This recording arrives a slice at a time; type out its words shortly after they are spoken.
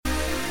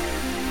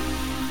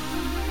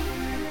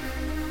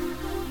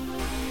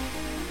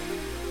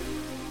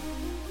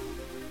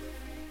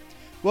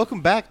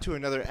Welcome back to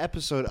another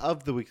episode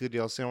of the Weekly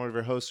DLC. I'm one of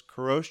your hosts,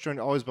 Karosh, joined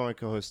always by my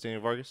co-host,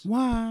 Daniel Vargas.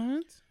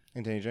 What?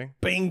 And Danny Jang.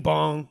 Bing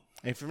bong.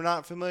 And if you're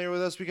not familiar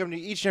with us, we come to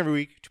you each and every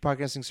week to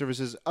podcasting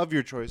services of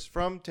your choice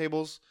from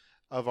tables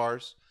of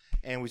ours.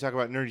 And we talk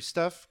about nerdy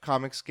stuff,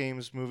 comics,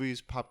 games,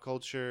 movies, pop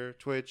culture,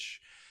 Twitch,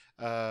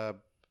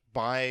 buyouts,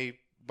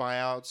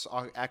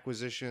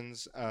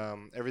 acquisitions,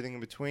 everything in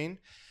between.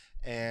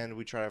 And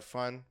we try to have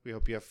fun. We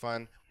hope you have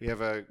fun. We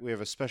have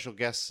a special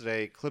guest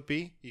today,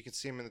 Clippy. You can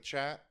see him in the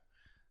chat.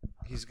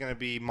 He's going to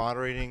be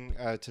moderating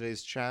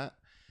today's chat.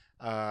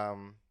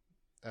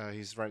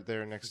 He's right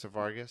there next to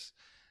Vargas.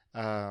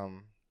 The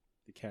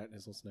cat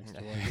is what's next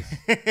to Vargas.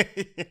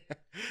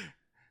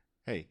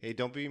 Yeah. Hey,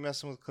 don't be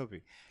messing with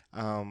Clippy.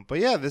 But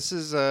yeah, this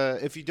is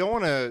if you don't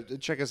want to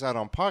check us out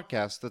on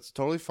podcast, that's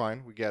totally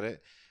fine. We get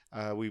it.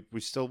 We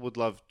still would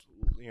love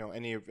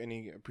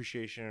any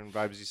appreciation and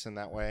vibes you send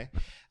that way.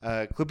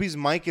 Clippy's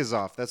mic is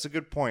off. That's a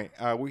good point.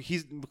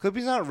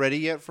 Clippy's not ready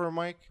yet for a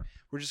mic.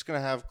 We're just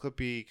gonna have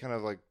Clippy kind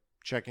of like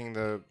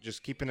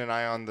just keeping an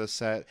eye on the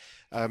set,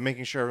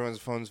 making sure everyone's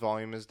phone's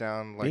volume is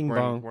down, like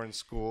we're in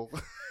school.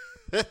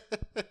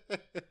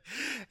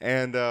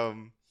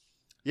 And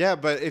yeah,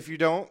 but if you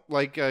don't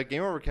like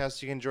Game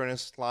Overcast, you can join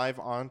us live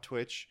on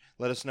Twitch.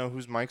 Let us know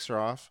whose mics are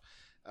off,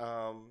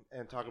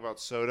 and talk about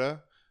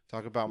soda,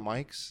 talk about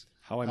mics.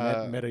 How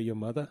I met your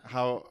mother.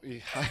 How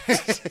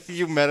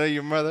you met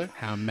your mother.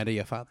 How I met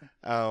your father.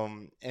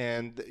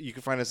 And you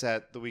can find us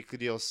at the Weekly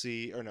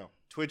DLC, or no,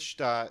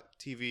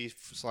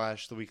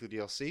 twitch.tv/the Weekly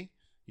DLC.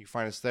 You can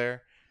find us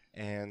there.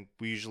 And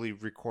we usually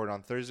record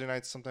on Thursday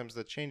nights. Sometimes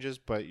that changes,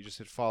 but you just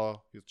hit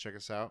follow. You'll check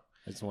us out.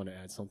 I just want to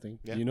add something.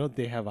 Yeah. You know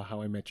they have a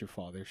How I Met Your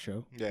Father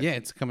show? Yeah,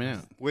 it's coming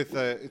out. With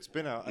it's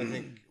been out, I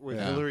think, with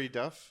Hillary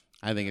Duff.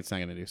 I think it's not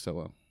going to do so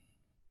well.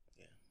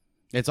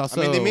 It's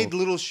also. I mean, they made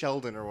Little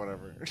Sheldon or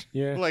whatever.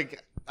 Yeah.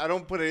 Like, I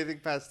don't put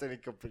anything past any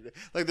company.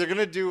 Like, they're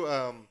gonna do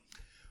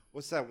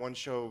what's that one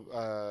show?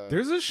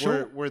 There's a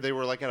show where they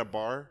were like at a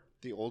bar.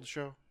 The old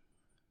show.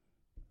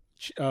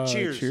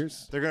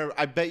 Cheers. They're gonna.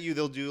 I bet you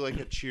they'll do like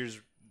a Cheers.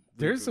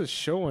 There's a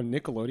show on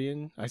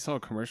Nickelodeon. I saw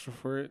a commercial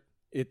for it.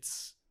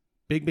 It's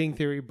Big Bang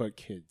Theory, but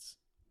kids.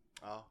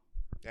 Oh,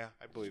 yeah,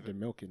 I believe They're it.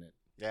 milking it.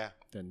 Yeah.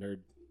 That nerd.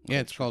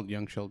 Yeah, it's called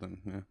Young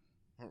Sheldon. Yeah.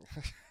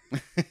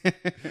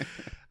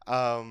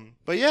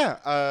 But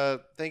yeah,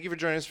 thank you for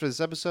joining us for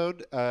this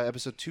episode,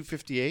 episode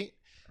 258.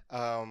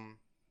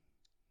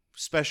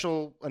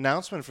 Special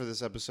announcement for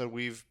this episode: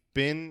 we've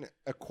been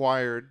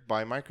acquired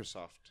by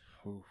Microsoft.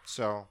 Ooh.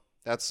 So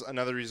that's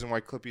another reason why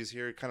Clippy's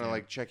here, kind of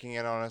like checking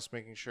in on us,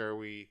 making sure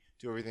we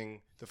do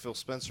everything the Phil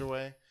Spencer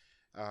way.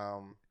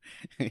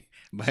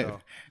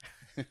 But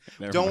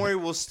Don't worry,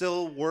 we'll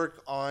still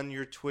work on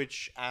your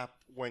Twitch app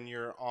when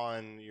you're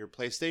on your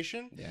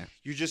PlayStation. Yeah,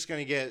 You're just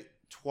gonna get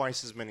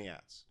twice as many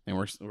ads. and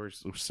we're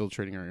still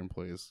treating our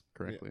employees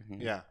correctly.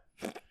 Yeah.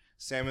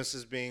 Samus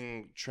is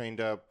being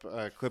trained up.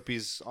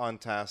 Clippy's on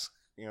task,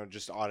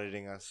 just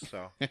auditing us.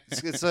 So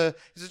it's a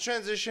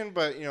transition,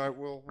 but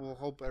we'll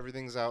hope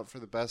everything's out for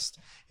the best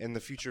in the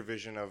future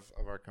vision of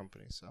our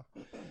company. So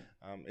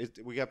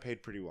we got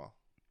paid pretty well.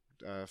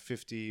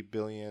 50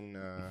 billion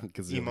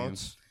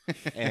emotes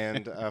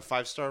and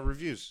 5-star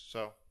reviews.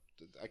 So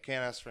I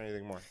can't ask for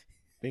anything more.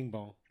 Bing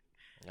bong.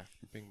 Yeah,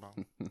 bing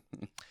bong.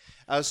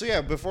 So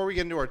yeah, before we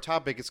get into our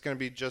topic, it's going to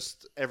be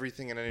just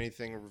everything and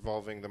anything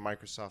revolving the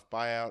Microsoft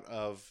buyout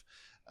of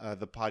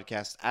the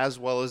podcast, as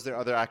well as their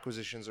other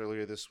acquisitions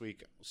earlier this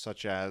week,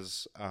 such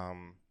as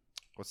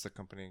what's the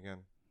company again?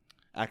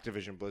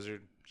 Activision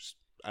Blizzard.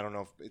 I don't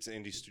know if it's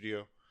an indie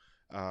studio,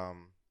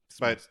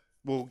 but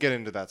we'll get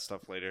into that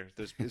stuff later.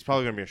 It's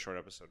probably going to be a short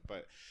episode,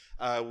 but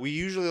we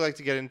usually like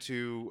to get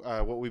into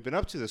what we've been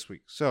up to this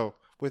week. So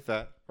with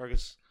that,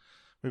 Vargas,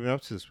 what have you been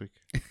up to this week?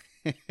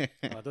 I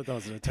thought that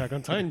was an Attack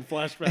on Titan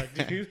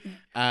flashback, dude.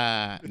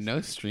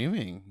 No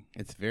streaming.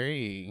 It's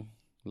very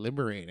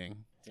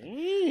liberating.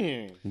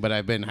 Dang. But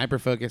I've been hyper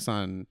focused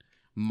on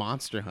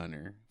Monster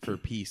Hunter for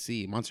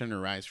PC. Monster Hunter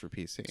Rise for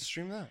PC.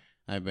 Stream that.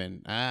 I've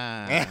been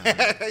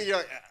You're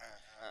like,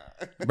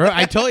 bro,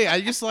 I told you,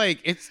 I just like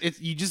it's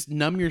you just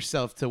numb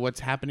yourself to what's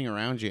happening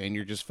around you, and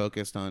you're just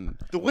focused on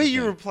the way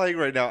you were playing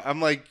right now.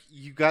 I'm like,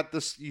 you got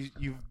this.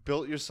 You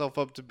built yourself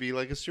up to be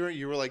like a student.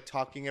 You were like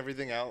talking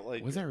everything out.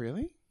 Like, was that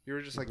really? You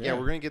were just like, Yeah.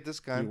 we're gonna get this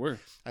gun. You were.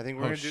 I think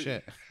we're Oh gonna do.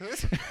 shit!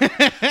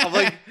 I'm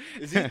like,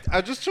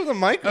 I just turned the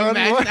mic on.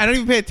 Imagine, I don't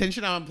even pay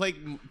attention. I'm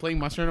playing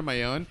Monster Hunter on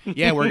my own.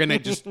 Yeah, we're gonna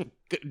just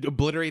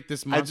obliterate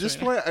this monster. At this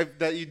point,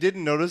 that you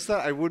didn't notice that,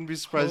 I wouldn't be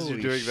surprised if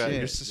Holy you're doing that. shit,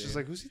 Your sister's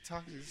like, who's he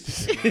talking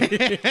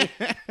to?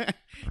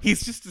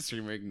 He's just a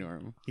streamer. Ignore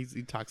him.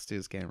 He talks to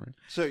his camera.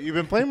 So you've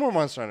been playing more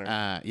Monster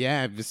Hunter.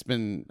 Yeah, I've just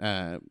been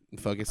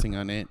focusing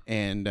on it,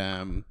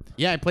 and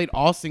yeah, I played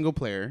all single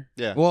player.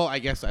 Yeah. Well, I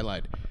guess I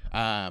lied.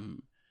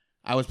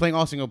 I was playing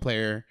all single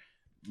player,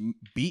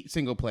 beat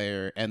single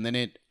player, and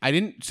then I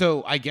didn't.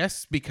 So I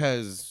guess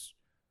because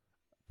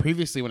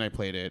previously when I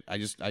played it, I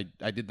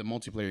did the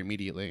multiplayer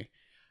immediately.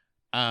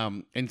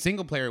 In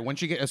single player,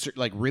 once you get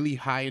really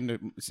high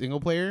into single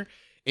player,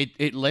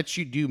 it lets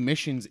you do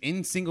missions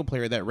in single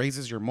player that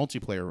raises your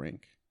multiplayer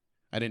rank.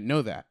 I didn't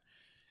know that.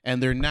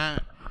 And they're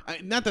not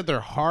that they're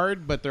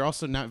hard, but they're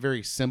also not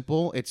very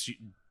simple.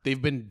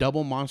 They've been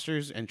double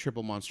monsters and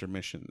triple monster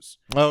missions.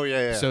 Oh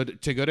yeah. So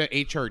to go to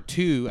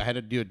HR2, I had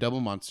to do a double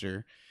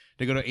monster.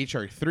 To go to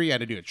HR3, I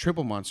had to do a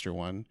triple monster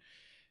one.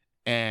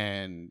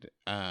 And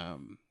I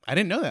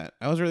didn't know that.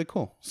 That was really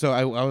cool. So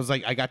I was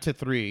like, I got to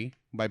 3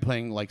 by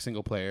playing like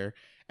single player,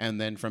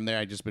 and then from there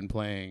I just been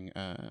playing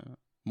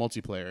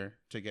multiplayer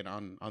to get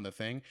on the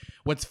thing.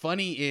 What's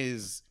funny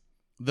is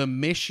the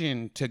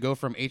mission to go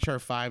from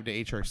HR5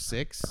 to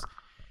HR6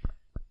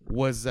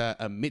 was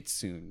a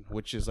Mitsune,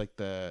 which is like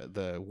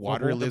the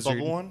water lizard. The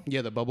bubble one?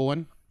 Yeah, the bubble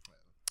one.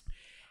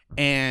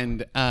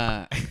 And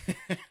I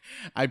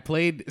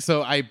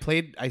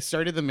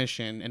started the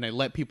mission and I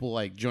let people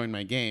like join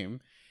my game,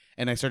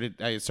 and I started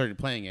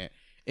playing it.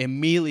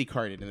 Immediately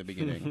carded in the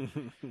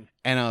beginning.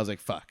 And I was like,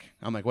 fuck.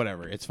 I'm like,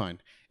 whatever, it's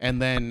fine.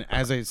 And then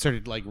as I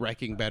started like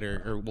wrecking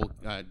better or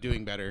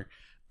doing better,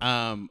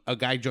 a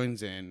guy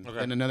joins in,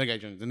 then another guy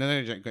joins,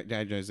 another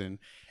guy joins in,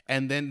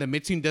 and then the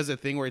Mitsune does a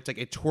thing where it's like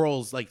it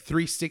twirls like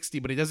 360,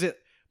 but it does it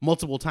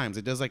multiple times.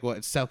 It does like what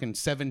it's selling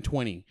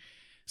 720.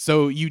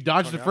 So you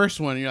dodge the first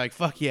one, and you're like,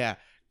 fuck yeah,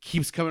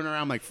 keeps coming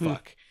around, like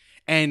fuck.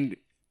 And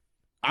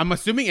I'm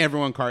assuming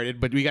everyone carded,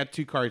 but we got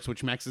 2 cards,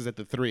 which maxes at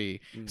the 3.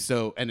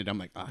 So ended. I'm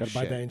like, oh, gotta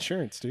buy that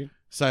insurance, dude.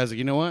 So I was like,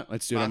 you know what?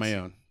 Let's do it on my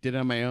own. Did it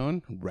on my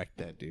own. Wrecked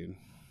that dude.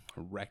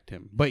 Wrecked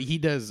him. But he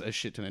does a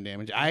shit ton of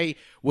damage. I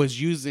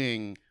was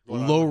using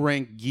low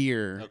rank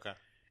gear. Okay.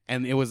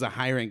 And it was a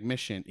high rank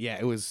mission. Yeah,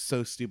 it was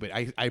so stupid.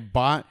 I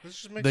bought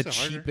the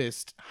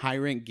cheapest high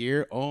rank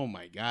gear. Oh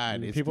my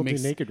god. People do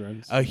naked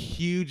runs. A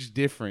huge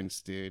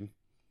difference, dude.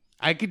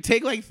 I could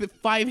take like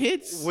 5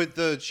 hits. With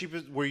the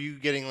cheapest, were you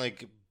getting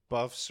like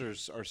buffs or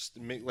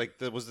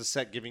like was the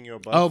set giving you a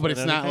buff? Oh, but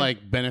it's not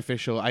like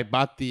beneficial. I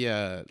bought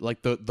the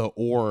like the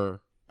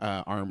ore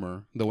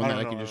armor, the one that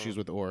I can just use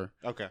with ore.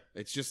 Okay.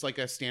 It's just like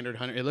a standard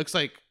 100. It looks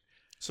like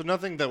so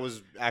nothing that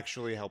was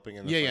actually helping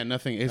in the fight. Yeah,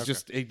 nothing. It's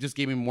just it just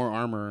gave me more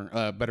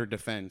armor, better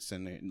defense,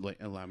 and it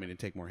allowed me to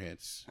take more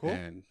hits. Cool.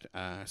 And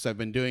so I've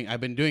been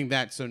doing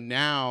that. So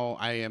now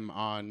I am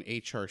on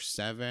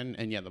HR7,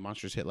 and yeah, the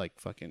monsters hit like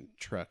fucking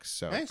trucks.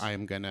 So nice. I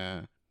am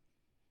gonna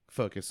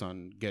focus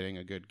on getting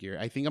a good gear.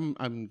 I think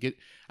I'm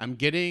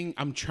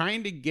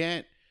trying to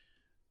get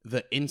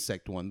the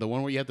insect one, the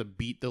one where you have to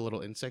beat the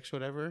little insects,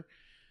 whatever.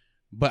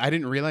 But I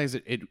didn't realize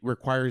it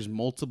requires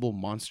multiple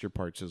monster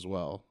parts as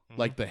well.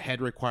 Mm-hmm. Like the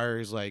head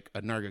requires like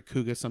a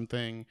Nargacuga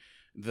something.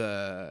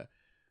 The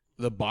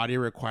body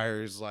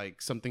requires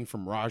like something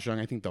from Rajang.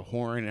 I think the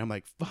horn. And I'm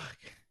like, fuck.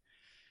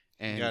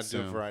 And you gotta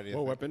do a variety.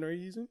 What weapon are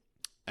you using?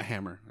 A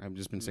hammer. I've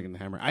just been sticking the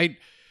hammer. I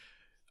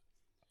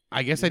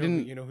guess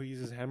You know who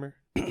uses hammer?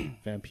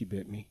 Vampy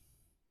bit me.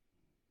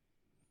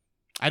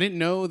 I didn't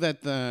know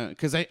that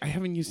because I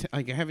haven't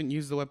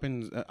used the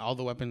weapons, all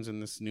the weapons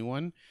in this new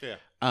one. Yeah.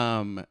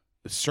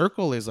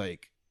 Circle is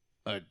like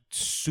a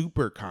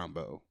super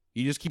combo.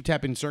 You just keep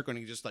tapping circle and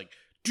you just like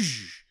and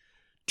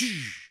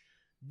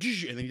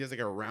then he does like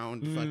a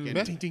round fucking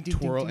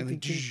twirl and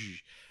then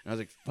and I was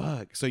like,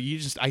 fuck. So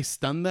I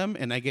stun them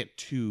and I get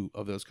 2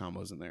 of those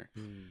combos in there.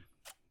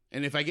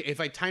 And if I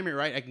time it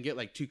right, I can get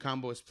like 2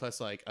 combos plus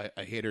like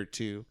a hit or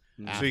 2.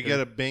 So you get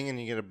a bing and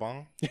you get a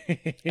bong,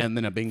 and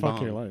then a bing bong.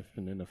 Fuck your life,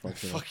 and then a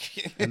fuck your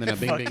life. And then a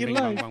bing bing bing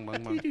bong bong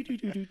bong bong.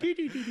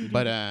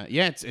 But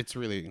yeah, it's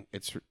really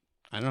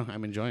I don't know.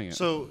 I'm enjoying it.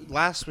 So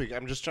last week, I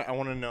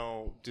want to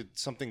know, did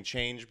something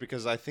change?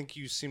 Because I think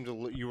you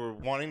you were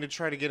wanting to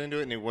try to get into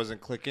it and it wasn't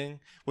clicking.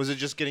 Was it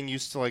just getting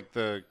used to like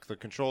the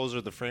controls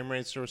or the frame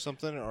rates or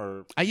something?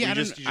 Or you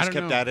just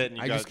kept at it? And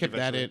I just kept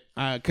at it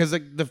because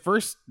like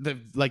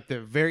the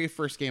very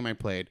first game I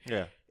played,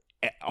 yeah,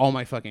 all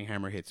my fucking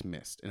hammer hits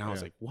missed, and I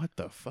was like, what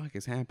the fuck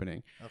is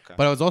happening? Okay.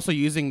 But I was also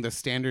using the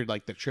standard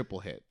like the triple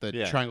hit, the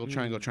triangle,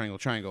 triangle, triangle,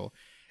 triangle.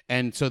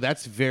 And so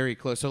that's very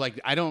close. So like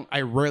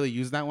I rarely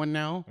use that one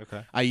now.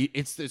 Okay.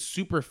 It's the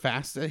super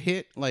fast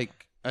hit,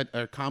 like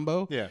a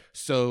combo. Yeah.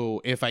 So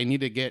if I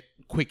need to get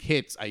quick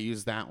hits, I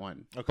use that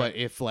one. Okay. But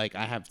if like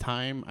I have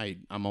time,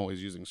 I'm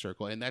always using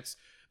circle. And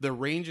the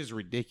range is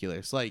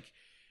ridiculous. Like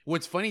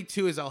what's funny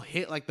too is I'll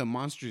hit like the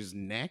monster's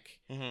neck,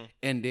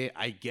 and it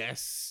I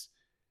guess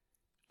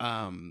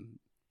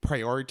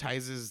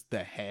prioritizes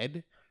the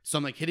head. So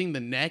I'm like hitting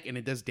the neck and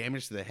it does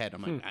damage to the head.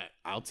 I'm like,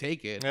 I'll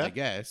take it, I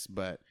guess,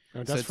 but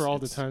that's for all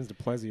the times to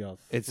Plezioff.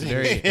 It's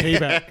very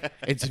payback.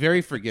 It's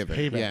very forgiving.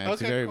 Payback. Yeah,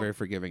 it's very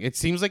forgiving. It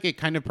seems like it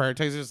kind of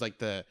prioritizes like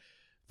the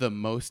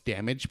most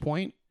damage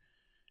point.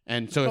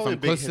 And so if I'm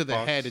close to the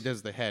head, it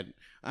does the head.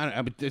 I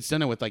don't know, it's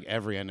done it with like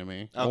every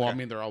enemy. Okay. Well, I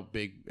mean they're all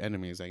big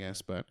enemies, I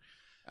guess, but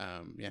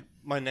yeah.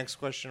 My next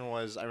question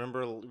was, I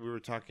remember we were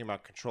talking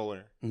about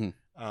controller.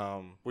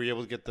 Mm-hmm. Were you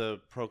able to get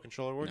the Pro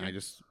controller working? I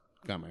just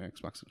got my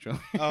Xbox controller.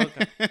 Oh,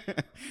 okay.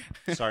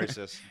 Sorry,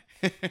 sis.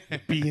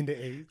 B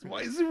into A.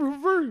 Why is it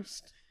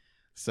reversed?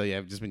 So yeah,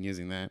 I've just been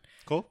using that.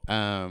 Cool.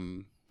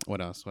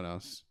 What else?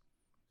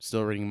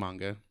 Still reading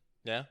manga.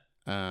 Yeah.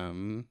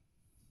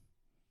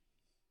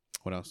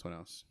 What else?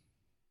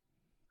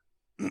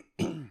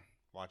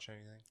 watch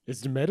anything?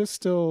 Is the meta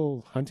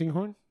still hunting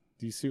horn?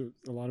 Do you see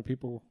a lot of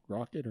people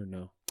rock it or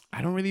no?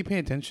 I don't really pay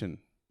attention.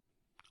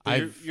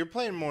 You're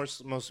playing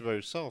mostly by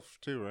yourself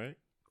too, right?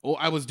 Well,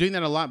 I was doing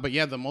that a lot, but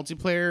yeah, the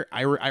multiplayer.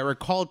 I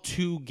recall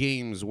 2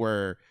 games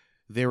where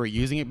they were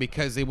using it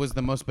because it was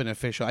the most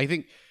beneficial. I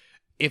think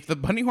if the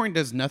bunny horn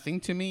does nothing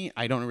to me,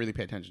 I don't really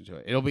pay attention to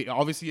it. It'll be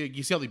obviously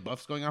you see all the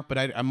buffs going off, but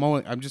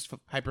I'm just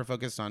hyper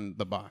focused on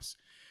the boss.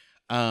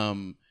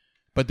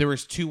 But there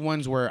was 2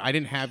 ones where I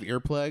didn't have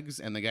earplugs,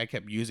 and the guy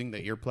kept using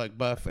the earplug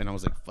buff, and I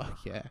was like,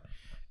 "Fuck yeah!"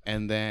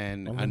 And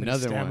then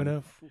another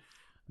one.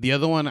 The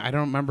other one, I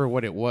don't remember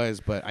what it was,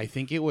 but I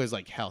think it was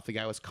like health. The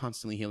guy was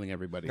constantly healing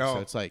everybody, so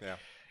it's like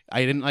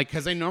I didn't like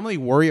because I normally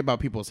worry about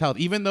people's health,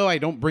 even though I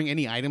don't bring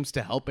any items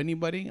to help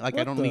anybody. Like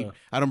I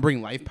don't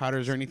bring life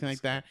powders or anything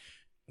like that.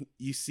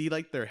 You see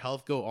like their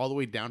health go all the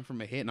way down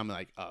from a hit, and I'm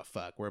like, oh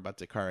fuck, we're about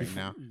to car right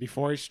now.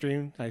 Before I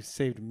streamed, I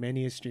saved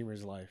many a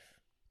streamer's life.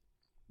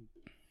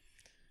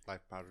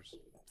 Life powders.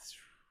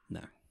 Nah,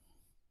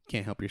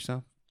 can't help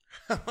yourself.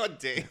 Oh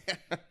dang.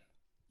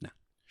 No.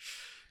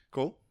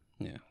 Cool.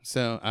 Yeah.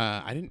 So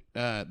I didn't.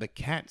 The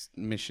cat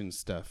mission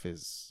stuff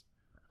is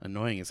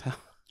annoying as hell.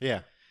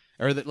 Yeah.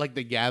 Or like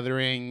the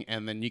gathering,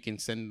 and then you can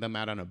send them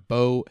out on a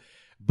boat.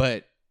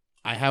 But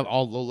I have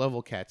all low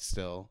level cats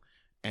still,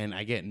 and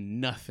I get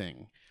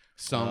nothing.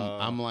 So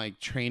I'm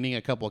like training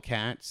a couple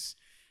cats,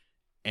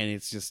 and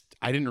it's just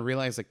I didn't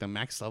realize like the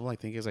max level I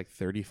think is like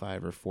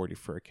 35 or 40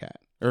 for a cat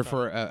or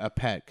for a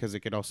pet, because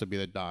it could also be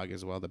the dog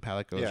as well, the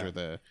palicos or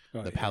the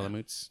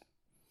palamutes.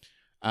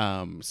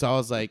 So I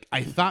was like,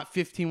 I thought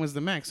 15 was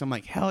the max. I'm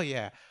like, hell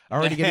yeah,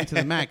 already getting to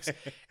the max.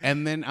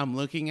 And then I'm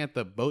looking at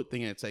the boat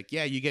thing, and it's like,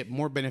 yeah, you get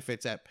more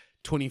benefits at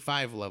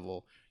 25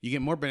 level. You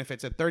get more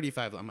benefits at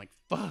 35. I'm like,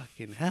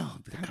 fucking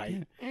hell.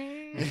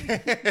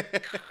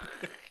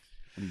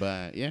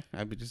 But yeah,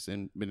 I've just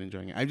been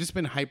enjoying it. I've just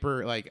been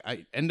hyper, like,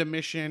 I end a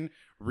mission,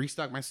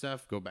 restock my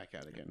stuff, go back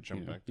out again.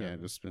 Jump back Yeah,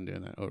 down. just been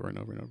doing that over and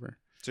over and over.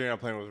 So you're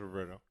not playing with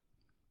Roberto?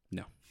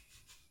 No.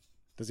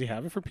 Does he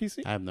have it for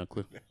PC? I have no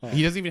clue. Oh.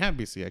 He doesn't even have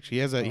PC, actually.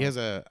 He has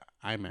a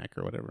iMac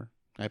or whatever.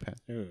 iPad.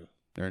 Ew.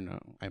 Or no,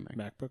 iMac.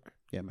 MacBook?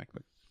 Yeah,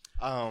 MacBook.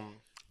 I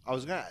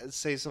was going to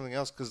say something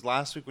else, because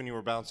last week when you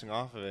were bouncing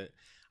off of it,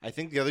 I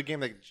think the other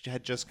game that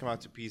had just come out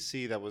to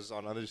PC that was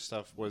on other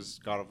stuff was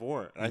God of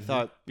War. And I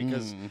thought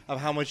because of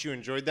how much you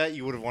enjoyed that,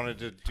 you would have wanted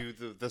to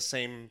do the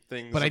same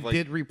things. But I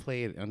did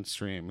replay it on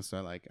stream,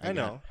 so like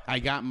I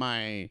got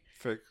my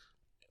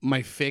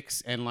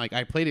fix, and like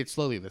I played it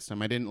slowly this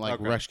time. I didn't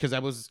rush, because I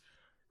was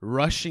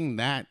rushing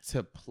that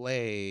to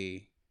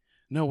play.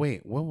 No,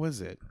 wait, what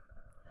was it?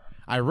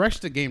 I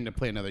rushed the game to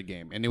play another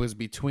game, and it was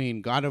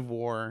between God of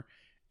War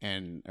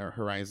and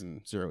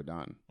Horizon Zero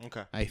Dawn.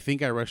 Okay. I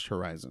think I rushed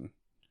Horizon.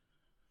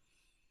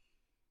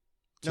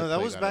 No,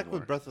 that was back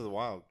with Breath of the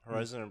Wild.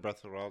 Horizon and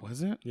Breath of the Wild.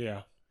 Was it?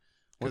 Yeah.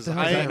 What Because the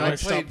hell I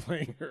stopped played.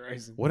 playing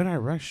Horizon. What did I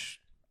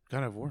rush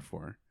God of War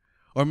for?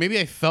 Or maybe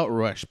I felt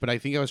rushed, but I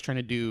think I was trying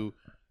to do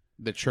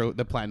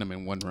the platinum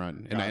in one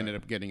run, and I ended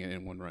up getting it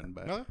in one run.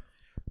 But No?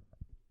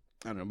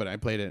 I don't know. But I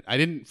played it. I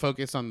didn't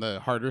focus on the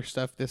harder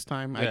stuff this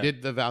time. Yeah. I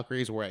did the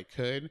Valkyries where I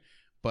could,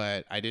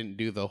 but I didn't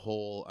do the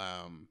whole.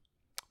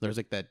 There's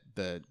like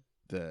the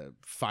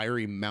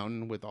fiery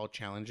mountain with all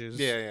challenges.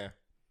 Yeah.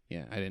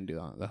 Yeah, I didn't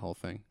do the whole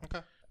thing.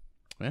 Okay.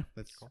 Yeah,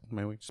 that's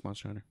my week.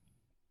 Monster Hunter.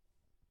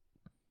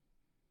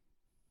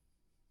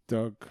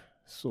 Dunk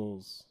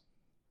Souls.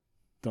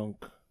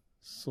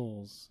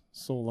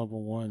 Soul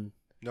level 1.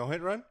 No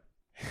hit run?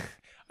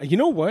 You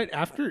know what?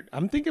 After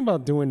I'm thinking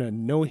about doing a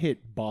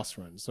no-hit boss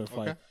run. So if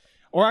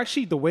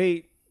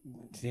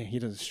he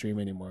doesn't stream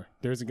anymore.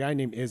 There's a guy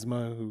named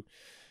Isma who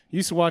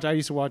I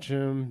used to watch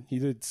him.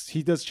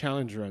 He does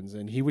challenge runs,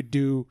 and he would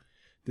do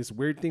this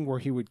weird thing where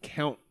he would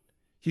count.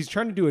 He's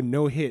trying to do a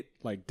no-hit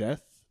like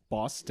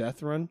boss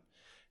death run,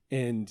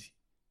 and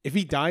if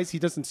he dies, he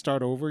doesn't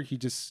start over. He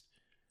just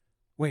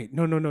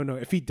no.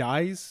 If he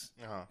dies,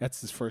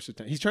 that's his first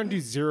attempt. He's trying to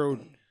do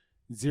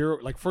zero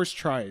like first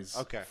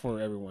tries for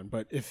everyone,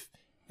 but if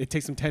it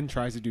takes him 10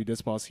 tries to do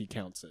this boss, he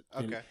counts it.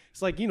 Okay. And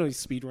it's like,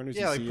 these speedrunners.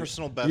 Yeah, like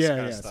personal best yeah,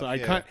 kind of yeah. stuff. So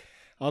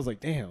I was like,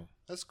 damn.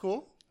 That's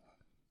cool.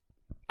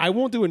 I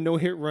won't do a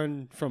no-hit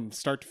run from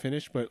start to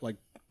finish, but like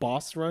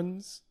boss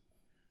runs,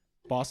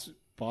 boss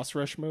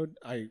rush mode,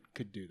 I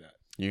could do that.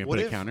 You're going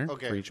to put a counter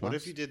for each What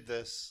boss? if you did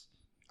this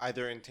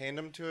either in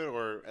tandem to it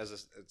or as a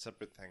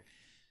separate thing?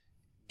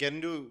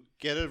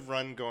 Get a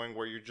run going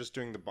where you're just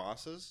doing the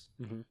bosses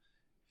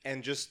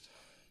and just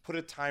put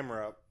a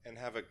timer up and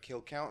have a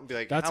kill count and be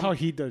like, that's how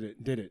he did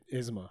it,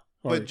 Isma.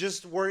 But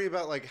just worry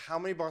about like how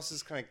many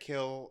bosses can I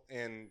kill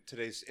in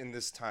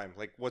this time?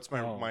 Like what's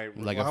my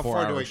like how a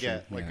far do I 4-hour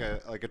get? stream,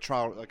 Like a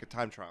trial, like a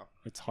time trial.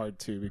 It's hard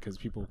too because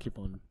people keep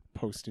on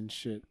posting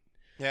shit.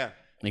 Yeah.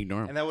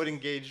 Ignore him. And that would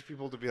engage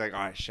people to be like, all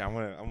right, shit, I'm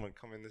gonna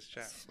come in this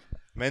chat.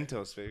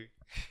 Mentos, baby.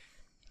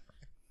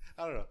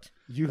 I don't know.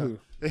 Yoo-hoo.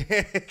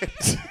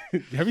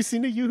 Have you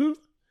seen the Yoo-hoo?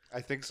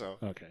 I think so.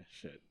 Okay,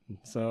 shit.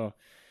 So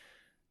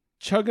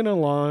chugging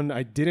along,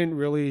 I didn't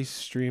really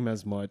stream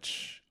as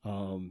much.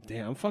 Damn,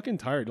 I'm fucking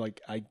tired.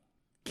 Like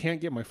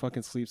can't get my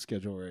fucking sleep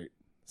schedule right.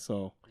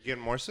 So You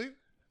getting more sleep?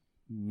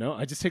 no,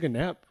 I just take a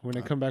nap when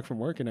I come back from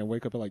work, and I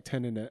wake up at like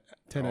 10 at night.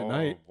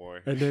 Oh boy.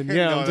 And then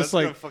No, I'm just that's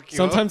gonna like fuck you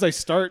sometimes I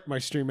start my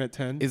stream at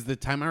 10. Is the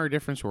time hour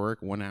difference for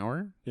work 1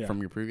 hour Yeah. from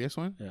your previous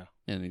one? Yeah.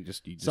 And you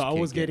just So I can't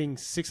was get- getting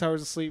 6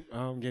 hours of sleep.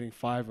 I'm getting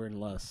 5 or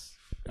less.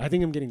 I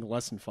think I'm getting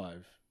less than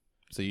 5.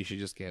 So you should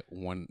just get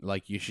one.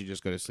 Like you should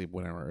just go to sleep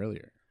 1 hour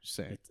earlier. Just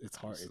saying. It's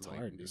hard. It's Like,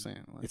 hard. I'm Dude. just saying.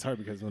 Like, It's hard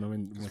because when I'm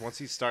in, 'Cause once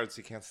he starts,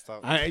 he can't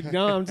stop.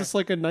 I'm just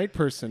like a night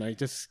person. I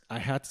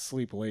had to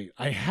sleep late.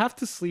 I have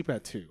to sleep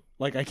at 2.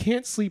 Like I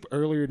can't sleep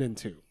earlier than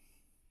 2.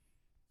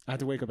 I have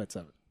to wake up at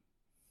 7.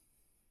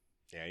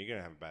 Yeah, you're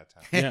gonna have a bad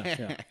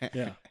time.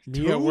 Yeah.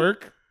 Me at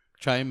work,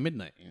 try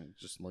midnight. You know,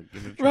 just like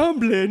give it a try.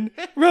 rumbling.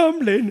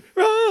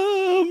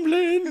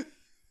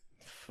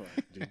 Fuck,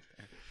 dude.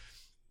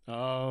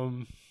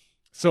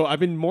 So I've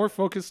been more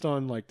focused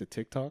on like the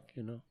TikTok,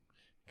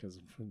 because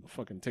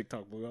fucking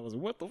TikTok blew. I was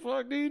like, what the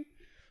fuck, dude?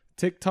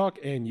 TikTok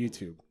and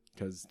YouTube,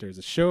 because there's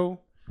a show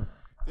that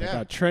Yeah.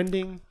 got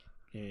trending,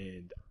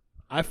 and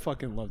I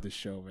fucking love this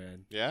show,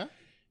 man. Yeah.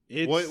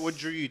 It's, What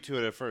drew you to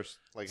it at first?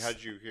 Like,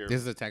 how'd you hear? This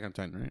is Attack on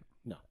Titan, right?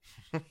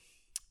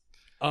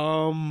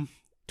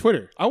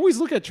 Twitter. I always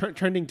look at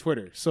trending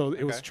Twitter. So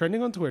it was Okay.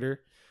 trending on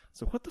Twitter.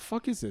 So what the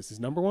fuck is this? It's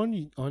number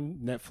 1 on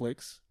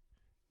Netflix.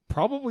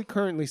 Probably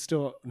currently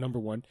still number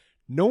 1.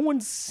 No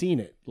one's seen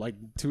it, like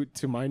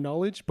to my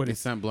knowledge, but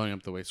It's not blowing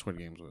up the way Squid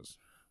Games was.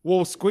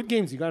 well, Squid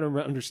Games. You got to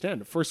understand.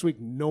 The first week,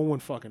 no one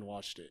fucking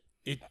watched it.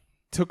 It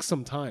took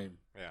some time,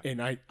 Yeah.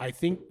 and I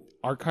think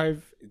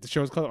Archive. The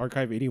show is called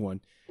Archive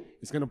 81.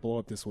 It's gonna blow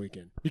up this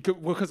weekend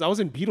because I was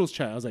in Beatles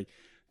chat. I was like,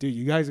 dude,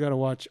 you guys got to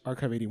watch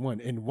Archive 81,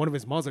 and one of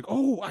his moms like,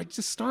 oh, I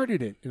just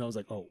started it, and I was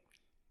like, oh,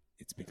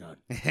 it's begun.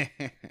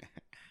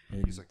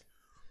 And He's like,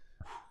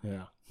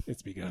 yeah,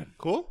 it's begun,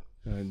 cool.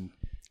 and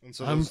And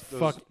so I'm those-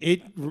 fuck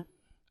it.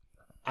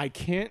 I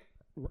can't.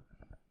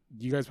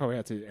 You guys probably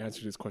have to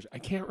answer this question. I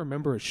can't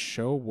remember a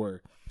show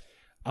where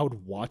I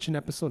would watch an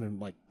episode and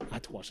like I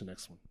had to watch the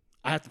next one.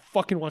 I had to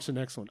fucking watch the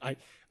next one.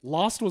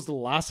 Lost was the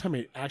last time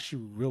it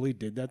actually really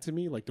did that to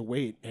me. Like the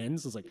way it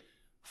ends is like,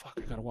 fuck,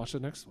 I gotta watch the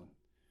next one.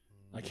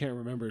 I can't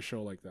remember a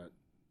show like that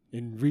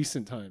in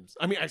recent times.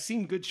 I mean, I've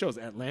seen good shows,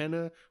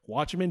 Atlanta,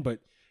 Watchmen, but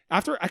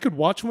after I could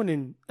watch one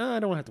and I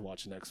don't have to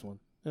watch the next one.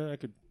 I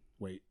could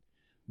wait.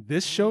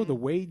 This show, the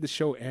way the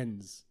show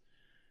ends,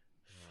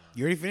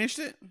 You already finished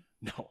it?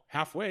 no,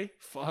 halfway.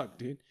 Fuck,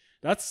 dude.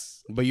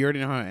 That's But you already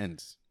know how it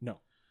ends. no.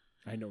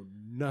 I know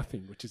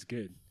nothing, which is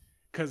good.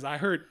 Cause I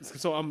heard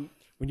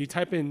when you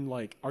type in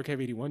like Archive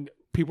 81,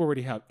 people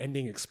already have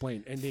ending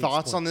explained. Ending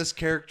thoughts explained. on this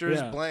character is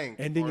Yeah, blank.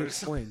 Ending or-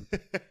 explained.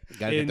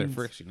 Gotta get there And-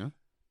 first, you know?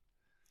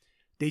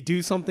 They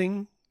do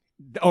something,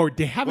 or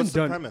they haven't What's the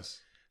done.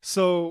 premise?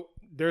 So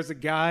there's a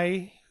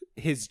guy.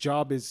 His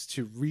job is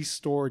to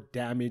restore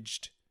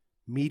damaged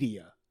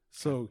media.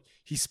 So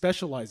he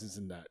specializes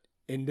in that.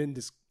 And then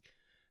this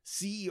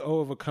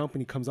CEO of a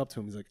company comes up to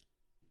him. He's like,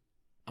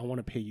 "I want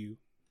to pay you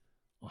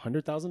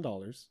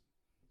 $100,000,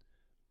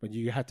 but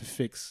you have to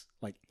fix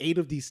like 8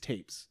 of these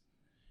tapes."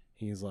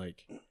 He's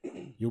like,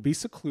 "You'll be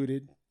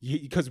secluded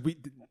because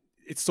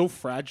it's so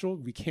fragile.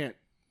 We can't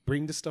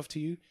bring this stuff to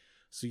you.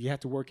 So you have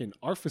to work in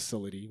our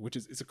facility, which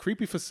is it's a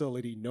creepy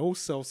facility, no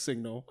cell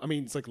signal. I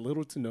mean, it's like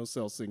little to no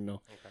cell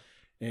signal. Okay.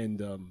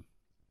 And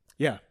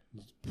yeah,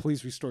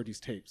 please restore these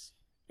tapes.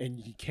 And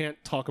you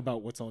can't talk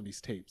about what's on these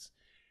tapes.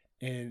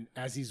 And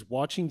as he's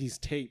watching these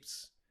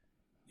tapes,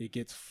 it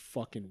gets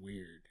fucking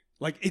weird.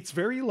 Like it's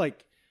very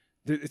like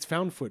it's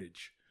found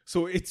footage.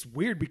 So it's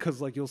weird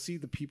because like you'll see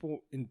the people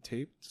in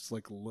tape just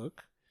like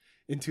look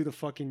into the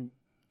fucking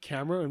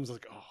camera and it's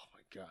like, oh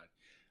my God.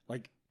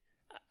 Like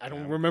I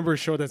don't remember a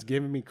show that's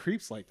giving me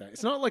creeps like that.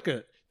 It's not like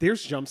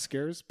there's jump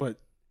scares,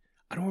 but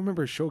I don't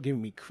remember a show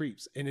giving me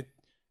creeps. And it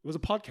was a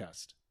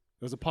podcast.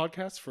 It was a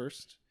podcast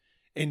first.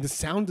 And the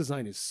sound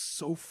design is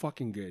so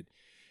fucking good.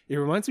 It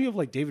reminds me of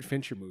like David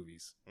Fincher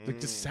movies. Like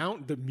the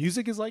sound, the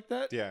music is like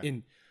that. Yeah.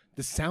 And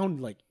the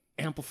sound like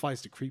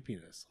amplifies the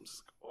creepiness. I'm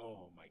just like,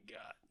 oh my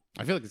God.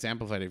 I feel like it's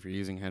amplified if you're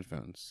using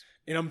headphones.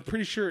 And I'm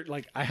pretty sure,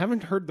 like, I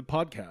haven't heard the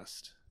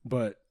podcast,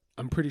 but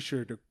I'm pretty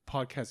sure the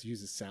podcast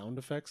uses sound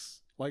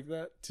effects like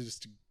that to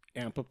just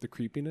amp up the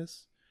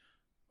creepiness.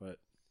 But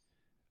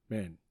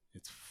man,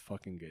 it's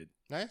fucking good.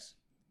 Nice.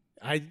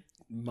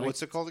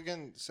 What's it called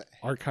again?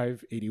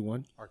 Archive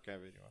 81.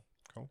 Archive 81.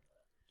 Cool.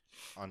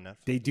 On Netflix.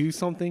 They do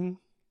something.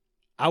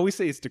 I always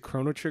say it's the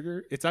Chrono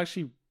Trigger. It's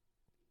actually,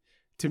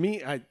 to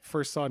me, I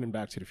first saw it in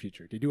Back to the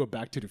Future. They do a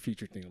Back to the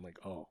Future thing. I'm like,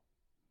 oh.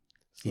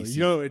 So,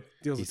 He it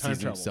deals He with time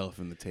sees travel. himself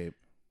in the tape.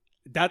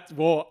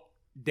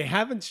 They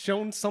haven't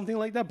shown something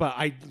like that, but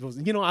I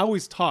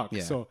always talk.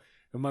 Yeah. So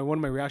one of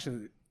my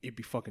reactions, it'd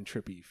be fucking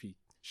trippy if he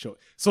showed.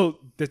 So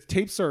the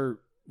tapes are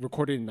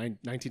recorded in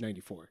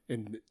 1994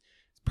 in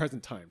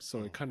present time. So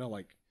it kind of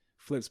like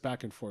flips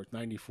back and forth,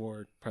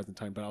 94 present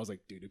time. But I was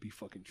like, dude, it'd be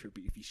fucking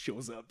trippy if he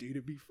shows up,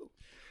 dude.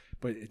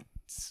 But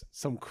it's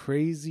some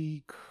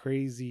crazy,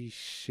 crazy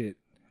shit.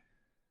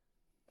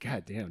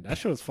 God damn, that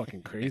show is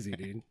fucking crazy,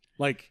 dude.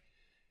 Like,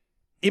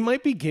 it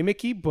might be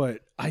gimmicky,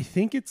 but I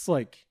think it's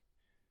like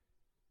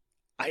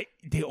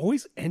they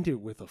always end it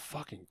with a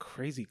fucking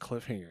crazy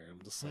cliffhanger.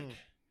 I'm just like,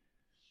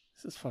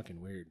 this is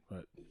fucking weird,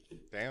 but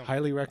Damn.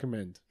 highly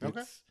recommend.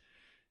 Okay.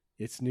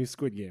 It's new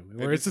Squid Game.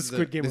 Maybe Or it's a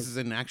Squid Game. This is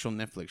an actual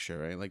Netflix show,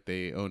 right? Like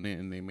they own it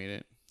and they made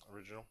it.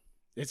 Original.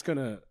 It's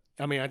gonna.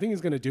 I mean, I think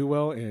it's gonna do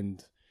well.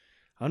 And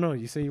I don't know.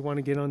 You say you want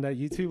to get on that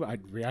YouTube?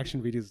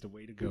 Reaction video is the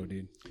way to go,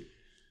 dude.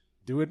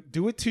 Do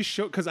it to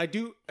show, because I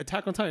do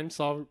Attack on Titan.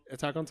 Saw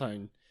Attack on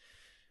Titan.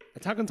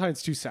 Attack on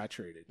Titan's too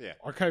saturated. Yeah.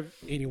 Archive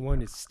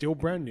 81 is still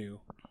brand new.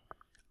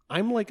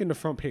 I'm like in the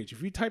front page.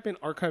 If you type in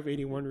Archive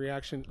 81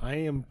 reaction, I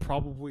am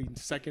probably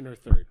second or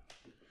third.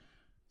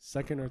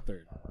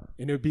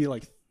 And it would be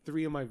like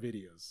 3 of my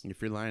videos.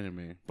 If you're lying to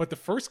me, But the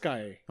first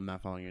guy, I'm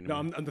not following you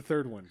anymore. no, I'm the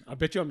third one. I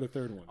bet you I'm the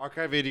third one.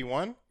 Archive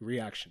 81.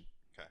 Reaction.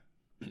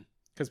 Okay.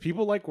 Because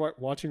people like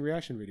watching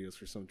reaction videos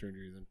for some strange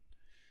reason.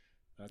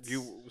 That's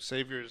You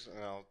save yours,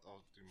 and I'll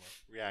do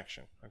my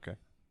reaction. Okay.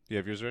 Do you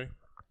have yours ready?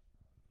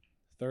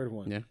 third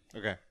one. Yeah.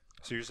 Okay.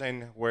 So you're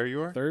saying where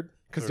you are? Third?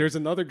 Because Third. there's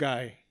another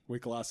guy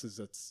with glasses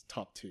that's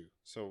top 2.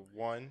 So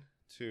 1,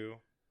 2,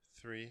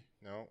 3,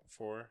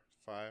 4,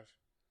 5,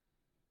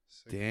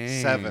 6,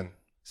 Dang. 7.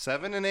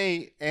 7 and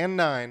 8 and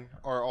 9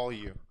 are all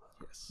you.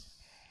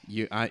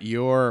 Yes.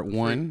 You're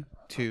 1,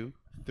 2,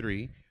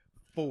 3,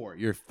 4.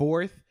 You're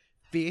 4th,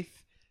 5th,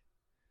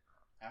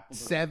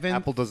 7th.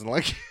 Apple doesn't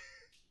like it.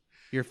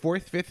 You're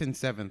 4th, 5th, and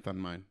 7th on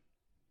mine.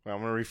 Well,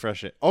 I'm gonna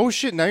refresh it. Oh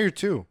shit! Now you're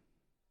 2.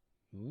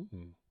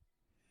 Mm-hmm.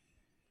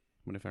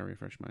 What if I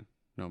refresh mine?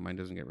 No, mine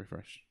doesn't get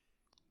refreshed.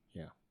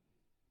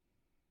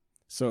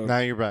 So Now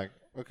you're back.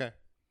 Okay.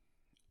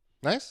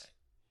 Nice.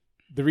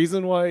 the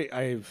reason why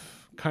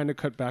I've kind of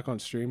cut back on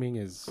streaming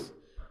is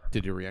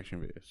Did your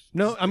reaction videos?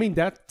 no, I mean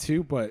that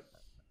too, but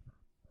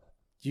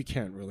you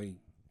can't really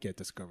get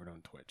discovered on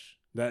Twitch.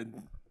 That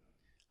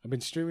I've been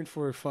streaming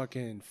for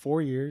fucking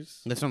 4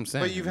 years. That's what I'm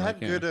saying. But you've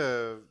Like, had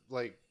good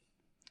like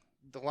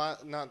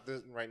not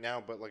right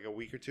now, but like a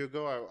week or two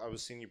ago, I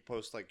was seeing you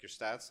post like your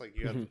stats. Like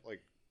you had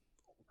like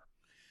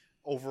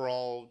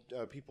overall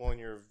people in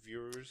your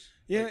viewers.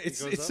 Yeah, like,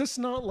 it's goes up? just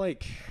not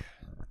like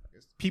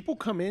people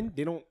come in,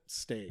 they don't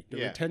stay. The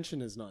Yeah.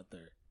 retention is not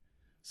there.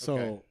 So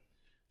Okay.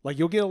 like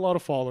you'll get a lot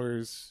of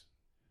followers.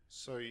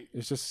 So you,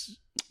 It's just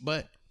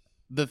But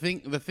the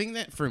thing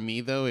that for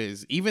me though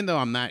is, even though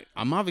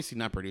I'm obviously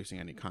not producing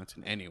any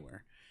content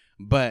anywhere,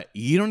 but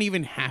you don't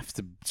even have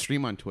to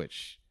stream on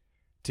Twitch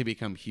to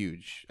become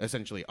huge,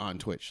 essentially on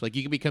Twitch. Like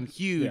you can become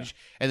huge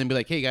and then be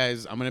like, hey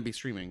guys, I'm going to be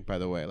streaming, by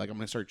the way. Like I'm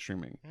going to start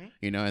streaming,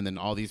 and then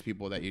all these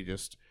people that you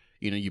just,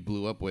 you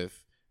blew up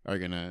with are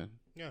going to,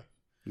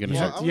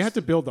 you have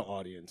to build the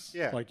audience.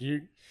 Yeah. Like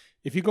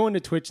if you go into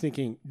Twitch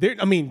thinking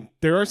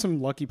there are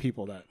some lucky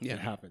people that it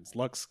happens.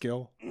 Luck,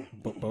 skill,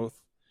 but both.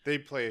 they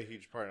play a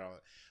huge part in all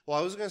that. Well,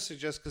 I was gonna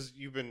suggest, because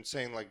you've been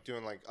saying like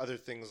doing like other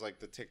things like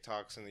the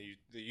TikToks and the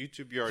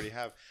YouTube you already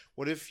have.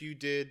 What if you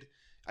did?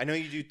 I know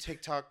you do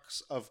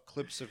TikToks of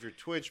clips of your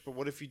Twitch, but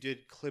what if you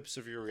did clips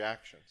of your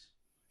reactions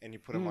and you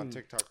put them on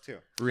TikTok too?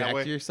 react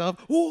That to way- yourself.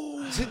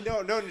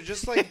 No,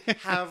 just like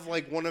have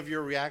like one of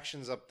your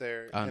reactions up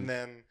there, and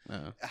then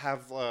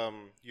have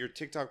your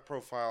TikTok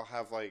profile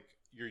have like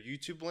your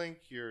YouTube link,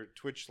 your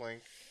Twitch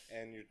link,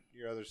 and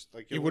your others.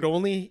 Like It would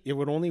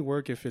only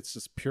work if it's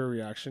just pure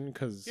reaction,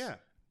 because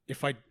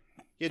if I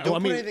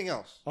don't put anything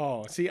else.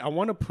 I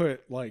want to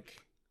put like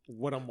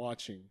what I'm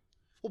watching.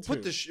 Well,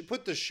 put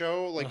the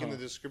show like in the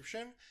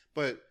description,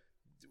 but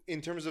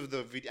in terms of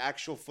the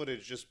actual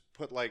footage, just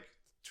put like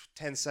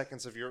 10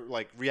 seconds of your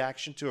like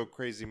reaction to a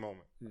crazy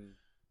moment.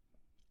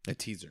 A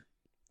teaser,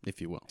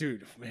 if you will.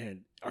 Dude,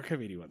 man, Archive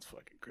 81's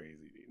fucking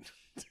crazy,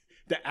 dude.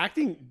 The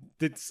acting,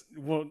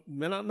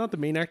 not the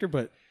main actor,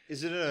 but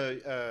Is it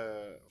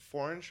a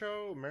foreign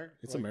show? American?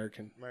 it's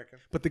American. American.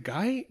 But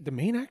the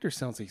main actor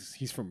sounds like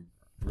he's from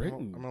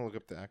Britain. I'm gonna look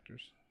up the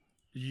actors.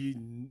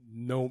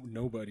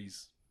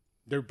 Nobodies.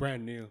 They're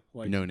brand new.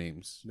 Like No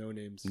names, no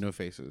names. no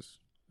faces.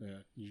 Yeah,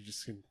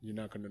 you're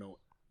not gonna know.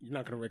 You're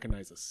not gonna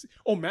recognize us.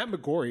 Oh, Matt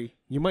McGorry.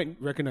 You might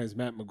recognize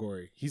Matt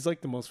McGorry. He's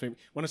like the most famous.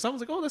 When I saw him, I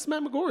was like, oh, that's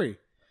Matt McGorry.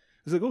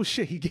 I was like, oh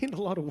shit, he gained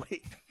a lot of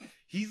weight.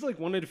 He's like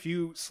one of the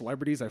few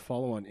celebrities I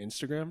follow on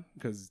Instagram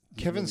because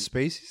Kevin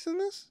Spacey's in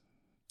this?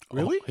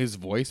 Really? Oh, his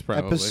voice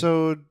probably.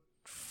 Episode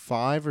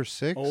 5 or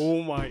 6?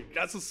 Oh my,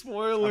 that's a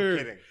spoiler.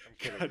 I'm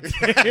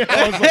kidding.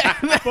 I was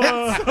like,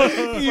 fuck.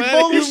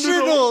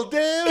 Emotional,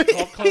 damn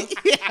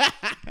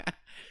it.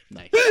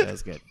 Nice. That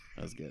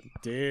was good.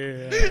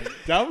 Damn,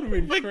 that would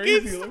have been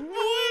crazy. Like,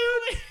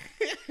 what?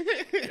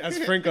 That's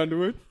Frank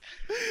Underwood.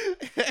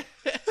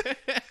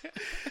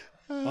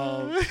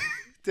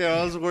 Damn,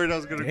 I was worried I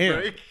was gonna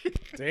break.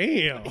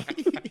 Damn.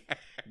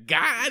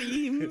 Got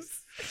him.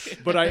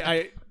 But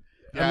I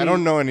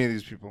don't know any of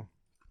these people.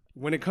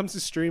 when it comes to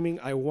streaming,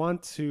 I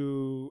want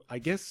to, I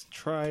guess,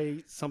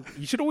 try something.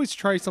 You should always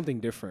try something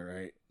different,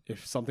 right?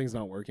 If something's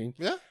not working.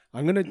 Yeah.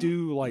 I'm going to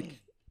do like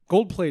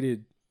Gold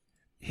Plated,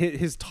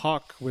 his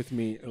talk with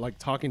me, like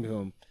talking to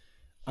him.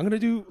 I'm going to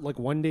do like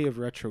one day of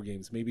retro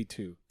games, maybe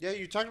 2. Yeah,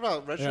 you talked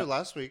about retro Yeah.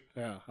 last week.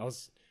 Yeah.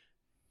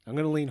 I'm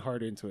gonna lean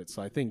hard into it.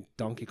 So I think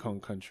Donkey Kong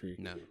Country.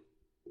 No.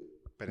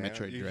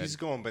 Metroid Dread. He's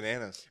going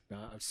bananas.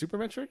 Super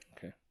Metroid.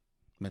 Okay.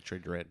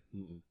 Metroid Dread.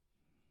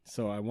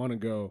 So I want to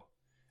go.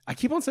 I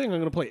keep on saying I'm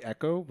gonna play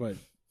Echo, but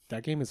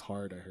that game is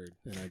hard. I heard,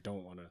 and I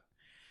don't want to.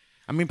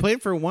 I mean, play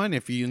it for one.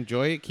 If you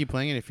enjoy it, keep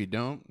playing it. If you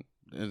don't,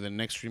 the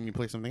next stream you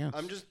play something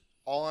else.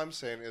 All I'm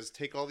saying is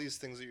take all these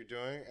things that you're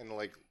doing and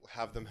like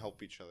have them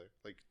help each other.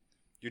 Like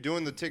you're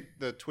doing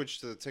the Twitch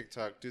to the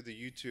TikTok, do the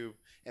YouTube,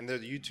 and they're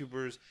the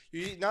YouTubers.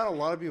 Not a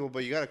lot of people,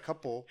 but you got a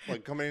couple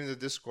like coming into the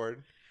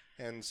Discord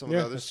and some of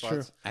the other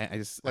spots. True. I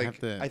just Like I have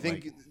to. I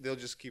think they'll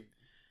just keep.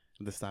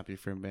 To stop you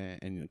for a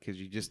minute, and because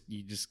you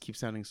just keep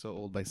sounding so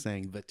old by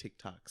saying the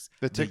TikToks,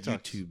 The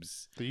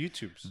YouTubes, the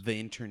YouTubes,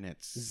 the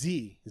internets.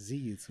 Z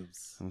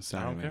YouTubes. I'm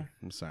sorry, I don't man. care.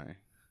 I'm sorry.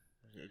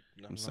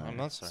 I'm sorry. I'm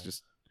not sorry.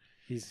 It's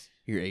just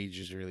your age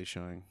is really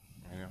showing.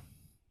 I know.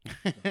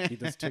 He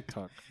does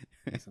TikTok.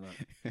 It's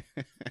not.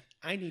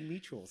 I need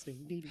mutuals.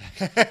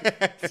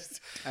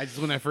 I just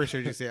when I first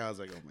heard you say, it, I was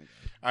like, oh my god.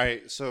 All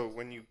right, so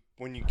when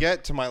you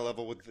get to my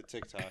level with the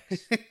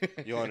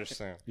TikToks, you'll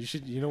understand.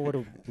 You know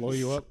what'll blow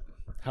you up?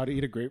 How to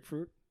eat a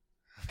grapefruit?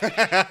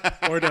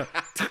 Or the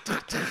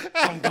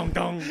dong dong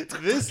dong.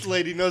 This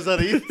lady knows how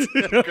to eat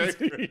a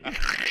grapefruit.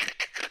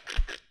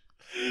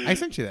 I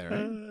sent you that,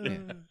 right?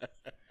 Yeah.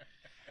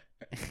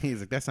 He's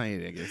like, that's not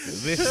it, I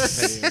guess.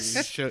 This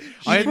is show.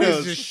 All I know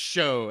is just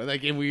show.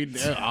 Like, and we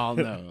all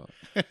know.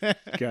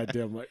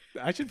 Goddamn,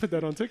 I should put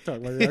that on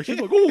TikTok. Like, I should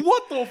like, oh,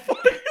 what the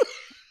fuck?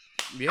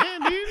 Yeah,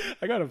 dude.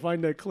 I gotta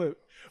find that clip.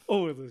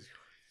 Oh,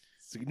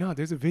 no,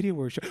 there's a video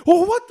where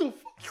oh, what the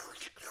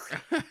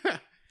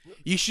fuck?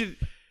 You should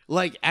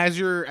like as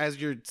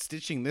you're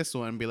stitching this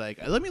one, be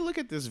like, let me look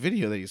at this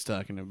video that he's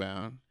talking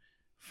about.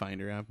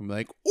 Find her up and be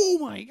like, oh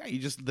my god! You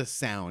just the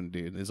sound,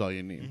 dude, is all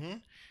you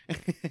need.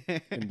 Mm-hmm.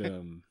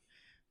 And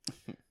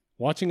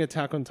watching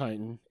Attack on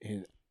Titan,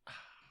 and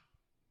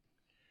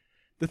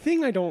the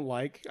thing I don't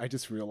like, I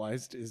just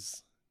realized,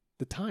 is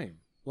the time.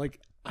 Like,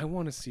 I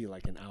want to see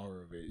like an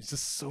hour of it. It's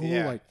just so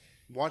like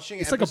watching.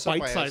 It's like a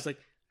bite size. Like,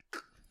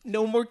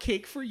 no more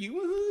cake for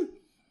you.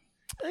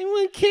 I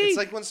want cake. It's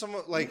like when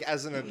someone, like,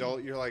 as an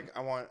adult, you're like, I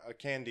want a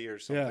candy or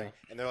something,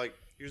 and they're like,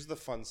 here's the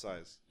fun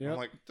size. I'm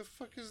like, the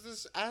fuck is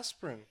this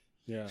aspirin?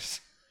 Yeah.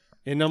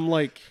 And I'm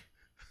like,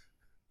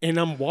 and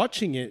I'm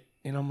watching it,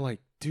 and I'm like,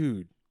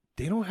 dude,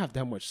 they don't have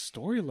that much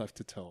story left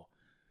to tell.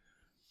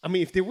 I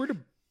mean, if they were to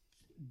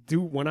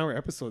do 1 hour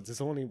episodes, it's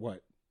only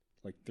what,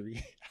 like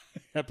 3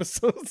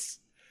 episodes,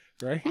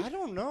 right? I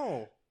don't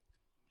know.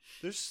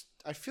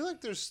 I feel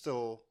like there's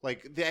still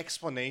like the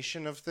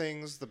explanation of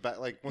things.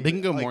 Like when they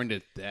can go like, more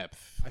into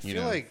depth. I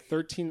feel like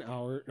 13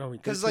 hour.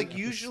 Because like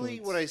usually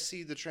what I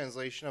see the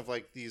translation of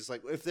like these,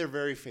 like if they're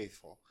very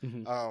faithful.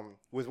 Mm-hmm.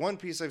 With One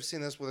Piece, I've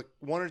seen this with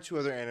one or two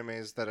other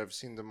animes that I've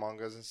seen the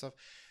mangas and stuff.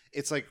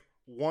 It's like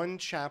one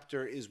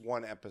chapter is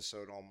one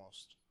episode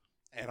almost,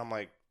 and I'm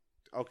like,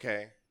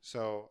 okay,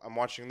 so I'm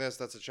watching this.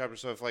 That's a chapter.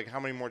 So if like how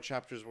many more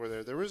chapters were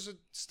there? There was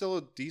still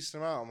a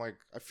decent amount. I'm like,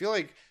 I feel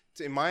like.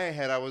 In my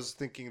head, I was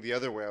thinking the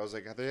other way. I was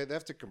like, they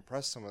have to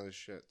compress some of this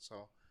shit.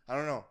 So I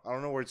don't know. I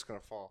don't know where it's gonna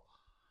fall.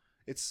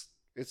 I don't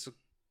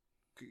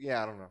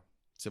know.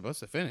 It's supposed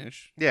to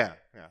finish. Yeah.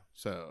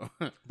 So,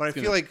 but I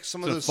feel like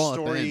some of the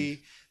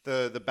story,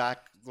 the the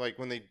back, like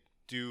when they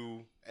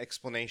do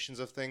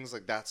explanations of things,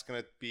 like that's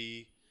gonna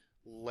be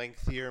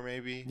lengthier,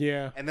 maybe.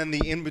 Yeah. And then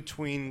the in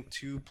between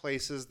two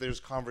places,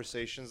 there's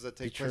conversations that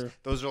take place.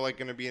 Those are like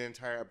gonna be an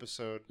entire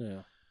episode.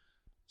 Yeah.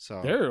 So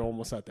they're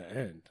almost at the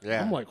end.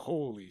 Yeah. I'm like,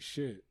 holy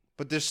shit.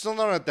 But they're still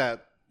not at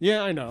that.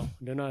 Yeah, I know.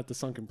 They're not at the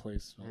sunken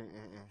place. So.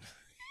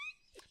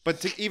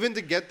 But even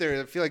to get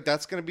there, I feel like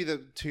that's going to be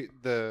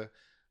the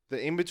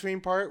in between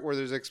part where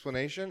there's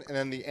explanation, and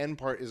then the end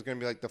part is going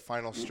to be like the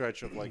final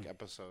stretch of like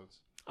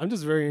episodes. I'm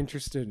just very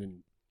interested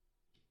in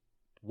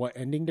what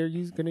ending they're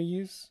going to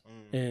use,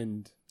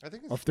 and I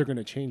think if they're going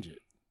to change it.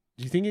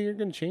 Do you think you're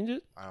going to change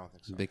it? I don't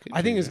think so.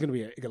 I think it's going to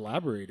be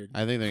elaborated.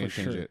 I think they're going to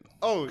change it.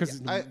 Oh,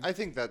 because I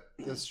think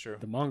that's true.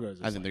 The manga is.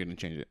 I think they're going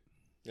to change it.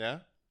 Yeah.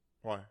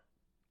 Why?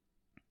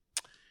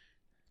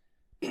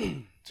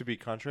 To be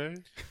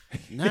contrary?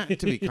 Not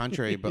to be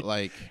contrary, but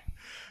like,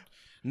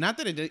 not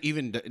that it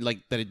even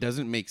like that it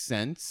doesn't make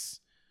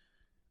sense,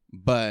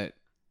 but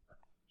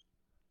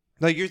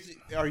like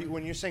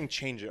when you're saying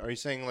change it, are you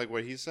saying like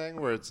what he's saying,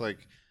 where it's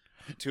like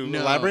to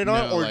elaborate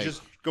on it, or like,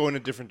 just go in a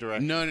different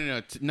direction?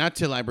 No, not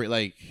to elaborate.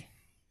 Like,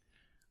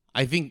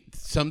 I think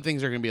some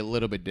things are going to be a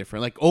little bit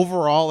different. Like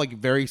overall, like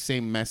very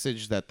same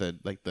message that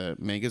the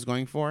manga is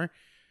going for,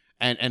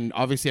 and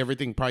obviously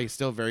everything probably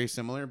still very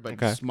similar, but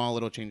small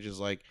little changes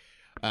like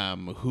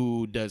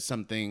who does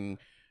something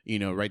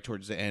right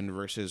towards the end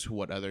versus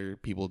what other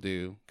people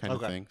do kind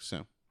of thing.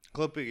 So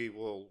Clippy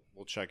will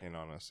check in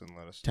on us and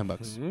let us $10. No,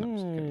 I'm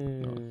just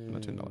kidding. No,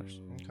 not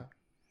 $10. Okay.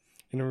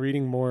 And I'm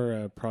reading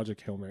more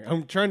Project Hail Mary.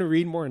 I'm trying to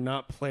read more and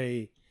not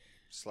play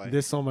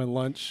this on my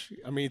lunch.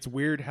 I mean, it's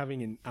weird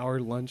having an hour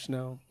lunch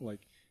now.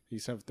 Like, I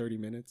used to have 30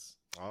 minutes.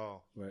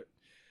 Oh. But,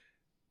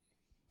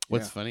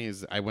 What's funny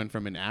is I went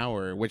from an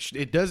hour, which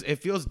it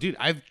feels, dude.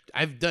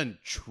 I've done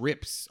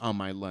trips on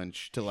my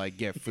lunch to like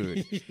get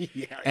food,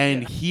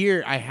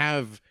 here I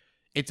have.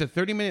 It's a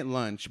 30-minute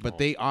lunch, but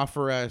they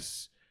offer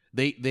us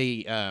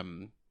they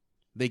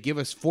give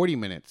us 40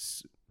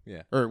 minutes.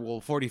 Yeah.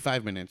 Or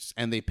 45 minutes,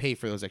 and they pay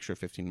for those extra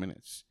 15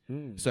 minutes.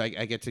 So I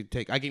get to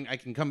take. I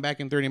can come back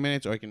in 30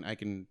 minutes, or I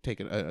can take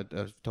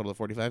a total of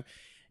 45.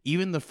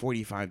 Even the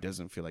 45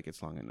 doesn't feel like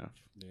it's long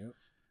enough. Yeah.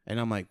 And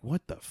I'm like,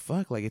 what the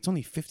fuck? Like, it's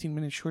only 15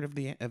 minutes short of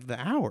the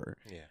hour.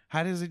 Yeah.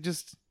 How does it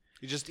just?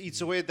 It just eats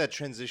away at that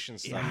transition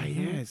stuff.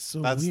 Yeah. It's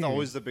so. That's weird.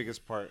 always the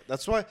biggest part.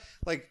 That's why,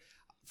 like,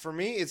 for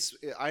me,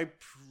 I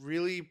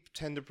really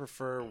tend to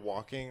prefer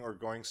walking or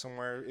going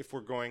somewhere if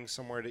we're going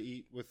somewhere to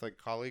eat with like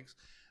colleagues.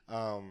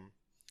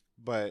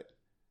 But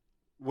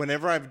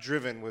whenever I've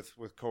driven with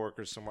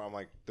coworkers somewhere, I'm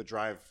like, the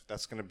drive,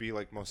 that's going to be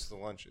like most of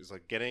the lunch is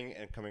like getting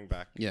and coming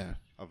back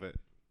of it.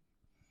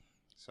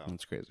 So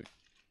That's crazy.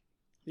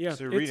 Yeah,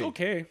 So it's reading.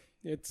 okay.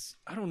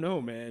 I don't know,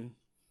 man.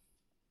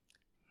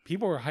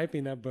 People are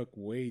hyping that book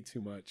way too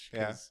much.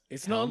 Yeah.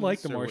 It's not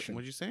like The Martian.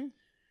 What'd you say?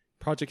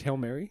 Project Hail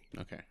Mary.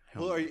 Okay.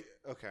 Well, are you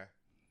okay?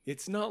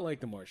 It's not like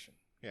The Martian.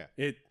 Yeah.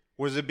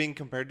 Was it being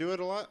compared to it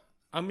a lot?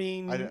 I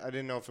mean, I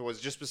didn't know if it was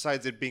just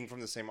besides it being from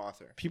the same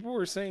author. people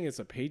were saying it's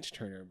a page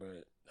turner,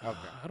 but Okay.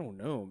 I don't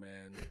know,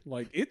 man.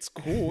 Like, it's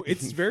cool.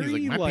 It's very He's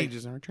like, my like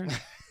pages aren't turning.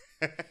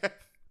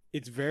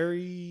 it's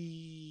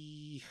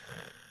very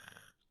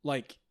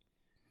like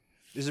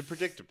Is it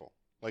predictable?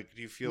 Like,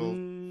 do you feel?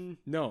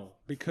 no,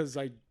 because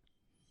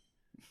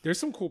there's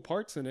some cool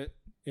parts in it,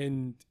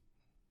 and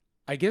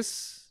I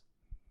guess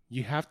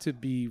you have to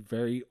be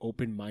very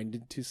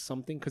open-minded to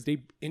something because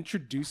they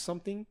introduce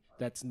something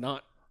that's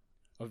not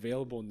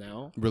available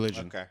now.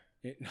 Religion. Okay.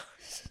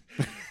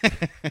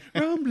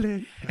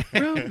 Rumbling.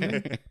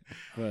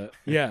 But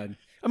yeah,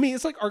 I mean,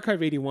 it's like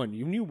Archive 81.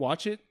 When you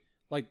watch it,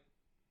 like,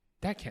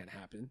 that can't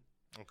happen.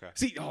 Okay.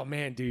 See, oh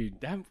man,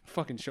 dude, that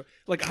fucking show.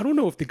 Like, I don't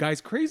know if the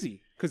guy's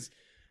crazy because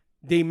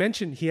they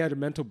mentioned he had a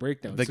mental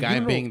breakdown. The So you guy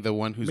don't know- being the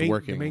one who's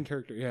working. the main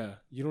character. Yeah,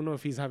 you don't know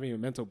if he's having a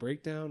mental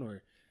breakdown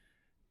or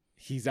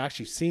he's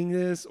actually seeing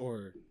this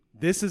or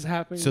this is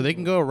happening. So they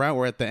can go a route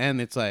where at the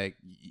end it's like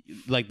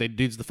the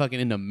dude's the fucking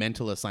in a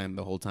mental asylum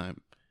the whole time,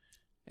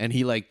 and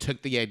he like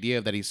took the idea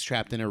that he's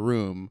trapped in a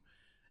room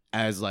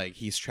as like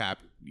he's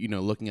trapped,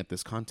 looking at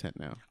this content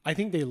now. I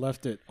think they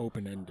left it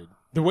open ended.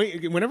 The way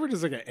whenever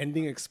there's like an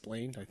ending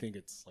explained, I think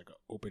it's like an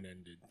open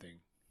ended thing.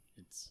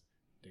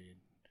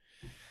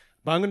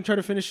 But I'm gonna try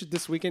to finish it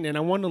this weekend, and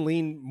I want to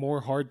lean more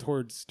hard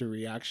towards the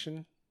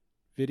reaction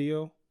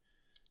video.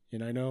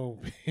 And I know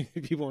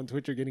people on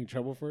Twitch are getting in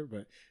trouble for it,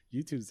 but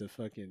YouTube's they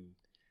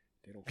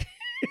don't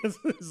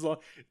care.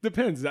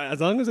 Depends. As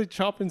long as I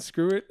chop and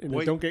screw it and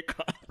they don't get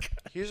caught.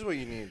 Here's what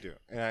you need to do,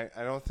 and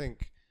I don't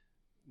think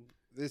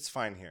it's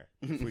fine here.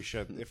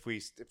 If we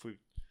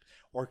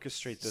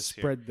orchestrate this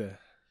Spread the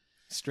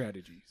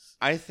strategies.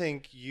 I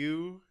think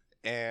you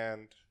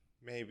and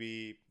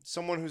maybe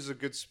someone who's a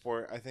good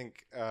sport. I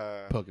think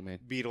Pokemon.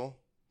 Beetle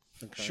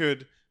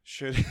should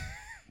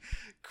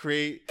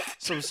create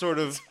some sort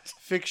of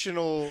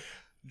fictional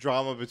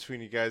drama between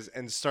you guys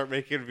and start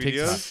making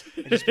videos.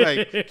 And just be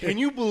like, can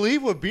you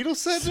believe what Beetle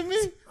said to me?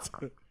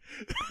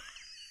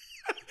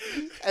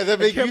 And then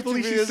make I can't YouTube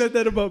believe she videos. said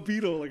that about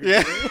Beetle. Like,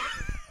 Yeah.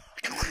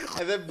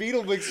 And then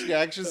Beetle makes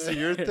reactions to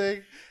your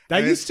thing. That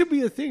And used to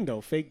be a thing,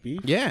 though. Fake beef.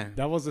 Yeah.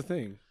 That was a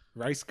thing.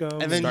 Rice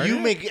gum. And then you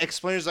make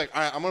explainers like,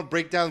 all right, I'm going to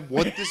break down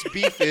what this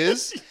beef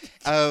is.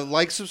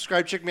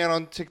 Subscribe, check me out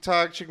on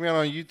TikTok, check me out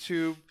on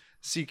YouTube.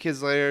 See you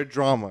kids later.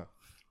 Drama.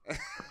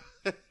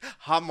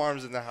 Hot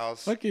Marms in the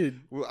house.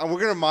 Fucking. We're going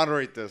to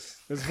moderate this.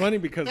 It's funny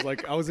because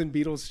like I was in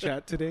Beatles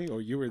chat today,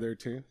 or you were there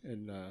too,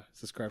 and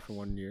subscribed for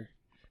 1 year.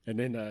 And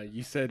then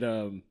you said,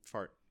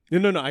 Fart.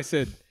 No. I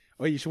said,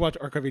 oh, you should watch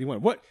Archive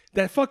 81. What?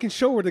 That fucking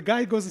show where the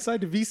guy goes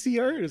inside the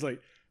VCR? It's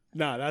like,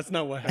 nah, that's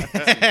not what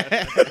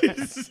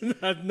happens.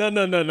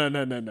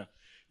 No.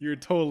 You're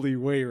totally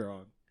way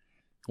wrong.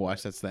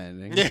 Watch, that's the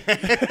ending.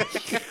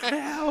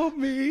 Help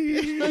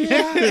me.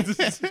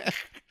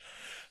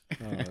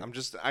 I'm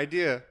just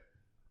idea.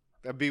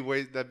 That'd be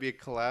a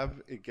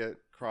collab. It get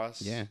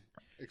cross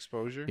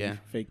exposure. Yeah.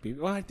 Fake beef.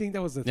 Well, I think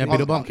that was the Yeah, thing.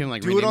 Beetle Bum can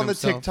like do it rename on the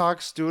himself.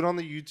 TikToks. Do it on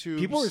the YouTube.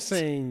 People were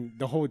saying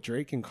the whole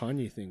Drake and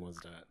Kanye thing was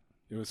that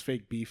it was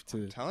fake beef to.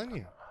 I'm telling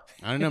you.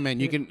 I don't know, man.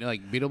 You can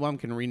like Beetlebum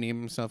can rename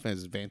himself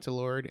as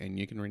Vantalord, and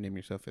you can rename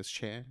yourself as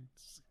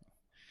Chance.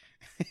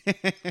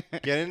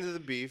 Get into the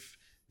beef.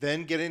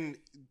 Then get in.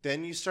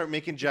 Then you start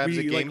making jabs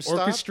at We like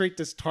GameStop. orchestrate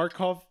this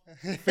Tarkov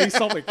face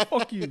off like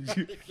fuck you.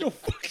 No,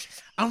 fuck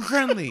I'm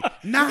friendly,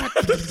 not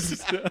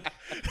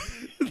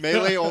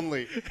Melee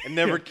only, and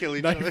never kill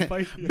each Knife other.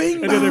 fight.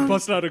 Bing And then they bong.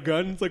 bust out a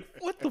gun. It's like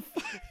what the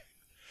fuck?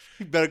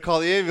 You better call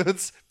the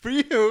ambulance for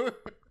you.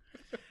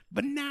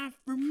 but not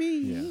for me.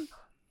 Yeah,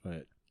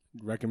 but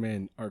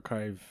recommend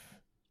Archive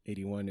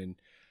 81. And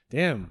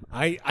damn,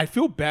 I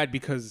feel bad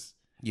because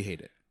You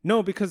hate it.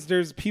 no, because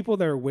there's people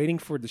that are waiting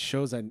for the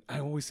shows. And I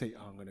always say,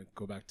 oh, I'm gonna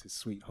go back to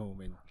Sweet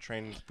Home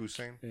Train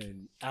Busan.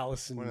 and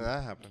Allison When did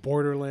that happen?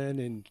 Borderland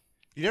and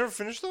You never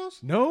finished those?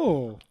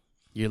 No.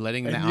 You're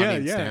letting the And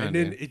audience down. and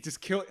then dude. it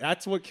just killed.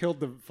 That's what killed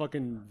the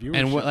fucking viewership.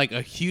 And what, like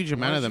a huge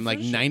amount of did them, you like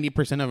finish it?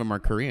 90% of them are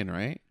Korean,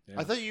 right? Yeah.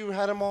 I thought you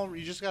had them all.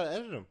 You just gotta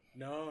edit them.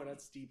 No,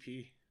 that's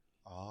DP.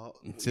 Oh,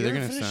 So you they're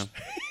never gonna finished-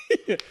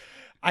 stop.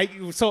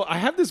 I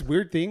have this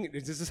weird thing.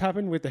 This has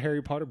happened with the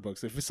Harry Potter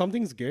books. If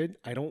something's good,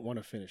 I don't want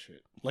to finish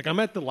it. Like I'm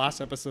at the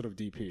last episode of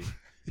DP.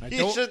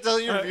 You should tell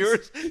your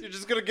viewers you're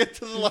just gonna get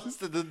to the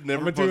last and then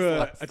never I'm gonna do post the a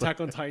last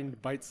Attack on Titan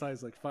bite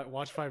size, like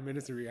watch 5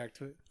 minutes and react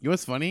to it. You know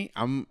what's funny?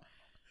 I'm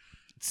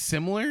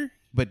similar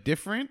but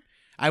different.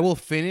 I will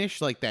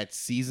finish like that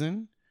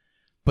season,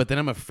 but then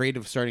I'm afraid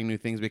of starting new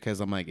things because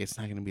I'm like, it's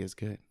not gonna be as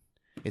good.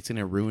 It's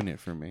gonna ruin it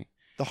for me.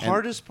 The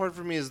hardest part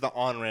for me is the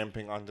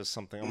on-ramping onto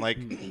something. I'm like,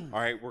 all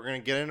right, we're gonna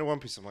get into One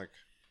Piece. I'm like,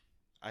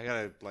 I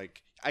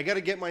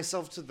gotta get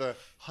myself to the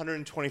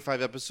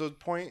 125 episode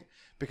point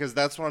because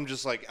that's when I'm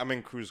just like, I'm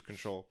in cruise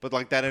control. But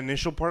like that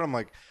initial part, I'm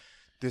like,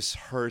 this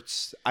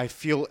hurts. I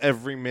feel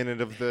every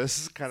minute of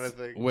this kind of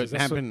thing. What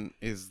happened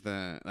is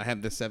I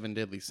had the 7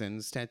 Deadly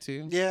Sins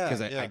tattoo. Yeah, because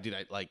yeah.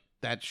 I like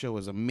that show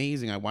was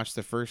amazing. I watched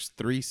the first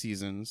 3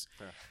 seasons,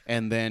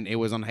 and then it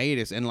was on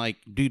hiatus. And like,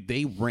 dude,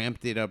 they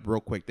ramped it up real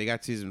quick. They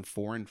got season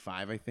 4 and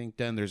 5, I think,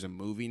 done. There's a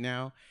movie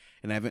now,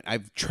 and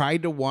I've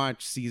tried to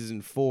watch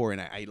season 4,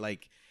 and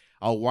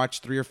I'll watch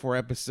 3 or 4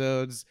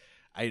 episodes.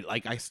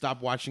 I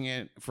stopped watching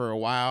it for a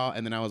while,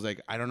 and then I was like,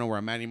 I don't know where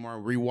I'm at anymore.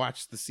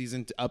 Rewatched the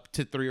season up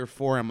to 3 or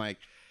 4. I'm like,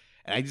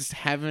 and I just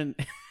haven't.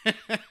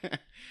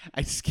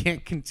 I just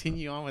can't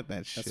continue on with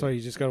that shit. That's why you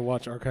just gotta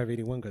watch Archive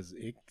 81 because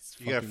it's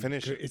You gotta fucking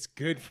finish good. it. It's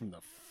good from the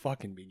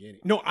fucking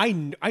beginning. No,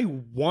 I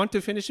want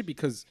to finish it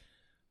because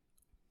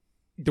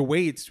the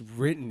way it's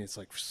written, it's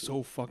like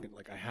so fucking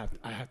like I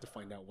have to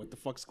find out what the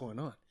fuck's going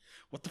on.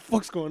 What the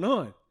fuck's going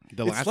on?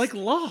 It's like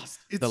Lost.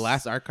 It's The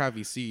last archive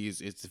you see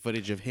is it's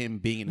footage of him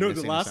being in no. the The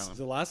insane last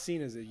asylum.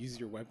 scene is it uses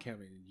your webcam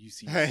and you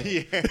see.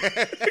 Yeah.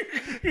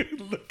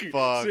 Look,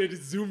 Fuck. so it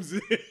zooms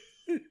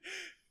in.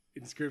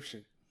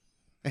 Inscription.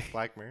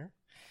 Black Mirror.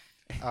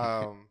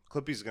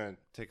 Clippy's gonna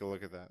take a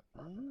look at that.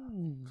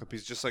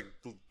 Clippy's just like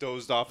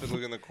dozed off and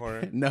look in the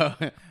corner. No,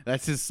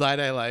 that's his side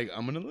eye. Like,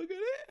 I'm gonna look at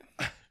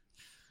it.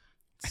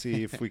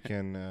 See if we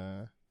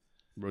can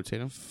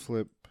Rotate him.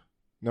 flip.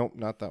 Nope,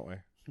 not that way.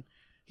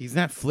 He's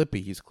not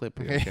flippy. He's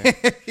clippy.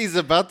 Okay. He's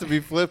about to be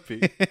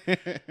flippy.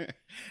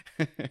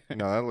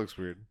 No, that looks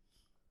weird.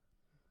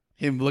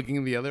 Him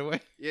looking the other way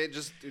Yeah,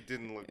 it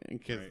didn't look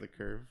because right. the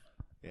curve.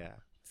 Yeah.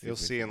 You'll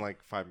see in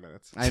like 5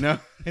 minutes. I know.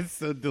 It's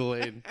so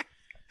delayed.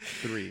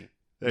 3.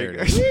 There you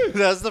it is. go.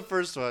 That's the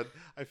first one.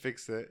 I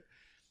fixed it.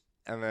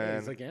 And Yeah, then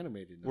it's like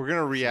animated. now. we're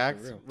gonna It's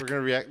react. real. We're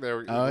gonna react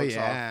there. It Oh looks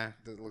yeah.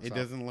 off. It looks It off.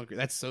 doesn't look.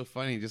 That's so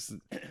funny. Just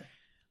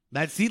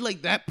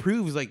that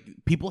proves like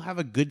people have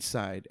a good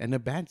side and a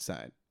bad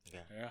side.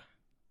 Yeah.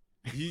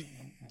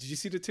 Did you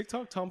see the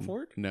TikTok Tom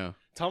Ford? No.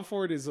 Tom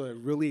Ford is a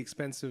really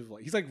expensive,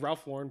 like he's like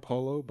Ralph Lauren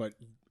polo, but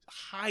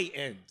high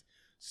end,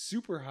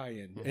 super high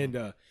end.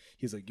 And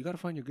he's like, you got to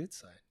find your good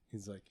side.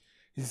 He's like,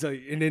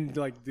 and then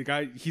like the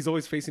guy, he's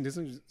always facing this.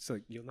 It's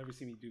like you'll never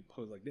see me do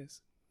pose like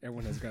this.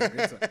 Everyone has got a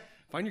good side.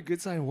 Find your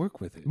good side and work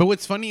with it. But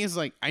what's funny is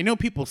like I know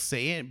people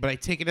say it, but I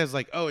take it as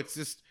like, oh, it's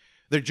just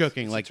they're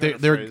joking. It's a Like turn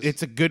of they're phrase.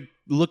 it's a good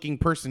looking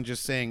person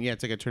just saying, yeah,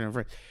 it's like a turn of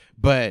phrase.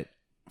 But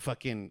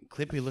fucking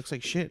Clippy looks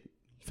like shit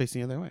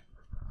facing the other way.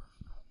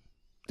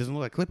 Doesn't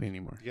look like Clippy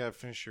anymore. You gotta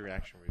finish your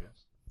reaction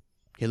videos.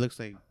 He looks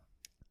like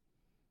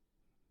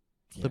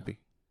Yeah. Clippy.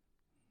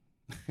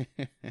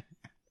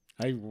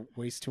 I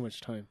waste too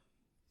much time.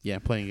 Yeah,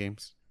 playing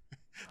games.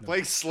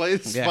 Like Slay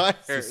the Yeah, Spire.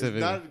 It's specifically.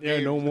 not a Yeah,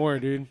 game. no more,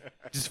 dude.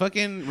 Just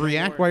fucking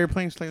react while you're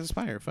playing Slay the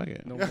Spire. Fuck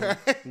it. No more.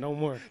 No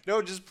more.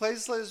 No, just play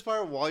Slay the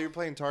Spire while you're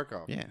playing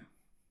Tarkov. Yeah.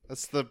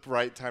 That's the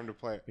right time to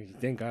play it.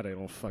 Thank God I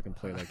don't fucking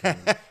play that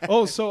game.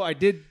 Oh, so I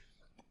did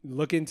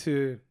look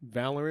into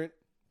Valorant.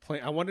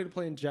 I wanted to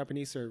play in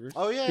Japanese servers.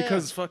 Oh, yeah,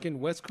 because fucking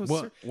West Coast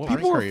What people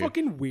rank are are you?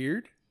 fucking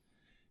weird,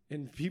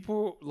 and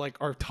people like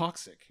are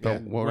toxic. But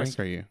And what rank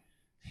are you?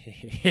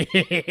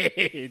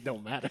 It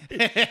don't matter.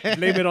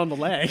 Blame it on the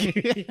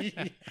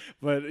lag.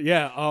 But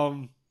yeah,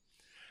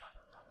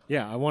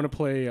 yeah, I want to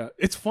play.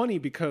 It's funny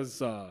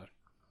because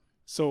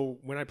so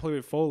when I play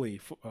with Foley,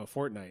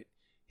 Fortnite,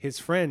 his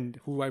friend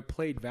who I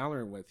played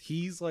Valorant with,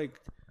 he's like,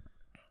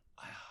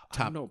 I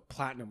Top. don't know,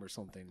 platinum or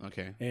something.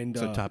 Okay. And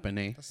So top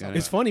NA. Got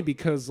it's it. funny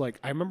because like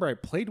I remember I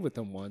played with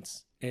him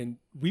once and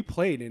we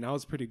played and I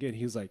was pretty good.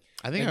 He was like,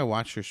 I think I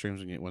watched your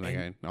streams when that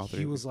and guy all three.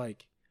 he was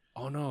like,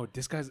 "Oh no,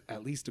 this guy's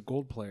at least a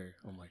gold player."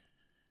 I'm like,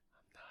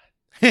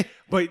 "I'm not."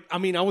 But I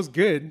mean, I was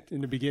good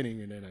in the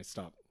beginning, and then I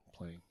stopped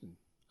playing.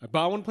 But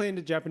I want to play in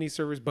the Japanese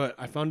servers, but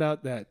I found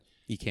out that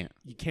You can't.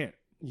 you can't.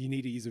 You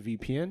need to use a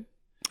VPN.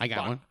 I got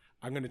But one.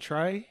 I'm gonna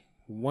try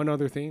one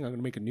other thing. I'm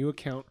gonna make a new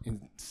account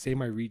and say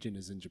my region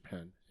is in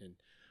Japan, and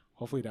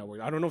hopefully that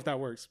works. I don't know if that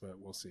works, but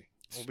we'll see.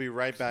 We'll be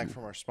right back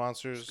from our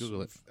sponsors.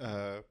 Google it.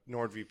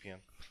 NordVPN.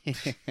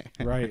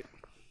 Right.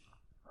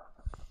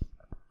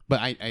 But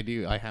I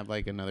do. I have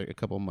like a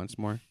couple months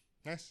more.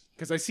 Nice.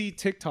 Because I see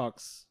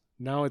TikToks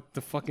now. At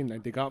the fucking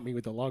they got me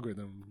with the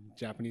logarithm.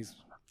 Japanese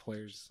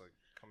players.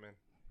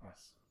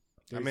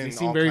 They in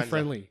seem all very kinds of-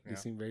 friendly. yeah. They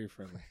seem very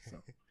friendly. So.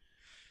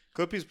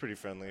 Clippy's pretty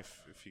friendly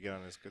if you get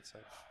on his good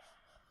side.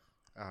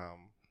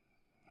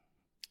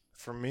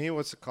 For me,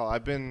 what's it called?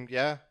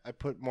 I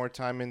put more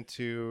time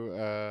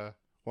into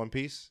One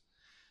Piece.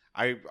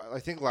 I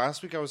think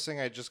last week I was saying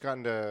I just got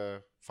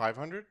into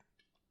 500.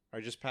 I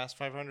just passed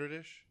 500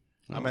 ish.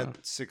 I'm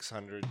at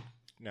 600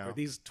 now. Are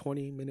these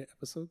 20-minute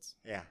episodes?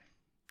 Yeah.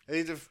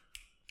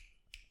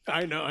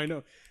 I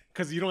know.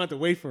 Because you don't have to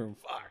wait for them.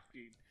 Fuck,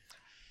 dude.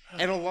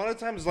 And a lot of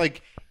times,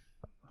 like,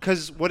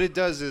 because what it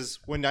does is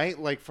when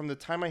from the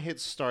time I hit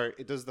start,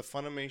 it does the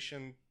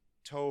Funimation,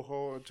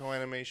 Toho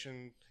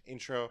Animation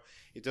intro.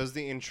 It does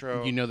the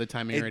intro. You know the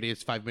timing already.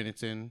 It's 5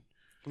 minutes in.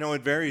 No,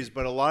 it varies,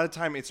 but a lot of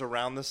time it's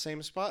around the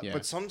same spot. Yeah.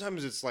 But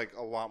sometimes it's like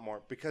a lot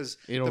more because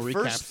It'll the recap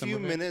first some few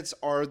of it. minutes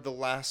are the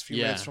last few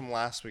Yeah. minutes from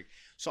last week.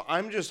 So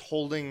I'm just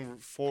holding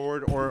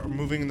forward or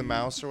moving the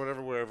mouse or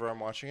wherever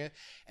I'm watching it,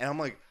 and I'm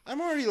like, I'm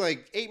already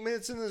like 8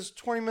 minutes in this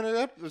 20-minute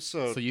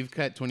episode. So you've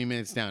cut 20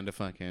 minutes down to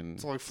fucking.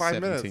 It's like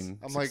 5 minutes. 17,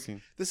 I'm 16.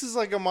 like, this is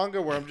like a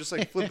manga where I'm just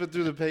like flipping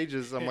through the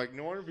pages. I'm like,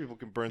 no wonder people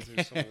can burn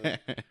through some of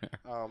it.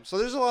 So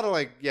there's a lot of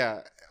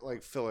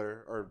like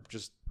filler or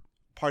just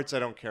parts I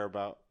don't care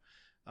about.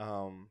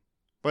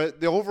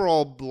 But the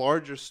overall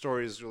larger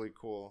story is really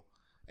cool.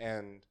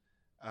 And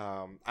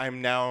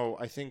I'm now,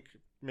 I think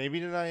maybe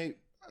tonight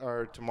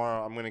or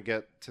tomorrow, I'm going to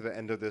get to the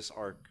end of this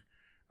arc.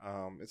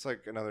 It's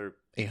like another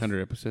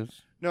 800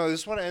 episodes. No,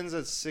 this one ends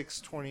at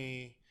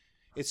 620.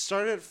 It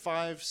started at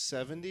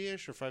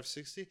 570-ish or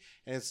 560,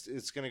 and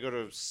it's going to go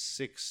to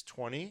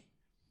 620.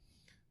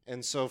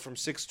 And so from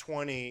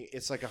 620,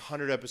 it's like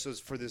 100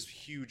 episodes for this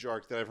huge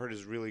arc that I've heard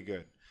is really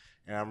good.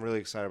 And I'm really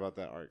excited about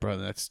that arc. Bro,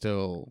 that's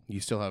still. You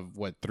still have,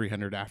 what,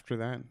 300 after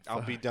that?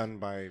 I'll be done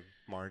by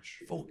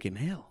March, Fucking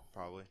hell.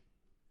 probably.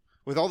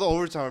 With all the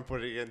overtime I'm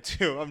putting in,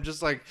 too. I'm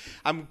just like,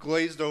 I'm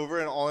glazed over,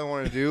 and all I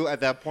want to do at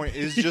that point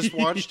is just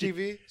watch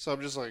TV. So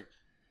I'm just like,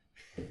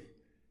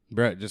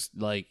 Bro, just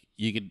like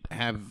you could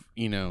have,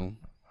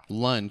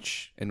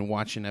 lunch and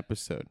watch an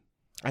episode.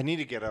 I need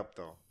to get up,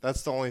 though.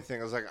 That's the only thing.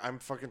 I was like, I'm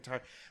fucking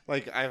tired.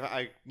 Like,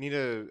 I need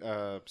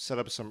to set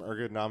up some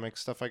ergonomic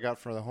stuff I got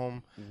for the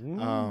home.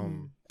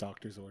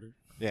 Doctor's order.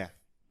 Yeah.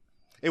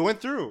 It went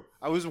through.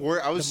 I was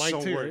worried. I was The mic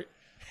so too, worried. right?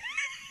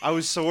 I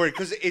was so worried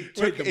because it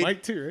took Wait, the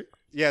mic too, right?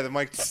 Yeah, the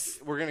mic.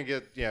 We're gonna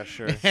get. Yeah,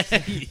 sure.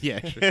 Yeah,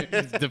 sure.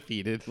 It's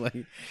defeated. Like,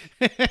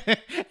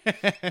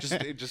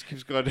 It just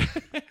keeps going.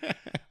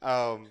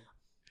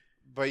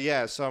 But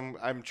yeah, so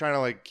I'm trying to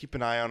like keep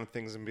an eye on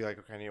things and be like,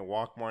 okay, I need to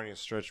walk more, I need to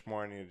stretch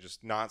more, I need to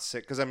just not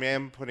sit because I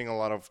am putting a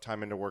lot of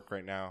time into work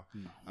right now,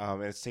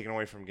 and it's taken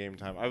away from game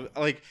time. I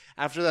like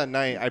after that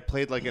night, I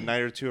played like a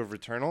night or two of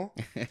Returnal,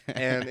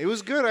 and it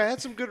was good. I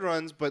had some good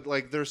runs, but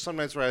like there's some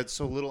nights where I had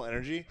so little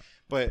energy,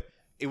 but.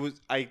 It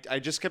was I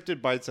just kept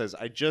it bite size.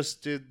 I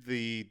just did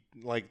the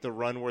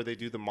run where they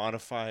do the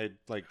modified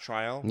like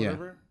trial,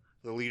 whatever,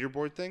 the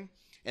leaderboard thing,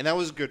 and that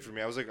was good for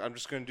me. I was like, I'm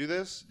just gonna do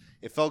this.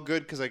 It felt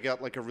good because I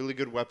got like a really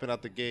good weapon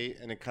out the gate,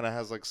 and it kind of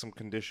has like some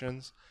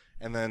conditions.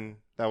 And then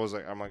that was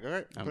like, I'm like, all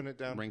right, I'm putting it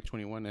down. Rank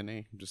 21 NA.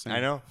 I'm just saying.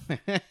 I know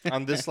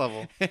on this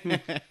level.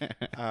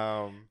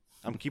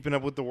 I'm keeping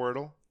up with the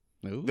Wordle.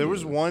 Ooh. There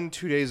was one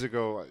 2 days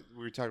ago.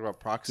 We were talking about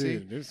proxy.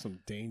 Dude, there's some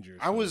dangers.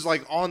 I was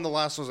like on the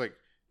last. I was like.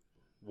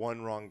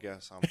 One wrong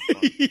guess, I'm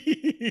fucked.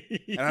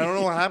 And I don't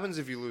know what happens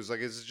if you lose.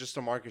 Like, is it just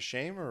a mark of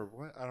shame or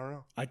what? I don't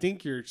know. I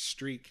think your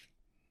streak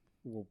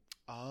will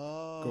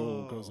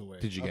Oh, goes away.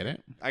 Did you get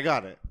it? I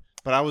got it,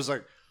 but I was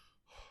like,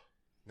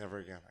 never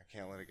again. I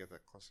can't let it get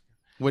that close again.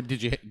 What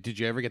did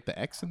you ever get the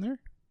X in there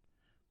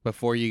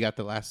before you got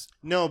the last?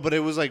 No, but it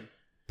was like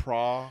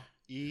Pro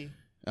E,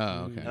 Oh,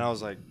 okay. and I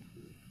was like,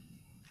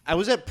 I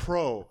was at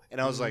Pro,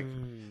 and I was like,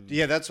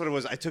 yeah, that's what it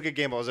was. I took a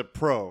game. I was at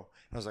Pro,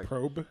 and I was like,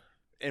 Probe.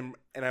 and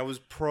I was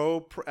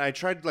pro. I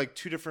tried like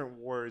two different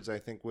words. I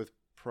think with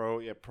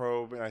pro,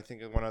 probe, and I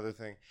think one other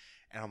thing,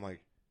 and I'm like,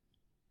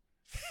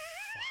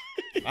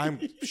 I'm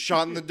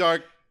shot in the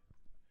dark.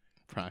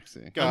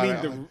 Proxy.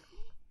 God,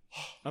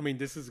 I mean,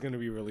 this is going to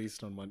be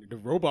released on Monday. The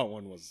robot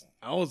one was.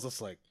 I was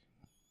just like,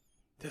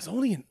 there's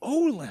only an O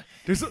left.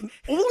 There's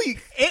only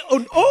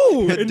an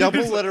O. The and double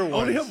there's letter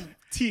only ones. a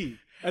T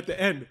at the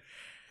end.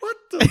 What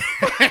the?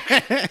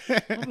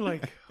 Fuck? I'm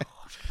like,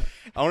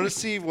 I want to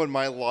see what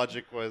my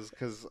logic was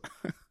because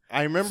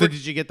I remember. So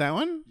did you get that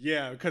one?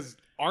 yeah, because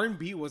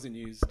R&B wasn't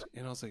used,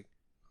 and I was like,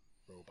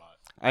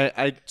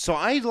 robot. So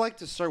I like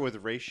to start with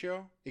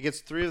ratio. It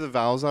gets three of the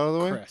vowels out of the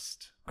way.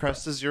 Crest.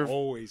 Crest is your.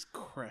 Always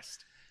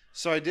crest.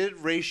 So I did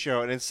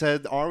ratio, and it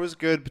said R was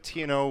good, but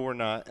T and O were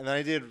not. And then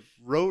I did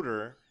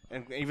rotor,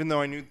 and even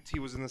though I knew T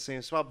was in the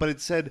same spot, but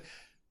it said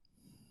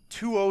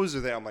two O's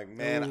are there. I'm like,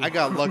 man, I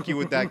got lucky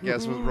with that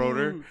guess with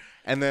rotor.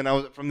 And then I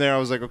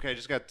was like, okay, I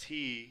just got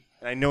T,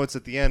 and I know it's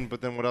at the end,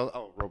 but then what else?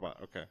 Oh, robot.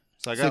 Okay.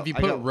 So if you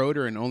put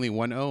rotor and only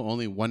one O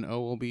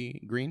will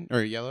be green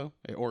or yellow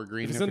or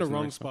green. If it's in the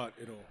wrong spot,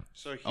 it'll.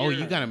 So Oh, here-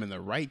 you got him in the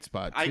right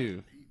spot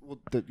too.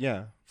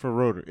 yeah, for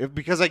rotor,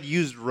 because I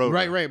used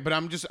rotor. Right. But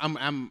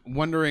I'm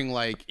wondering,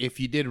 like, if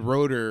you did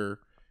rotor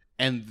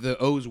and the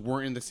O's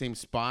weren't in the same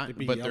spot, It'd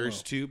be but yellow.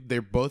 there's two.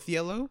 They're both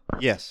yellow.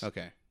 Yes.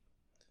 Okay.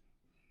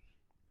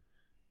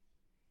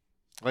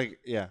 Like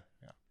yeah.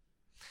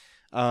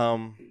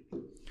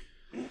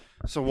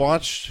 So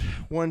watched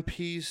One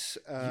Piece.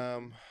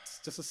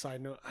 Just a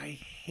side note. I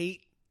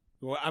hate.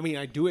 Well, I mean,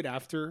 I do it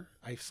after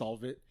I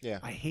solve it. Yeah.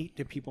 I hate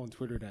the people on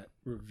Twitter that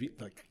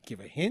give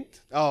a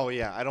hint. Oh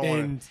yeah, I don't want.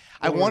 And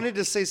I or- wanted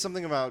to say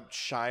something about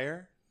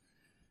Shire,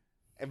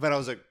 but I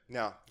was like,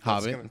 no. that's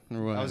Hobbit.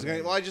 gonna- or what? I was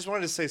gonna. Well, I just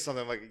wanted to say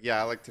something like, yeah,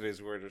 I like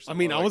today's word or I something.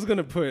 mean, I like, was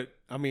gonna put.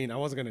 I mean, I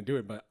wasn't gonna do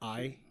it, but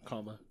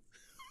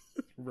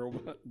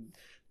robot.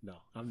 No,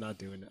 I'm not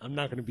doing it. I'm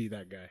not gonna be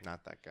that guy.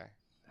 not that guy.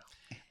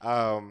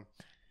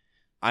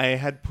 I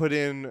had put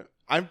in.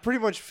 I pretty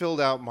much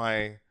filled out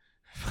my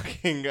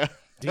fucking.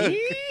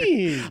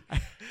 Damn.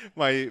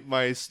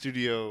 my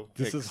studio.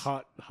 This picks. is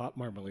hot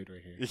marmalade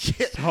right here.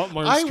 Yeah. Hot I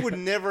marmalade. would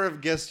never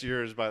have guessed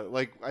yours, but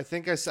like I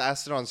think I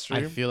asked it on I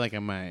stream. feel like I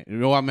might.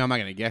 No, I mean, I'm not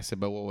gonna guess it,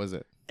 but what was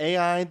it?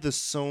 AI, the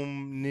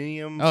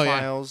Somnium Oh, yeah.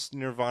 Files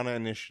Nirvana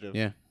Initiative.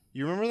 Yeah,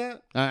 You remember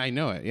that? I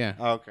know it. Yeah,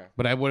 Oh, okay.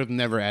 but I would have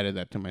never added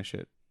that to my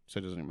shit, so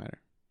it doesn't matter.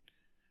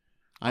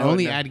 I Oh,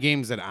 only no. add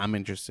games that I'm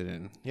interested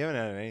in. You haven't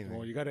added anything.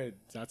 Well, you gotta.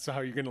 That's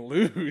how you're gonna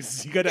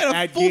lose. You gotta I got a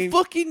add full games.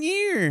 fucking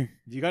year.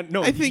 You got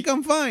no. I think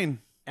I'm fine.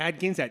 add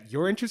games that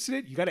you're interested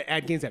in. You gotta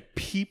add games that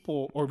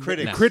people or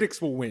Critics.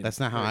 critics will win. That's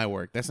not how I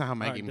work. That's not how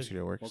my All right, game then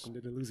studio works. Welcome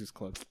to the Losers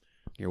Club.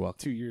 You're welcome.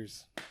 2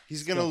 years.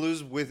 He's gonna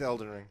lose with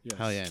Elden Ring. Yes.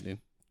 Hell yeah, dude.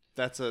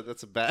 That's a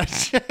bad.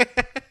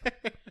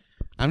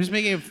 I'm just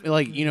making it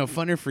like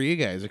funner for you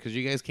guys because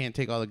you guys can't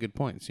take all the good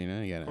points. You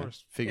gotta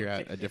course. figure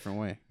out a different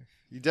way.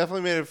 You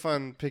definitely made it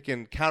fun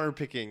counter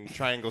picking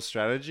triangle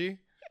strategy.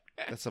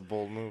 That's a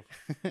bold move.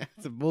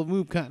 It's a bold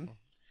move, Cotton.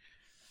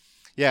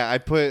 Yeah, I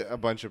put a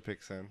bunch of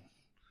picks in.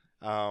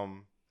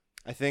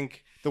 I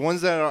think the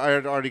ones that I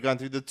had already gone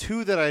through, the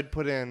two that I'd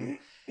put in,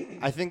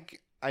 I think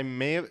I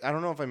may have. I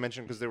don't know if I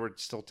mentioned because they were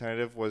still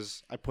tentative.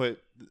 Was I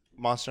put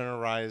Monster Hunter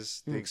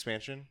Rise the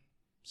expansion?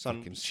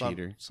 Fucking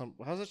cheater.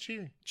 How's that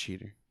cheating?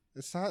 Cheater.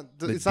 It's not.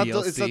 The It's not.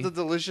 It's not DLC. the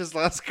delicious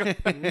last card.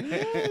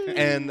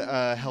 And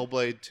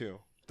Hellblade 2,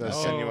 the Oh,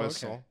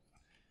 Senua's okay. Soul.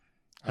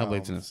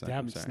 Hellblade's in a second.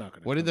 Damn, it's Sorry. not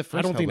gonna What did come. the first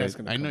I don't think that's Hellblade-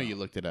 gonna I know come you out.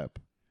 looked it up.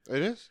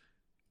 It is.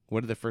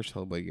 What did the first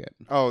Hellblade get?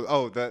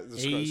 Oh, that.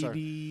 Sorry.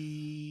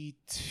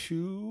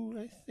 82,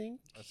 I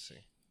think. Let's see.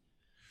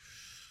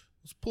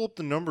 Let's pull up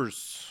the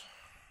numbers.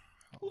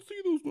 Let's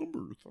see those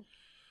numbers.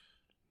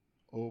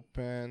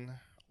 Open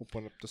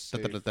up the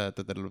save.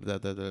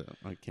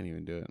 I can't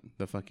even do it.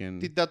 The fucking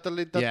yeah,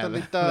 Titatali-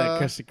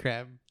 that Krusty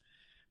Krab.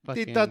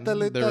 Fucking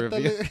Titatali- the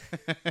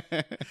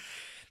review.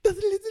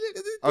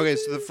 Okay,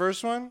 so the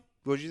first one,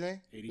 what did you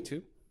think?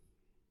 82.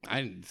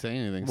 I didn't say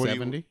anything. What do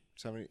you-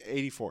 70.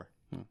 84.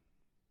 Hmm.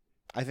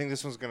 I think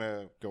this one's going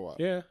to go up.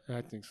 Yeah,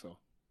 I think so.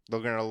 They're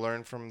going to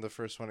learn from the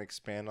first one,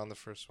 expand on the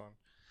first one,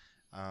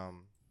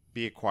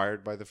 be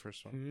acquired by the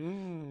first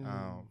one.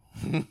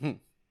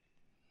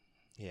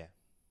 Yeah.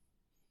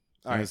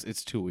 All right.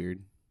 It's too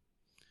weird.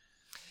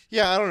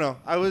 Yeah, I don't know.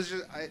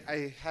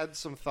 I had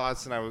some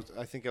thoughts, and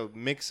I think a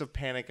mix of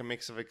panic, a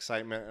mix of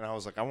excitement, and I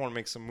was like, I want to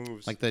make some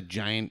moves. Like the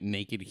giant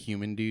naked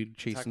human dude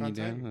chasing Attack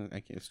you on down. I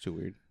can't, it's too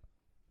weird.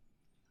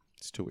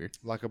 It's too weird.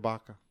 Like a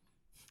baka.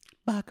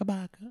 Baka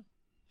baka.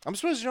 I'm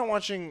surprised you're not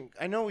watching.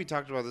 I know we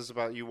talked about this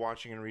about you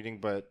watching and reading,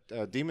 but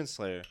Demon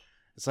Slayer.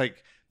 It's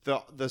like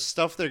the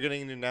stuff they're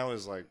getting into now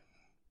is like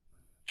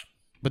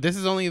But this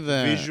is only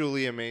the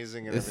visually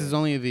amazing. And This is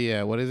only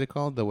the what is it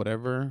called? The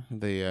whatever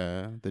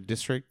the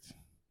district,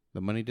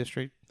 the money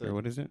district, or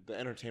what is it? the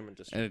entertainment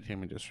district.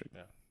 Entertainment district.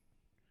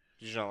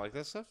 Did you not like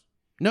that stuff?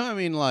 No, I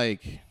mean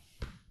like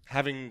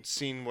Having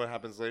seen what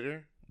happens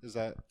later, is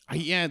that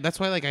yeah, that's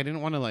why like I didn't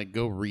want to like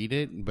go read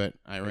it, but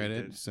I read you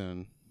it, did.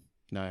 so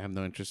now I have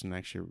no interest in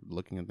actually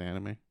looking at the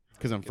anime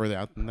because I'm further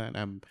out than that.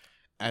 I'm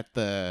at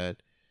the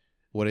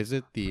what is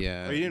it? The you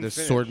didn't the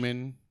finish.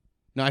 swordman.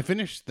 No, I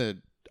finished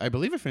I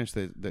believe I finished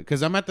the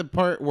because I'm at the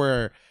part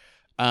where.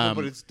 no,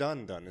 but it's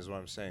done is what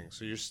I'm saying.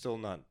 So you're still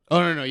not.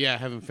 Oh no, yeah, I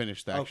haven't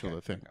finished the actual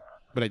Okay. thing,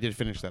 but I did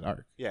finish that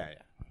arc. Yeah.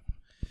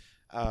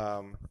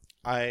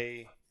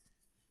 I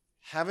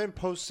haven't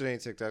posted any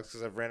TikToks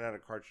because I've ran out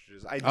of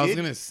cartridges. I I was did.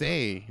 gonna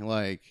say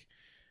like.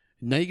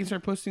 Now you can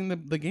start posting the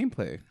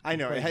gameplay. I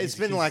know Right, it's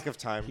been lack of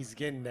time. He's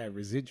getting that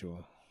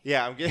residual.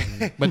 Yeah, I'm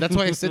getting. But that's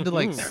why I said to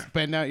like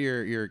spend out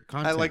your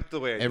content. I like the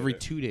way I did every it.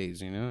 2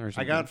 days, or something.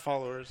 I got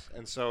followers,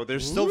 and so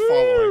they're still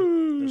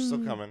following. They're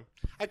still coming.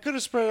 I could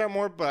have spread it out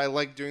more, but I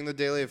like doing the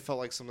daily. It felt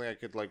like something I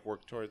could like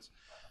work towards,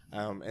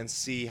 and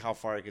see how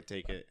far I could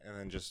take it. And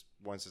then just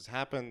once it's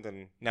happened,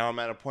 and now I'm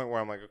at a point where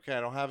I'm like, okay,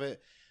 I don't have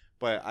it,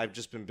 but I've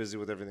just been busy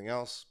with everything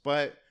else.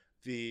 But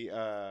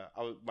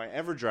my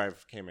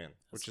EverDrive came in,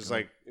 which is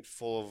like it's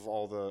full of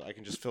all the. I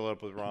can just fill it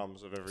up with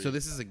ROMs of every. So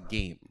this is a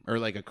game or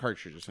like a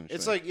cartridge essentially.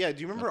 It's like do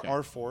you remember Okay.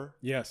 R4?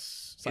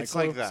 Yes. It's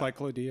like that.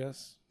 Cyclo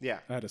DS. Yeah,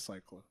 I had a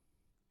Cyclo.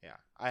 yeah.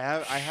 I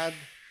had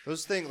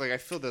those things like I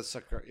filled that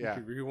sucker. Yeah, You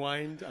could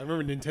rewind. I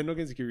remember Nintendo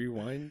games you could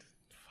rewind.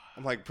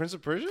 I'm like Prince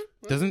of Persia.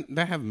 What? Doesn't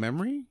that have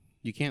memory?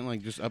 You can't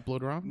like just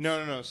upload ROMs?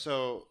 No.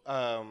 So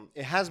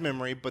it has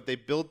memory, but they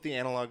built the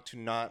analog to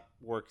not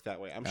work that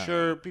way. I'm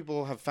sure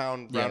people have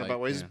found roundabout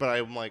ways, but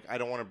I'm like, I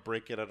don't want to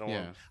break it. I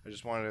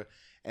just wanted to.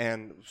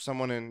 And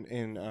someone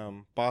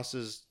in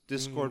Boss's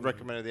Discord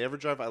recommended the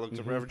EverDrive. I looked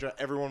up EverDrive.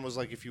 Everyone was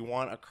like, if you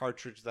want a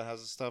cartridge that has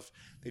this stuff,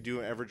 they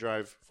do an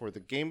EverDrive for the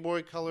Game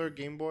Boy Color,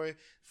 Game Boy,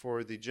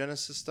 for the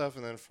Genesis stuff,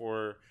 and then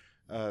for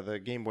the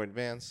Game Boy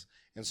Advance.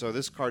 And so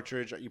this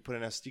cartridge, you put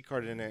an SD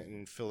card in it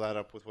and fill that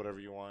up with whatever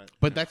you want.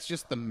 But that's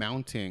just the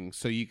mounting,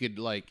 so you could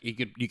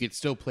you could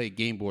still play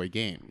Game Boy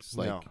games.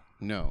 Like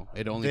no,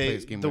 it only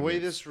plays Game Boy. The way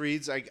games. this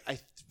reads, I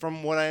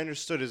from what I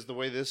understood is the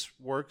way this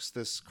works.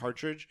 This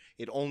cartridge,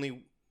 it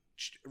only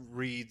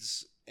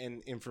reads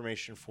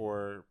information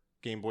for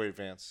Game Boy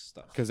Advance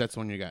stuff. Because that's the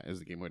one you got is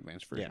the Game Boy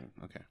Advance version.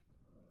 Yeah. Okay.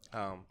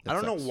 I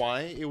don't know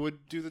why it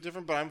would do the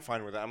different, but I'm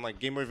fine with it. I'm like,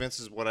 Game Boy Advance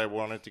is what I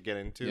wanted to get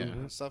into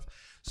and stuff.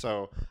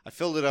 So I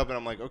filled it up and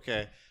I'm like,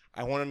 okay,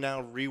 I want to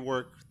now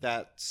rework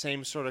that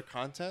same sort of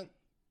content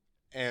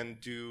and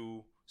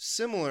do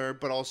similar,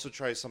 but also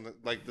try something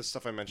like the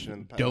stuff I mentioned in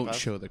the past. Don't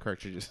show the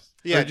cartridges.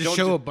 Yeah, or just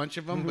show a bunch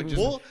of them, but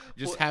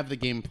just have the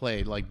game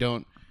played. Like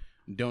don't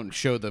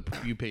show the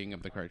you paying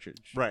of the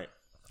cartridge. Right.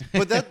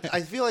 But that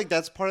I feel like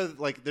that's part of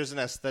like there's an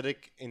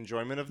aesthetic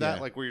enjoyment of that,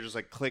 Yeah. like where you're just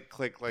like click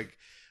like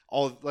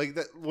all like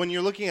that when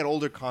you're looking at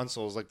older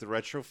consoles, like the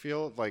retro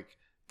feel, like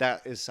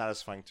that is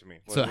satisfying to me.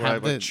 So like, here.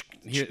 This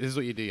is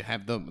what you do. You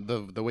have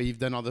the way you've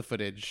done all the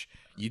footage.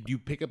 You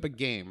pick up a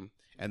game,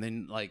 and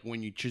then like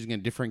when you're choosing a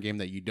different game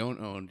that you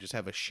don't own, just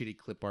have a shitty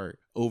clip art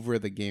over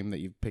the game that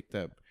you've picked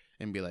up,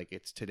 and be like,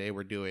 "It's today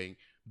we're doing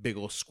big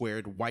old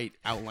squared white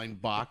outline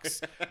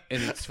box,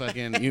 and it's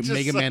fucking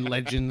Mega Man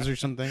Legends or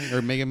something,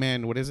 or Mega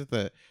Man. What is it?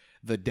 The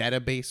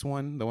database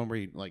one, the one where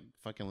you like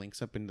fucking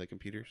links up into the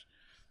computers."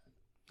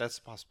 That's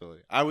a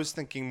possibility. I was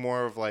thinking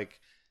more of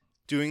like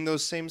doing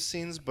those same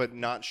scenes, but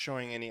not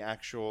showing any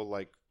actual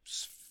like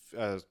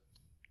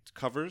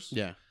covers.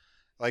 Yeah.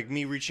 Like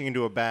me reaching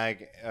into a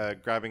bag,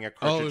 grabbing a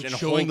cartridge and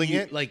showing holding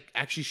it. like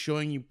actually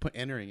showing you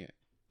entering it.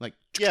 Like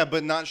yeah,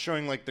 but not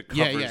showing like the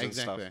covers and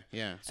exactly. stuff.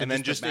 Yeah, so and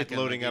then just it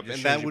loading up,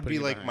 and that would be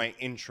like my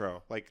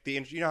intro. Like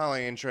you know how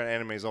like intro in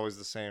anime is always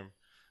the same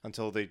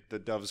until the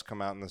doves come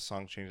out and the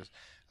song changes.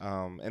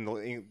 And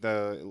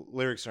the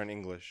lyrics are in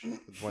English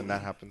when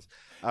that happens.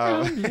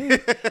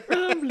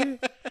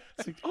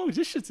 It's like, oh,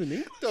 this shit's in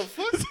English. The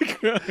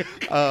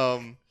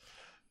fuck?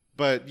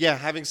 But yeah,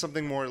 having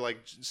something more like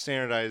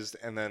standardized,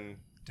 and then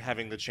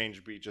having the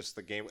change be just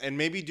the game, and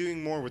maybe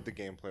doing more with the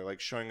gameplay, like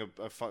showing a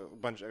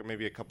bunch,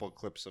 maybe a couple of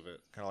clips of it,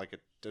 kind of like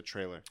a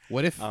trailer.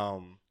 What if?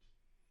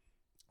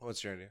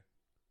 What's your idea?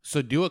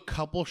 So do a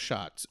couple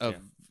shots of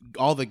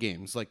all the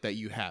games like that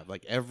you have,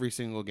 like every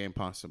single game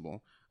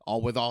possible.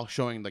 All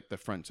showing like the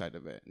front side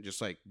of it.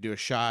 Just like do a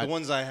shot. The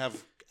ones I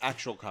have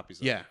actual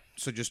copies of. Yeah.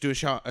 So just do a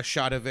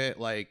shot of it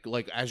like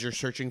as you're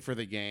searching for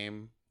the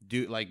game.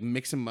 Do like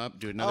mix them up,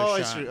 do another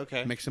shot. I see.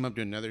 Okay. Mix them up,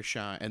 do another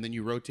shot, and then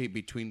you rotate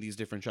between these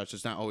different shots.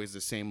 It's not always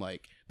the same.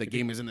 Like the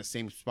game is in the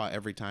same spot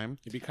every time.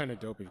 It'd be kind of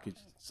dope if you could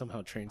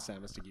somehow train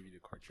Samus to give you the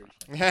cartridge.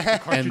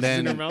 And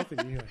then in her mouth,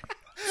 and you like.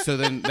 So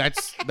then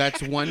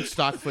that's one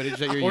stock footage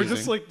that you're or using. Or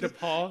just like the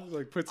paw,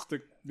 like puts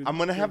the I'm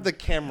gonna have the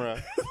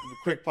camera.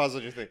 Quick pause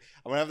on your thing.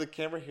 I'm gonna have the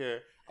camera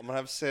here. I'm gonna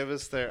have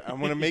Samus there.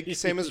 I'm gonna make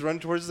Samus run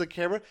towards the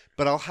camera,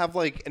 but I'll have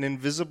like an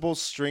invisible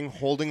string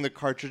holding the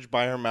cartridge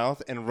by her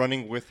mouth and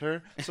running with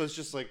her. So it's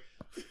just like,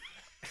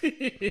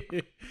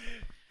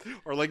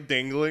 or like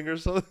dangling or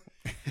something.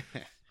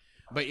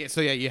 But yeah,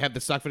 so you have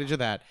the stock footage of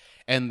that,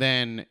 and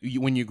then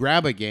when you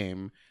grab a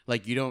game,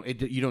 like you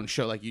don't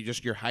show like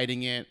you're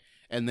hiding it.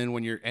 And then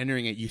when you're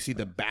entering it, you see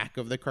the back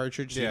of the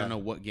cartridge, so you don't know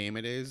what game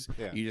it is.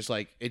 Yeah. You just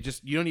like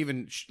you don't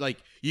even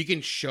you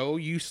can show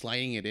you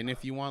sliding it in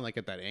if you want, like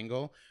at that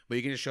angle, but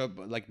you can just show up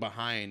like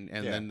behind,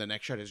 and then the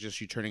next shot is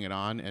just you turning it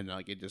on, and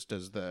like it just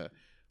does the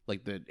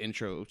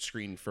intro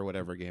screen for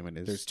whatever game it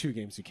is. There's two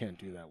games you can't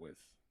do that with: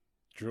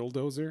 Drill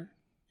Dozer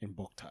and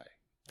Boktai,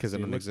 because they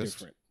don't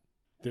exist.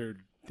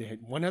 Different.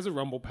 One has a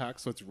rumble pack,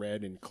 so it's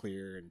red and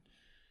clear, and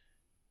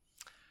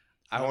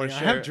I want to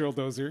share. I have Drill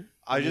Dozer.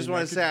 I just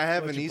want to say I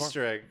have an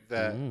Easter egg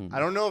that I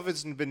don't know if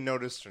it's been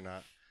noticed or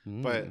not,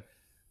 but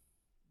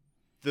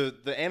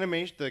the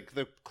animation,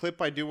 the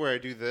clip I do where I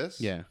do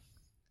this,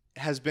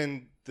 has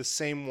been the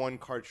same one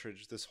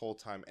cartridge this whole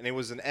time, and it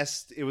was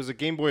a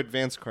Game Boy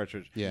Advance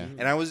cartridge,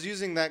 and I was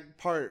using that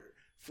part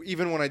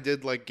even when I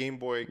did like Game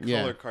Boy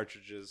Color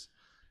cartridges,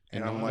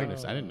 and I'm like,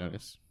 I didn't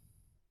notice.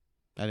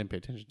 I didn't pay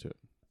attention to it.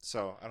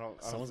 So I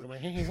don't. Someone's going,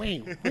 hey,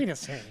 wait a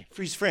second.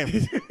 Freeze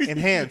frame,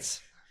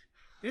 enhance.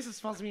 This is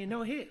supposed to be a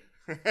no hit.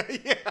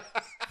 Yeah.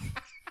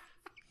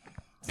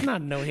 It's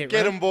not a no hit.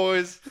 Get them,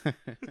 boys.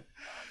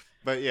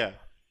 But yeah,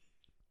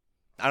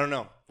 I don't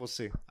know. We'll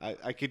see.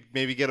 I could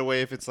maybe get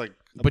away if it's like.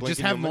 But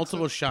just have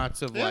multiple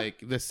shots of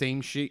like the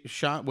same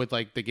shot with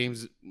like the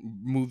games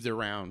moved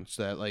around,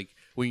 so that like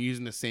when you're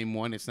using the same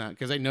one, it's not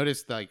because I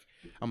noticed like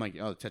I'm like,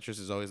 oh, Tetris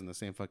is always in the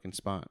same fucking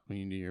spot when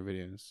you do your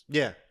videos.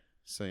 Yeah.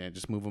 So yeah,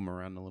 just move them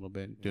around a little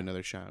bit, do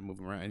another shot, move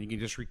them around, and you can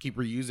just keep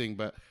reusing,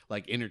 but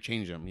like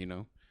interchange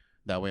them.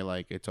 That way,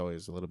 like it's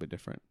always a little bit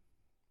different.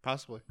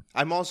 Possibly.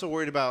 I'm also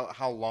worried about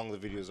how long the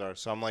videos are.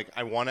 So I'm like,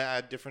 I want to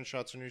add different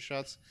shots or new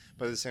shots,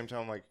 but at the same time,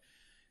 I'm like,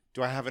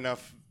 do I have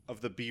enough of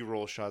the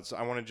B-roll shots?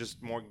 I want to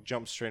just more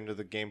jump straight into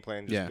the gameplay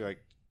and just be like,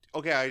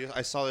 okay,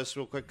 I saw this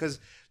real quick because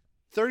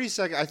 30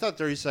 seconds. I thought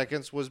 30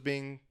 seconds was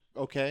being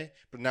okay,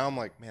 but now I'm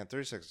like, man,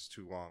 30 seconds is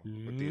too long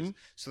with these.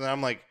 So then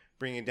I'm like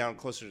bringing it down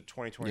closer to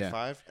 20,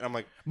 25, and I'm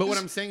like, but what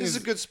I'm saying this is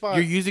a good spot.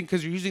 You're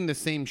using the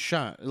same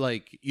shot,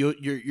 like you're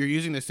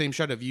using the same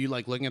shot of you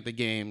like looking at the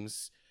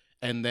games.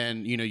 And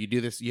then, you do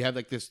this, you have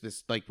like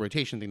this like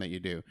rotation thing that you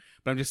do.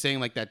 But I'm just saying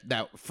like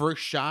that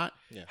first shot,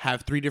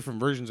 have 3 different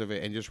versions of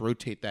it and just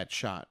rotate that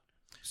shot.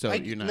 So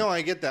you're not. No,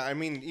 I get that. I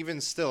mean, even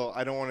still,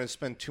 I don't want to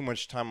spend too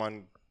much time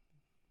on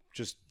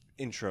just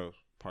intro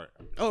part.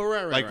 Oh,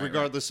 right.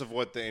 Regardless of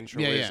what the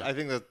intro is. I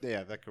think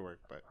that could work.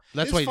 But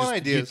that's why you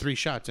just do 3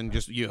 shots and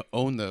just you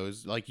own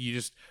those. Like you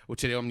just,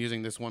 today I'm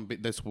using this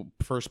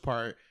first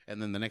part and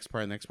then the next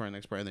part, and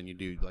then you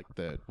do like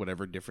the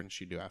whatever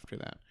difference you do after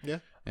that. Yeah.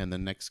 And the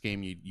next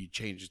game you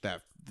change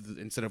that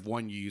instead of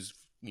 1 you use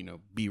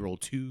B-roll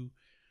 2.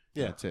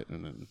 Yeah. That's it.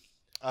 And then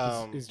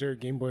is there a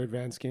Game Boy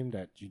Advance game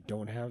that you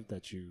don't have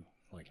that you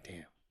like?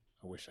 Damn,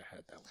 I wish I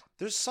had that one.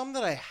 There's some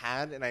that I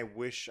had and I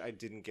wish I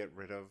didn't get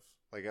rid of.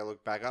 Like I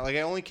look back, like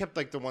I only kept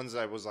like the ones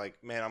that I was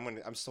like, man,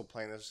 I'm still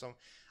playing this. So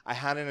I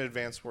had an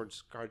Advance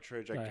Wars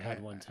cartridge. I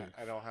had one too.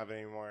 I don't have it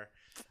anymore.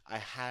 I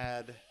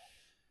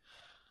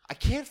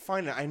can't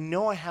find it. I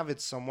know I have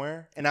it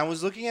somewhere. And I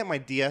was looking at my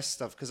DS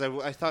stuff because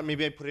I thought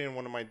maybe I put it in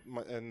one of my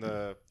in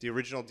the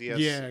original DS.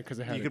 Yeah, because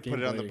you could put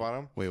it on the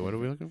bottom. Wait, what are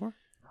we looking for?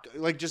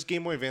 Like just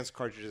Game Boy Advance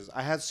cartridges.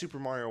 I had Super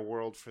Mario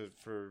World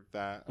for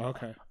that.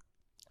 Okay.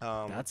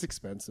 That's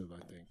expensive, I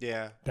think.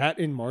 Yeah. That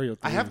in Mario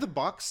 3. I have the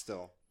box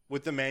still.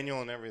 With the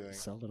manual and everything.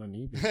 Sell it on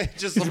eBay.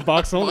 Just it's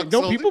box only.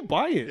 No, people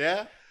buy it.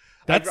 Yeah.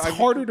 That's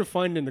harder to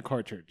find in the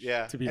cartridge.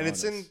 Yeah. To be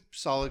honest. It's in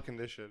solid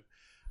condition.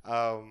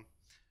 I'm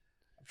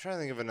trying to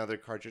think of another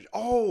cartridge.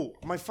 Oh,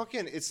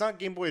 it's not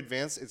Game Boy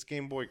Advance. It's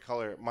Game Boy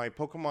Color. My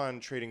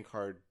Pokemon trading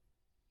card.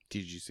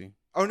 TGC.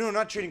 Oh, no,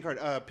 not trading card.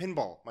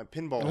 Pinball. My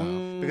pinball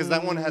one. Because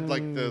that one had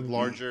like the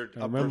larger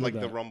upper, like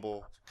the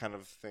rumble kind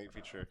of thing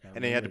feature.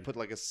 And they had to put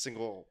like a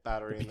single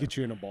battery in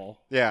Pikachu in a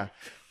ball. Yeah.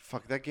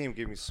 Fuck, that game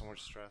gave me so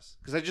much stress.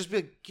 Because I'd just be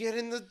like, get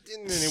in and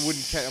it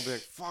wouldn't catch. I'd be like,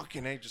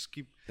 fucking hey, just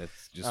keep.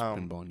 That's just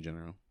pinball in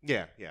general.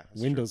 Yeah.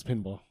 Windows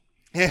pinball.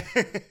 Yeah.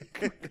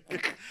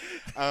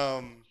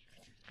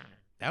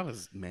 That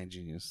was mad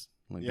genius.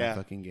 Like that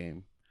fucking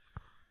game.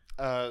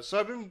 So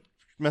I've been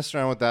messing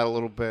around with that a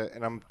little bit,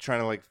 and I'm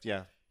trying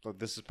to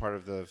this is part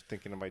of the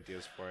thinking of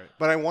ideas for it.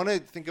 But I want to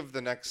think of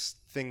the next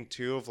thing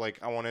too, of like,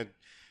 I want to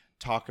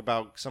talk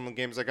about some of the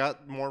games. I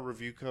got more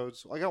review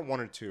codes. I got 1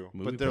 or 2,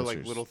 but they're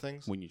like little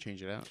things. When you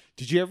change it out.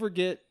 Did you ever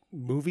get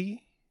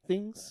movie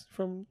things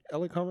from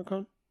LA Comic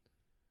Con?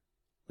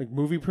 Like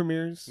movie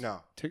premieres?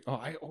 No.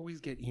 I always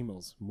get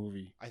emails.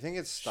 Movie. I think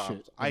it's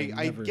stopped.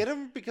 I get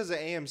them because of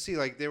AMC.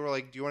 Like they were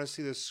like, do you want to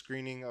see the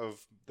screening of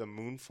the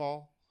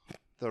Moonfall?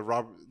 The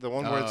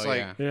one where it's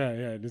like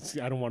yeah.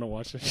 I don't want to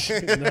watch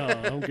it. No,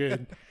 I'm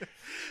good.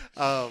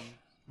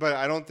 But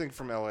I don't think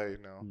from LA.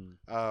 No.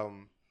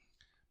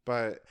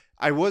 But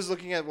I was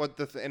looking at what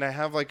and I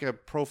have like a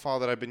profile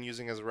that I've been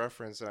using as a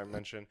reference that I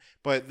mentioned.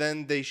 But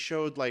then they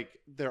showed like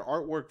their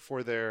artwork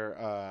for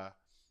their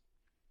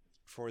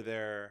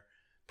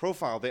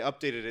profile. They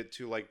updated it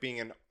to like being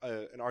an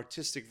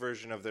artistic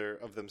version of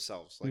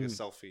themselves, like a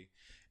selfie.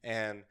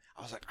 And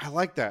I was like, I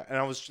like that. And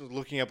I was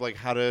looking up like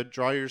how to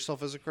draw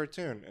yourself as a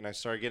cartoon, and I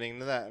started getting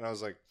into that. And I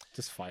was like,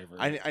 just Fiverr.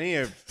 I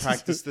need to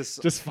practice this.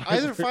 Just Fiverr.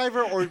 Either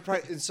Fiverr or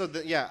and so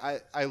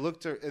I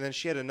looked her, and then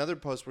she had another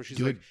post where she's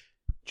like,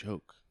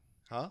 joke.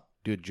 Huh?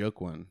 Do a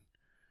joke one.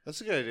 That's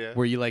a good idea.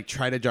 Where you like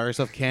try to draw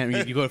yourself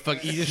you go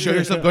you just show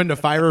yourself going to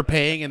Fiverr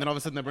paying, and then all of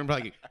a sudden the brain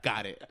like,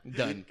 got it,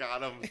 done.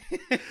 Got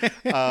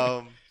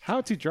him. How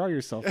to draw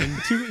yourself in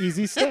 2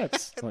 easy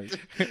steps. Like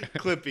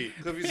Clippy's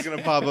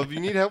gonna pop up. You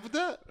need help with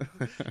that?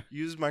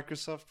 Use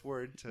Microsoft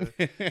Word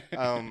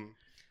to.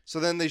 So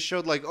then they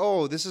showed like,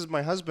 oh, this is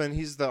my husband.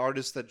 He's the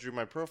artist that drew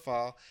my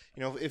profile.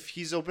 You know, if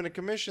he's open to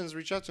commissions,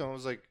 reach out to him. I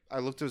was like, I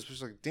looked at his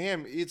picture like,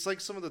 damn, it's like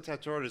some of the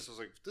tattoo artists. I was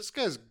like, this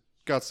guy's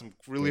got some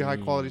really high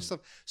quality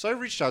stuff. So I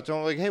reached out to him.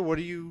 I'm like, hey,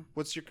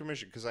 what's your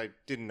commission? Because I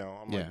didn't know.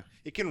 I'm like,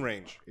 it can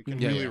range. It can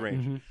really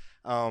range.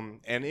 Mm-hmm.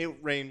 And it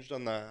ranged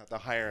on the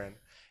higher end.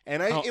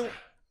 And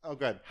oh,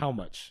 good. How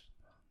much?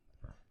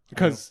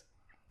 Because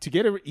to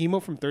get an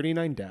emo from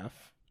 39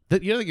 Daff,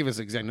 you don't give us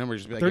exact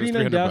numbers. Just be like,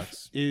 39 Daff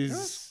 $300.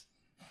 is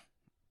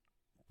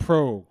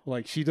pro.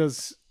 Like she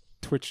does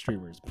Twitch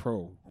streamers.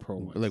 Pro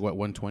ones. Like what?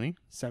 120?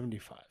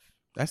 75.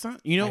 That's not.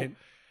 I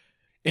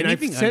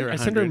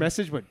sent her a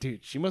message, but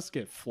dude, she must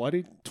get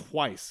flooded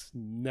twice.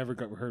 Never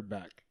got heard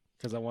back.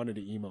 because I wanted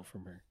an email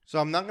from her. So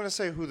I'm not gonna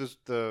say who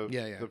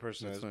the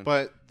person That's is, fine.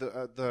 but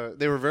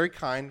they were very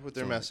kind with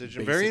their So, message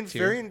and basic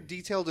tier? very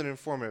detailed and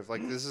informative.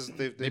 Like this is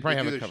They probably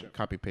do have this a shit.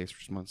 copy paste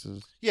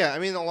responses. Yeah, I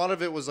mean a lot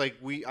of it was like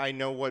I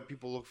know what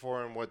people look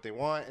for and what they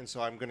want, and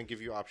so I'm gonna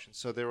give you options.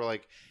 So they were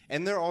like,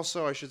 and they're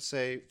also, I should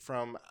say,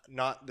 from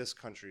not this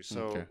country.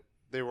 So Okay.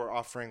 they were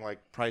offering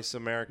like price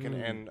American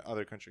and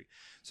other country.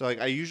 So like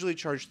I usually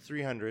charge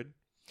 $300.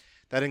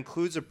 That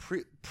includes a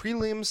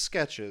prelim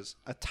sketches,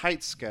 a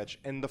tight sketch,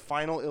 and the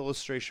final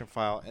illustration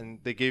file. And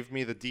they gave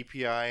me the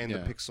DPI and the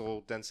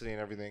pixel density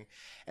and everything.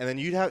 And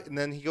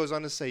then he goes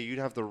on to say you'd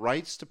have the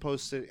rights to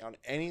post it on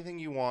anything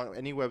you want,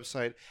 any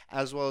website,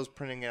 as well as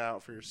printing it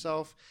out for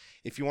yourself.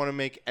 If you want to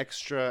make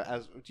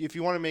if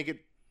you want to make it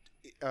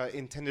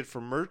intended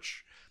for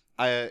merch,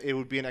 it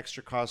would be an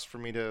extra cost for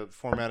me to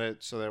format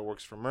it so that it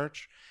works for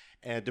merch.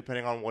 And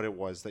depending on what it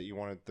was that you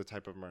wanted, the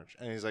type of merch.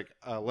 And he's like,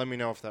 let me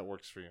know if that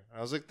works for you. And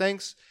I was like,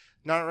 thanks.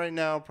 Not right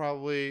now,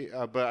 probably.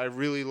 But I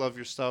really love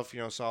your stuff,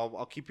 so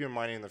I'll keep you in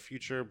mind in the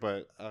future.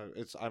 But I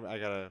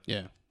gotta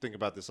think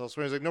about this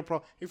elsewhere. He's like, no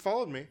problem. He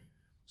followed me,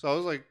 so I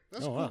was like,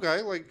 that's cool,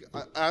 guy. Like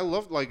I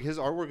loved like his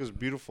artwork is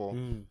beautiful.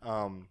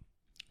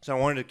 So I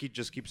wanted to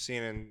keep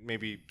seeing and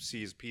maybe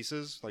see his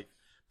pieces, like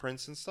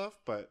prints and stuff.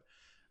 But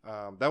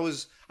I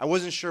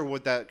wasn't sure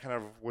what that kind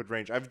of would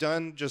range. I've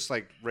done just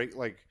like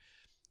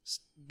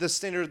the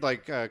standard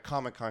like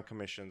Comic-Con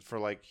commission for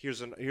like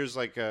here's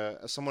like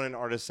someone in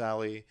Artist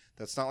Alley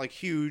that's not like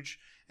huge,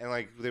 and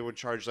like they would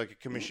charge like a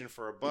commission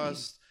for a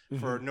bust,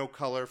 for no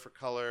color,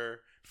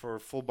 for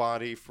full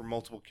body, for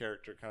multiple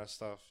character kind of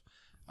stuff.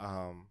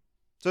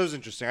 So it was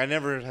interesting. I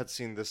never had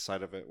seen this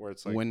side of it where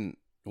it's like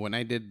when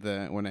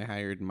I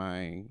hired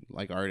my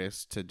like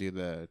artist to do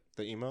the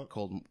emote,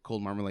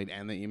 cold marmalade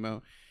and the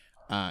emo.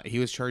 He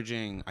was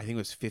charging, I think it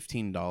was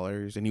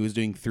 $15, and he was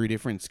doing 3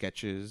 different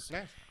sketches.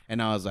 Nice.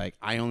 And I was like,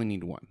 I only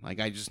need one. Like,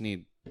 I just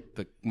need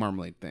the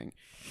marmalade thing.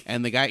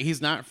 And the guy, he's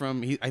not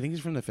from, I think he's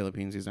from the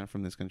Philippines. He's not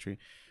from this country.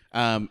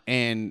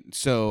 And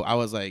so I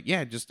was like,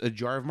 yeah, just a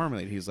jar of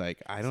marmalade. He's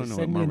like, I don't know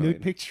what Send me a marmalade.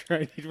 nude picture.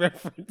 I need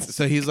reference.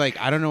 So he's like,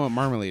 I don't know what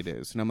marmalade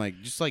is. And I'm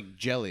like, just like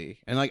jelly.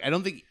 And like, I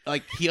don't think,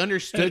 like, he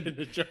understood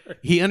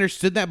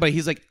that, but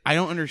he's like, I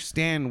don't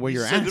understand what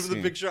you're asking. Send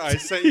him the picture I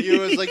sent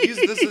you. It's like, use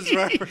this as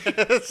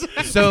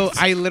reference. So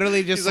I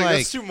literally just he's like,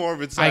 that's too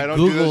morbid. So I don't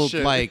Googled do this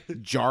shit.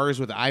 like jars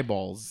with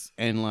eyeballs,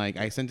 and like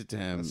I sent it to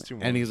him,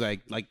 and he's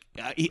like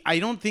I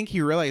don't think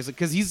he realized it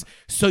because he's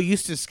so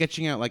used to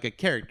sketching out like a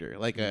character,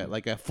 like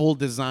a full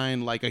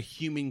design, like a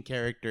human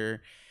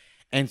character.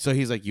 And so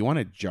he's like, "You want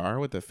a jar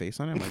with a face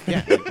on it?" I'm like,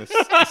 "Yeah, like this,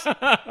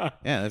 yeah,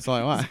 that's all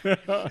I want."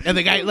 And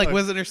the guy like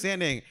wasn't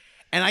understanding,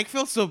 and I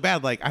felt so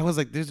bad. Like I was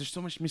like, "There's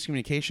so much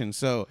miscommunication."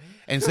 So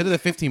instead of the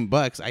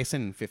 $15, I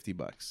sent him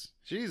 $50.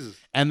 Jesus.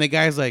 And the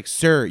guy's like,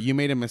 "Sir, you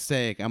made a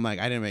mistake." I'm like,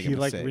 "I didn't make a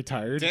mistake." He like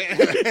retired.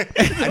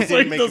 I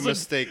didn't make a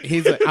mistake.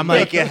 He's like, I'm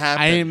like, Make it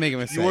happen. I didn't make a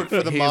mistake. You work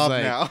for the He's mob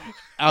like- now.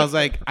 I was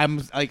like,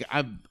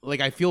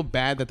 I feel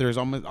bad that there's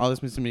almost all this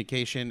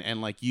miscommunication,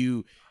 and like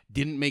you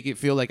didn't make it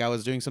feel like I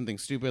was doing something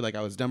stupid, like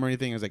I was dumb or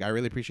anything. I was like, I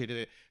really appreciated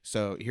it.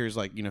 So here's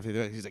like,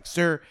 he's like,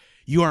 "Sir,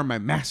 you are my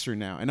master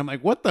now." And I'm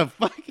like, what the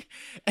fuck?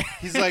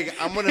 He's like,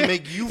 I'm gonna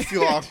make you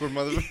feel awkward,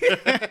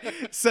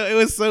 motherfucker. So it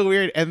was so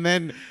weird. And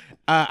then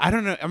I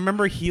don't know. I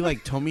remember he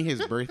like told me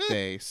his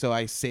birthday, so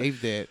I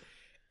saved it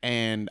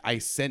and I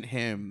sent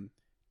him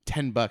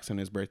 $10 on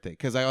his birthday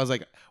because I was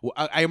like,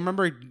 I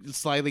remember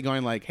slightly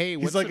going like, "Hey,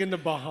 He's like in the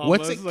Bahamas.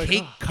 what's a like,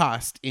 cake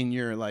cost in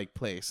your like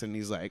place?" And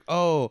he's like,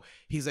 "Oh,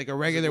 he's like a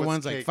regular What's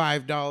one's like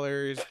cake?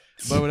 $5,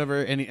 but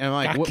whatever." And I'm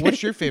like,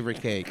 "What's your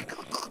favorite cake?"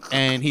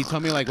 And he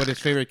told me like what his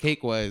favorite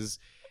cake was.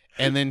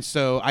 And then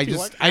so I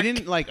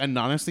didn't like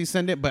anonymously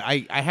send it, but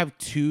I have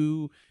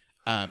 2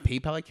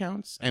 PayPal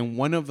accounts, and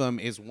one of them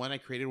is one I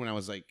created when I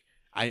was like,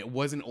 I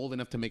wasn't old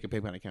enough to make a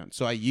PayPal account,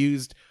 so I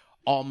used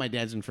all my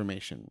dad's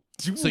information.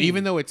 So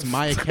even though it's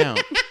my account,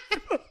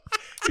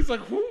 He's like,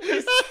 who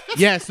is?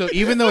 yeah. So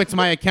even though it's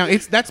my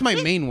account, that's my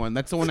main one.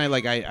 That's the one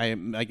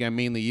I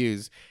mainly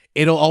use.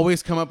 It'll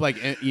always come up like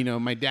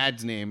my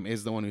dad's name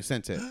is the one who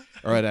sent it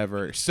or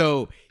whatever.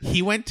 So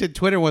he went to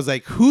Twitter and was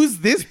like, "Who's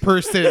this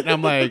person?" And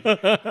I'm like, "Oh,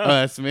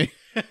 that's me."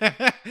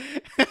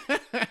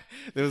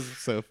 It was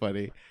so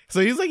funny.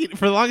 So he's like,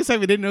 for the longest time,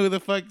 he didn't know who the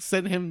fuck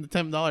sent him the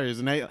 $10.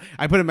 And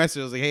I put a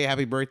message. I was like, "Hey,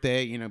 happy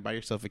birthday! Buy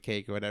yourself a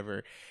cake or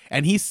whatever."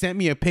 And he sent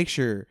me a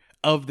picture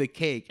of the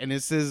cake, and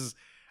it says,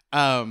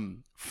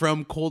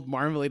 "From Cold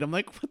Marmalade." I'm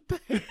like, "What the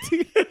heck,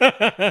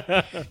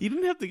 dude? You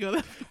didn't have to go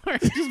that far.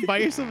 Just buy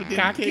yourself a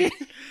damn cake."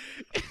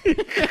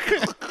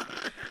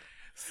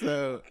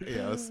 So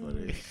yeah, it was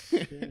funny.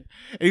 And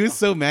he was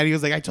so mad. He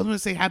was like, "I told him to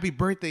say happy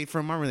birthday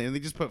from Marmalade, and they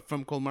just put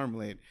from Cold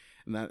Marmalade,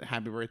 and that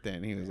happy birthday."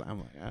 And he was, I'm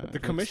like, The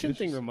commission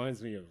thing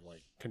reminds me of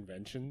like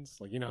conventions,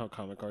 like how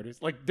comic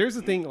artists, like there's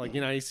a thing, like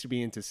I used to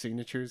be into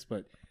signatures,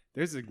 but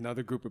there's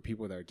another group of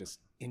people that are just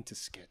into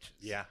sketches.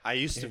 Yeah, I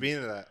used to be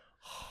into that.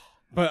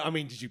 But I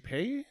mean, did you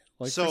pay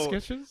for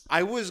sketches?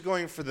 I was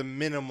going for the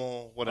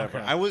minimal whatever.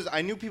 Okay.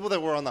 I knew people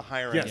that were on the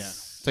higher end.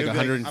 Yes. It's like They'd be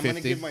 150. I'm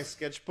gonna give my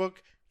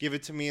sketchbook. Give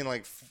it to me in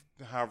like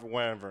however,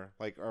 whatever,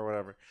 like or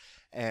whatever,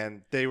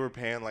 and they were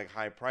paying like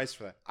high price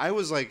for that. I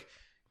was like,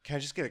 can I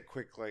just get a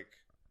quick like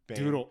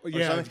doodle? or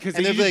Yeah, something? because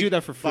And they they'd be usually do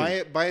that for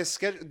free. Buy a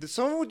sketch.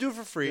 Someone would do it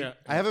for free. Yeah.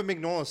 I have a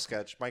Mignola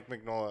sketch, Mike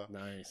Mignola.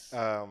 Nice.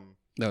 That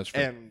was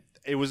free. And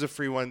it was a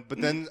free one.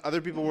 But then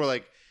other people were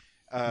like,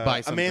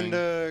 Buy something.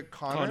 Amanda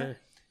Connor.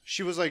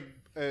 She was like,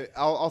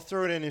 I'll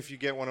throw it in if you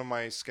get one of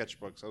my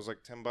sketchbooks. I was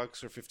like $10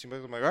 or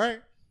 $15. I'm like, all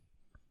right,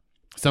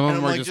 Some of and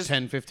them I'm were like, just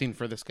 10, 15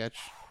 for the sketch.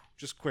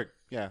 just quick,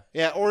 yeah,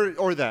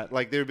 or that.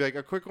 Like they would be like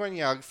a quick one,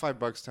 yeah, $5,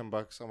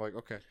 $10. I'm like,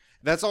 okay,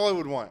 that's all I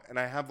would want. And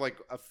I have like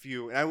a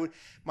few, and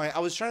I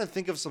was trying to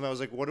think of something. I was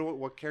like,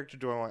 what character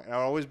do I want? And I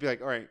would always be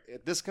like, all right,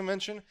 at this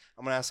convention,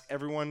 I'm gonna ask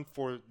everyone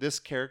for this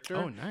character,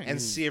 Oh, nice.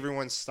 and see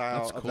everyone's style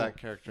That's of cool. that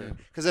character.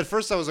 Because at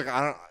first I was like,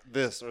 I don't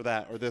this or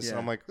that or this, and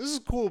I'm like, this is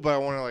cool, but I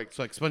want to like.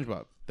 So like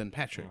SpongeBob, then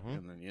Patrick,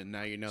 and then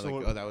now you know, So like,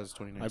 what- oh, that was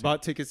 2019. I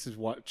bought tickets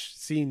to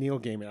see Neil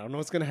Gaiman. I don't know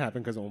what's gonna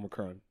happen because of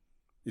Omicron.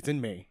 It's in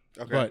May,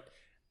 Okay. but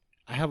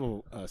I have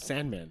a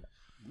Sandman,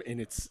 and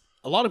it's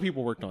a lot of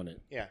people worked on it.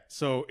 Yeah.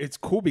 So it's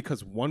cool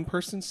because one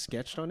person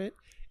sketched on it,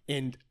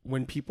 and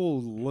when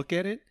people look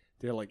at it,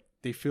 they're like,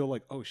 they feel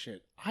like, oh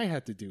shit, I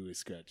had to do a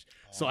sketch.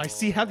 So I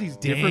have these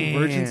different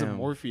versions of Damn.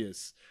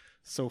 Morpheus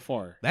so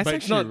far. That's But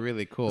it's actually not-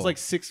 really cool. It's like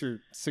six or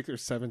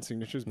seven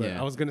signatures, but Yeah.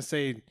 I was gonna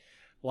say,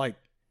 like,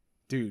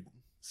 dude,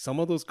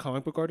 some of those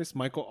comic book artists,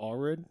 Michael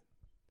Allred,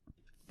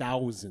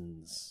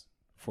 thousands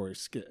for a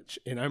sketch.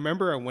 And I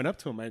remember I went up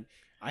to him and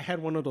I had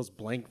one of those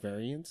blank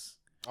variants.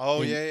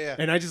 Oh and, yeah.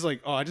 And I just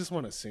like, I just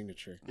want a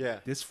signature. Yeah.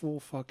 This fool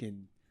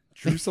fucking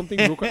drew something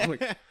real quick. I'm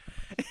like,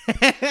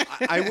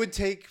 I would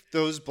take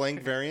those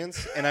blank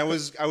variants, and I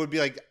would be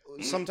like,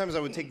 sometimes I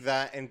would take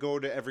that and go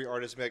to every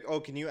artist and be like, oh,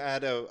 can you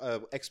add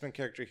a X-Men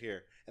character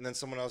here? And then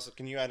someone else,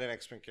 can you add an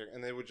X-Men character?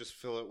 And they would just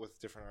fill it with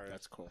different artists.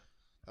 that's cool.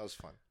 That was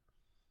fun.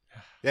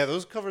 Yeah,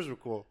 those covers were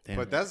cool. Damn.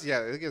 But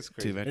it gets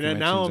crazy. Dude, that And then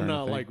now I'm conventions not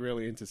aren't a like thing.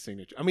 really into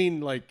signature. I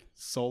mean, like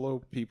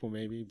solo people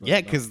maybe. But Yeah,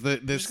 no. because the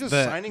Just 'cause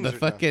signings the are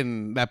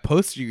fucking that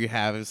poster you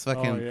have is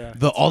fucking yeah.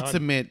 the It's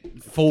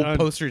ultimate full done.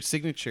 poster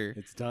signature,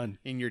 it's done.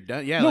 and you're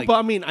done. Yeah, No, like but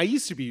I mean, I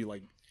used to be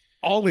like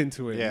all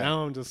into it. Yeah.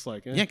 Now I'm just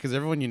like, yeah, because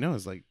everyone you know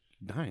is like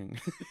dying.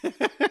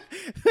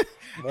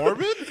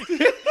 Morbid?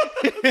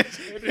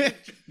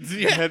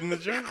 Yeah, Head in the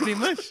jar? pretty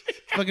much.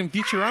 Fucking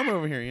Futurama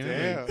over here, you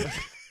know. Damn. Like-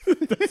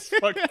 that's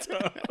fucked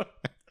up.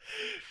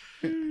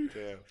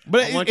 Damn.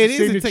 but I want it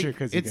your is. It's signature like,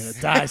 because you're gonna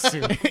it's die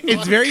soon.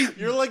 it's very.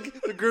 You're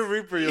like the Grim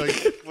Reaper. You're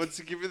like, once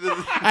you give me the...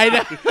 I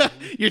know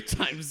your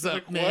time's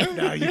up, man.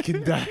 Now you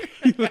can die.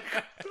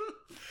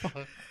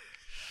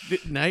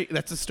 Night.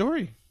 That's a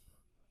story.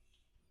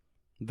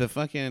 The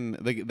fucking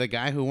the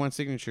guy who wants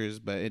signatures,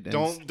 but it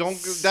ends.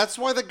 Don't. That's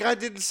why the guy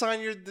didn't sign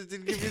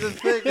didn't give you the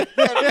thing.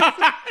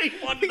 He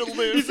wanted to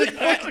live. He's like,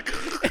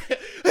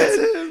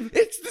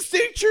 it's the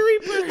Signature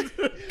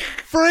Reaper.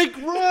 Frank,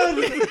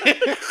 run!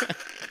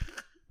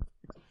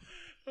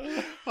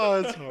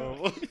 Oh, that's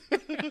horrible.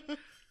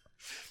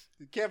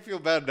 You can't feel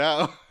bad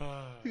now.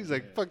 He's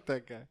like, fuck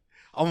that guy.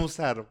 Almost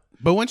had him.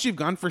 But once you've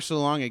gone for so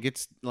long, it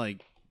gets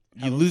like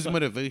you Have him lose sign-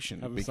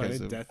 motivation Have a because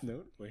signed of Death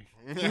Note. Like,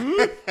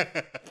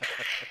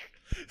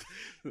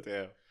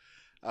 Damn.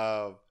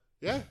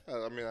 Yeah,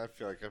 I mean, I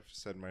feel like I've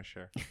said my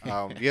share.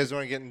 You guys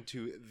want to get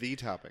into the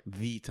topic?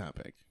 the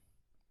topic,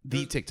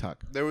 the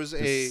TikTok. There was the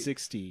a...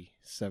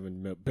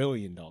 $67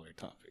 billion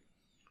topic.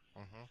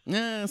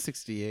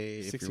 68.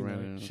 If you're 69.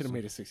 running. Should have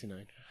made it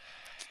 69.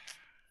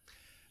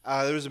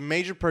 There was a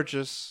major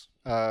purchase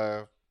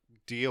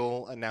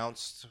deal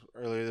announced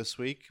earlier this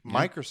week. Yeah.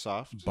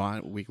 Microsoft.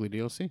 Bought weekly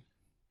DLC.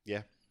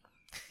 Yeah.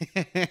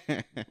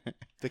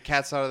 The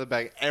cat's out of the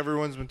bag.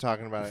 Everyone's been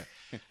talking about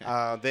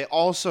it. They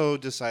also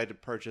decided to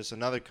purchase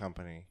another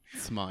company.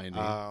 Small indie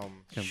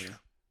company.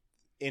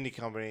 Indie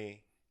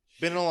company.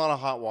 Been in a lot of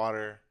hot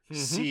water.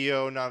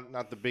 CEO,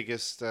 not the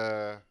biggest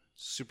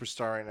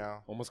superstar right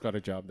now. Almost got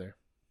a job there.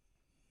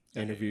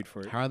 Interviewed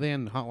for it. How are they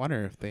in hot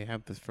water if they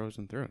have this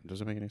frozen throat? It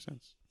doesn't make any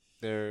sense.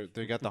 They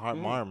got the hot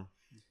marm.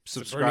 It's a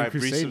burning Subscribe,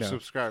 crusade now.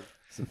 resubscribe.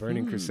 It's a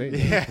burning crusade.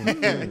 Yeah,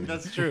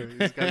 that's true.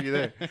 It's got to be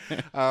there.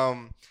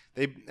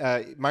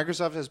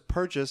 Microsoft has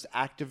purchased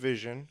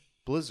Activision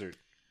Blizzard,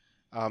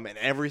 and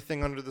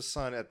everything under the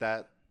sun at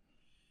that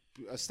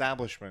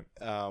establishment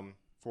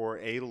for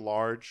a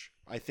large,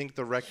 I think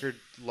the record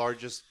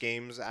largest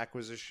games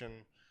acquisition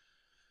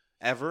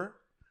ever.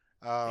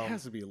 It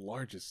has to be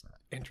largest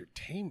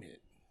entertainment.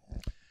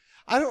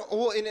 I don't.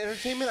 Well, in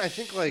entertainment, I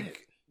think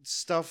like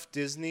stuff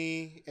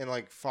Disney and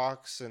like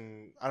Fox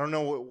and I don't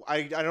know.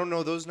 I don't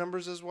know those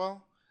numbers as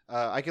well.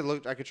 I could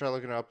try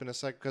looking it up in a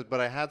sec. But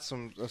I had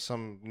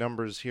some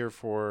numbers here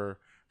for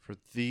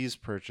these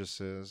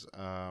purchases.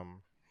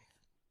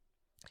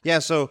 Yeah.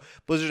 So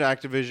Blizzard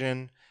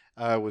Activision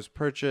was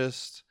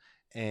purchased,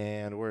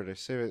 and where did I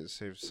save it?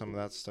 Save some of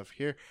that stuff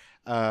here.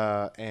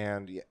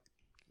 And yeah,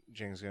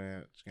 Jing's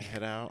gonna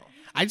head out.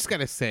 I just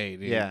gotta say,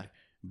 dude, Yeah.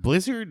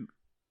 Blizzard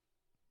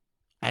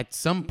at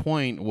some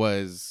point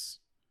was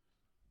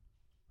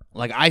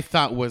like I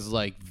thought was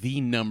like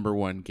the number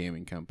one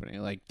gaming company.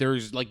 Like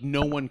there's like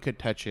no one could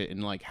touch it,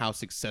 and like how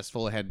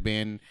successful it had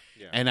been.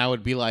 Yeah. And I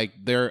would be like,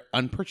 they're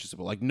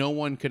unpurchasable. Like no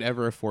one could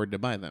ever afford to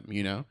buy them,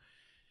 you know?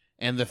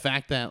 And the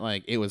fact that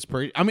like it was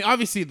I mean,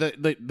 obviously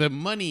the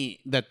money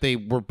that they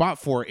were bought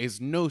for is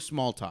no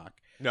small talk.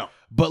 No.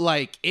 But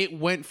like it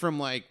went from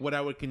like what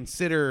I would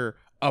consider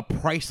a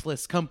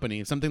priceless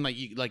company, something like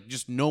you like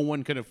just no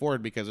one could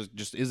afford because it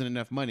just isn't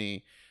enough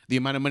money. The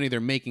amount of money they're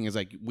making is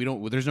like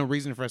there's no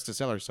reason for us to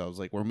sell ourselves.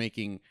 Like we're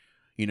making,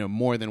 you know,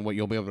 more than what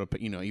you'll be able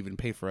to, you know, even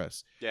pay for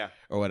us. Yeah.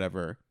 Or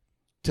whatever.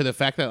 To the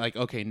fact that like,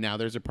 okay, now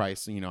there's a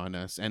price, you know, on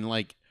us. And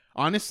like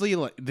honestly,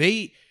 like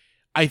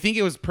I think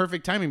it was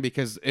perfect timing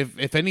because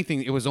if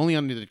anything, it was only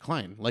on the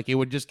decline. Like it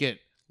would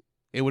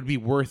be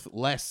worth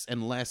less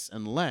and less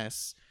and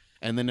less.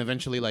 And then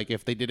eventually, like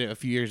if they did it a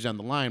few years down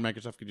the line,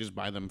 Microsoft could just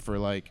buy them for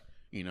like,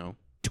 you know,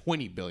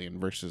 20 billion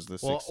versus the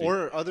 60.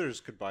 Or others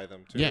could buy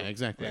them too. Yeah,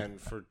 exactly. And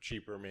for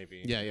cheaper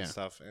maybe. Yeah, and yeah.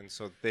 Stuff. And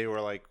so they were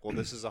like, well,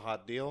 this is a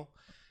hot deal.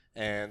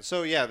 And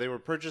so, yeah, they were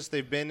purchased.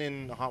 They've been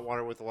in hot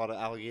water with a lot of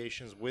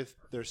allegations with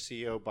their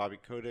CEO, Bobby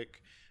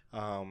Kotick.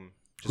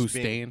 Who's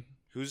staying?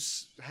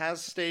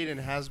 Has stayed and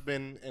has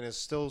been and is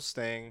still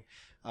staying.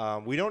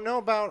 We don't know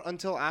about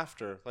until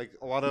after. Like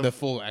a lot of The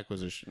full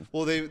acquisition.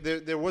 Well,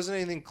 there wasn't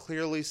anything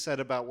clearly said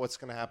about what's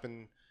going to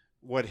happen,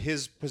 what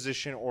his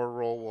position or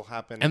role will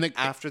happen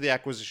after the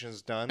acquisition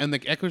is done. And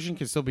the acquisition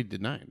can still be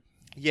denied.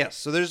 Yes,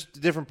 so there's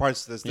different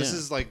parts to this. This Yeah.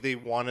 is like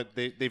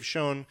they've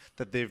shown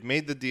that they've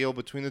made the deal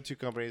between the two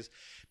companies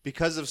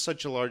because of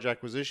such a large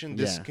acquisition.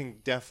 This Yeah. can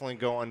definitely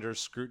go under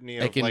scrutiny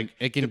It of can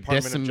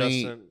Department of decimate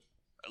Justice.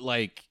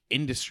 like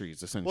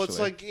industries essentially. Well, it's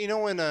like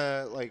when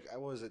like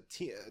what was it,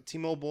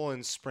 T-Mobile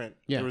and Sprint?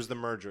 Yeah. There was the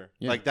merger.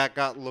 Yeah. Like that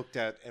got looked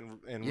at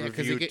and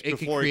because reviewed it could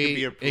before it could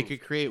be approved. it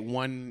could create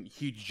one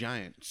huge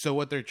giant. So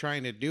what they're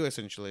trying to do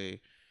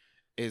essentially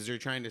is they're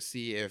trying to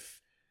see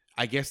if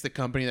I guess the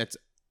company that's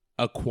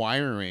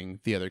acquiring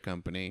the other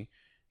company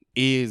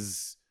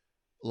is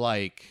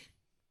like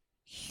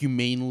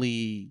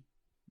humanely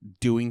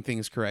doing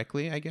things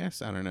correctly, I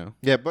guess. I don't know.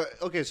 Yeah, but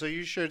okay. So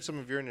you shared some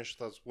of your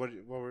initial thoughts. What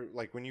were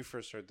like when you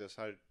first heard this?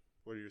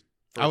 What are your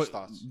first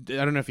thoughts? I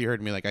don't know if you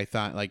heard me. Like I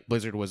thought, like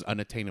Blizzard was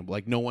unattainable.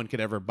 Like no one could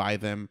ever buy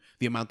them.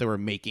 The amount they were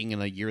making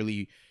on a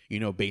yearly, you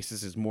know,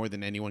 basis is more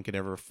than anyone could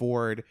ever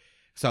afford.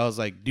 So I was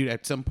like, dude,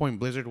 at some point,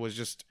 Blizzard was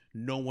just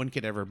no one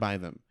could ever buy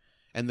them.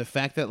 And the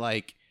fact that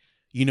like,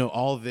 you know,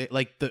 all the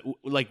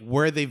like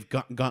where they've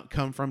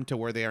come from to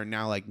where they are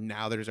now, like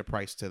now there's a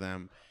price to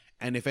them.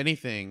 And if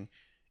anything,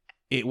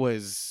 it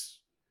was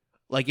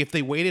like if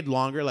they waited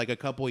longer, like a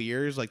couple of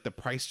years, like the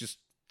price just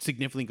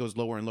significantly goes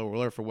lower and lower and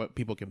lower for what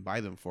people can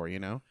buy them for, you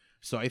know?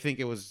 So I think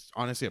it was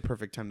honestly a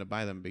perfect time to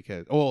buy them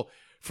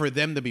for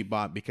them to be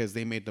bought because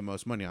they made the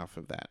most money off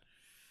of that.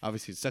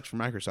 Obviously, it sucks for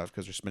Microsoft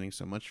because they're spending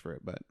so much for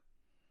it, but.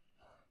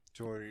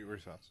 So what are your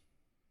thoughts?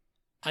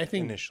 I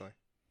think Initially.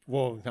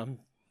 Well,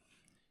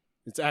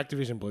 it's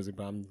Activision Blizzard,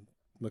 but I'm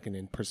looking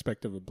in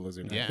perspective of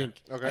Blizzard. Yeah.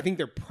 I think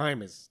their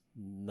prime is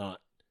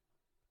not.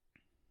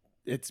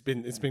 It's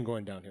been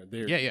going downhill.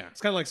 Yeah.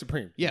 It's kind of like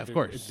Supreme. Yeah, of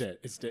course. It's dead.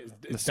 It's dead.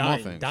 The It's small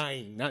dying, things.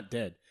 dying, not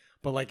dead.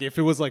 But like if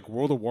it was like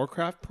World of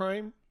Warcraft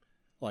Prime,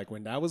 like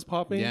when that was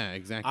popping, Yeah,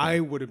 exactly. I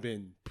would have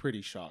been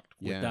pretty shocked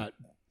with Yeah. that.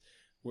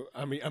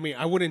 I mean,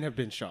 I wouldn't have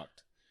been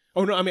shocked.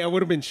 Oh no, I mean, I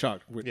would have been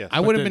shocked. Yeah. I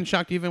would have been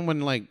shocked even when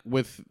like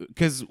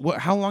because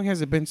how long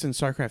has it been since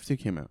StarCraft 2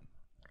 came out?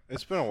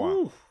 It's been a while.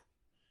 Whew.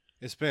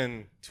 It's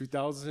been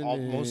 2000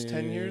 almost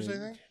 10 years, I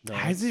think. No,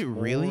 Has it's it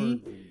more really?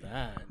 than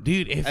that.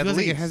 Dude, it At feels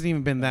like it least. hasn't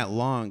even been that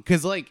long.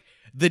 Because like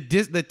the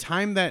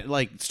time that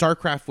like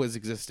StarCraft was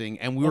existing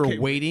and we Okay.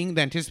 were waiting,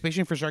 the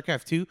anticipation for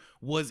StarCraft 2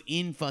 was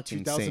in fucking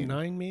insane.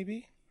 2009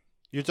 maybe.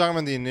 You're talking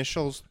about the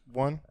initials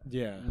one,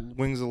 Yeah,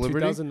 Wings of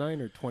Liberty,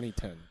 2009 or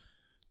 2010.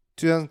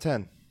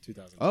 2010,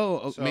 2000.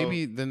 Oh, So-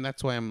 maybe then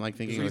that's why I'm like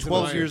thinking. It was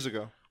 12 Why? years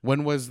ago.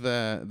 When was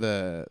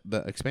the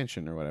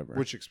expansion or whatever?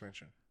 Which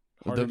expansion?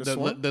 Heart the, of the the,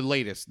 Swarm? the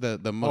latest,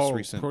 the most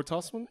recent.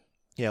 Protoss one.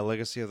 Yeah,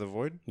 Legacy of the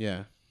Void.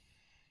 Yeah,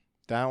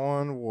 That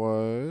one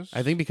was.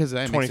 I think because of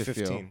that makes it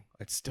feel 2015.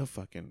 it's still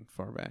fucking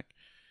far back.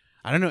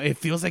 I don't know. It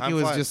feels like Time it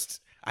was flies.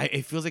 just.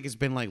 It feels like it's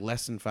been like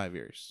less than 5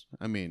 years.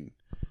 I mean,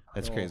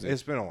 that's Oh, crazy.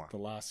 It's been a while. The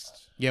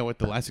last. Yeah, with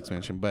the last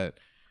expansion, but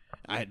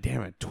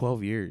damn it,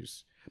 12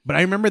 years. But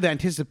I remember the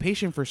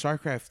anticipation for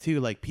StarCraft 2,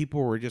 like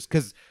people were just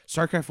because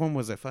StarCraft 1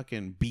 was a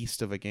fucking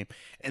beast of a game.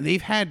 And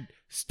they've had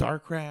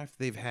StarCraft,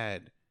 they've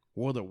had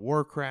World of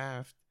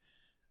Warcraft,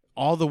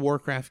 all the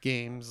Warcraft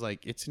games,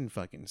 like it's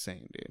fucking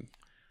insane, dude.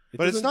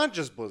 But it's doesn't- not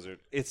just Blizzard.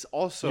 It's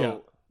also Yeah.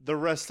 the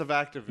rest of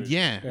Activision.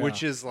 Yeah.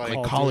 Which is like, Like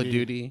Call Call of of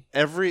Duty,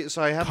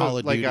 so I have Call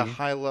of like a Duty.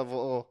 high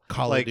level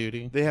Call of like,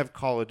 Duty. They have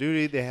Call of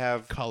Duty. They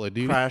have Call of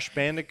Duty. Crash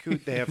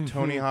Bandicoot. They have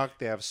Tony Hawk.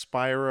 They have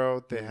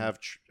Spyro. They have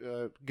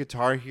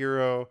Guitar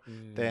Hero.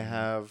 They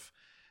have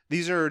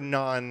These are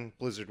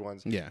non-Blizzard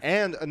ones. Yeah.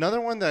 And another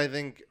one that I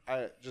think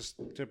just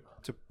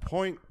to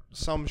point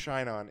some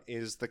shine on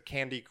is the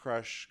Candy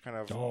Crush kind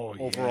of overall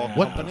yeah.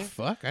 What company. the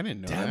fuck? I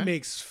didn't know That that.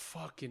 makes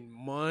fucking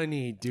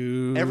money,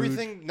 dude.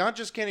 Everything, not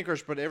just Candy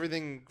Crush, but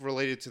everything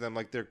related to them,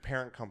 like their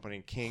parent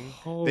company, King.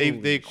 Holy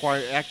They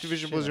acquired Activision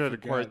shit, Blizzard I had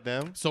acquired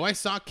them. So I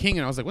saw King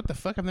and I was like, what the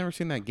fuck? I've never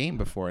seen that game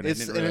before. And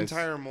It's I an didn't realize,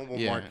 entire mobile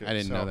market. I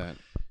didn't so know that.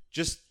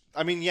 Just,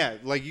 I mean, yeah,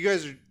 like you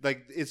guys are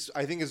like,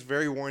 I think it's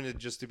very warranted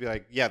just to be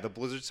like, yeah, the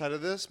Blizzard side of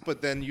this,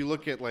 but then you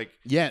look at like,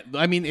 Yeah,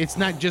 I mean, it's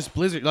not just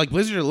Blizzard, like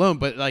Blizzard alone,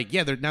 but like,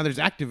 yeah, now there's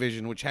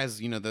Activision, which has,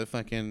 the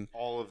fucking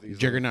all of these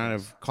juggernaut other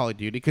of Call of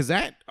Duty, because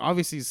that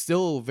obviously is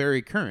still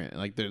very current,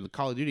 like the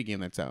Call of Duty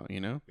game that's out,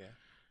 Yeah.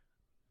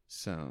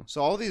 So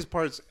all these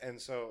parts, and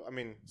so I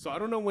mean, So I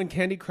don't know when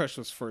Candy Crush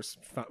was first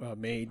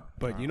made,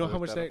 but you know how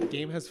much that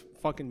game has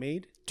fucking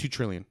made? $2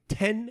 trillion.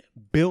 10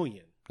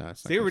 billion. No,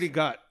 it's not They close. already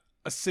got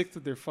a sixth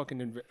of their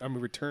fucking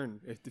return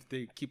if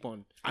they keep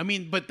on I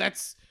mean, but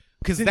that's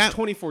because since that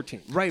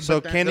 2014. right. so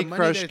but that, Candy the money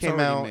Crush that's came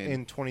already out made-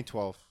 in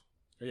 2012.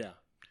 Yeah,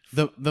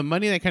 the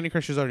money that Candy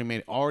Crush has already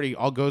made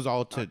all goes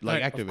all to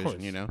like of Activision,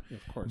 course.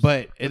 Of course.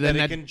 But, But then it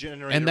that can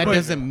generate and that revenue.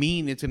 doesn't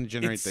mean it's going to it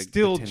generate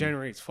still the 10.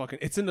 generates fucking.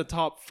 It's in the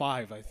top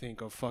 5, I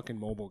think, of fucking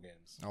mobile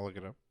games. I'll look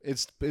it up.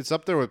 It's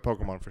up there with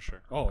Pokemon for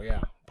sure. Oh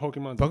yeah,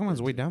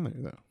 Pokemon's way down there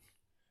though.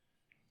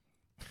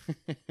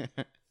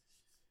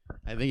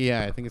 I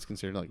think it's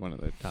considered like one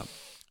of the top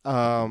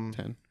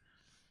 10.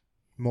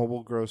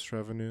 Mobile gross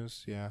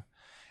revenues, yeah,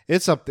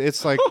 it's up.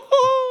 It's like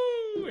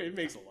it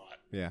makes a lot.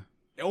 yeah,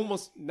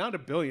 Almost not a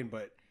billion,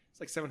 but it's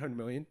like 700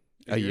 million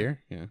A year?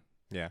 Yeah.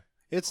 yeah,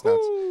 it's nuts.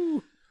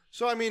 Woo!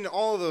 So I mean,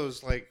 all of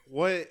those, like,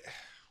 what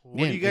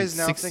Yeah, do you guys in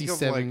now think of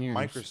 67 like years.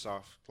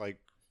 Microsoft? Like,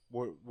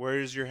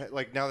 where's your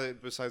like now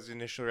that besides the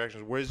initial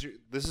reactions, where's your?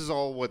 This is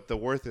all what the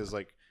worth is.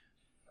 Like,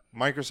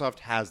 Microsoft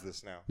has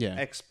this now. Yeah.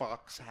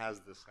 Xbox has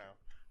this now.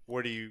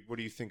 What do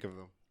you think of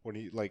them? What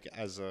do you like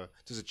does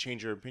it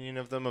change your opinion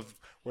of them, of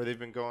where they've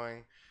been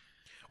going?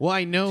 Well,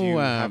 I know Do you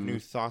have new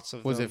thoughts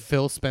of was them? it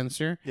Phil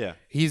Spencer? Yeah.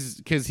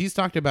 He's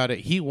talked about it.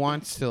 He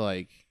wants to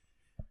like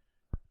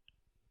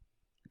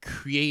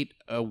create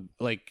a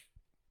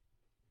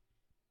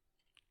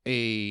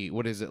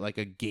what is it, like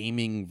a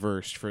gaming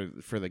verse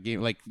for the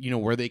game, like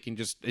where they can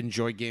just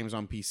enjoy games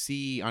on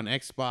PC, on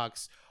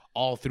Xbox,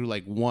 all through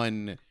like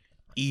one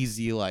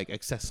easy, like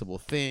accessible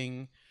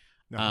thing.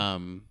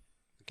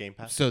 Game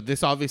Pass. So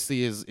this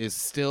obviously is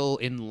still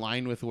in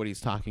line with what he's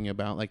talking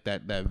about, like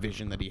that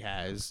vision that he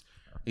has.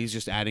 He's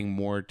just adding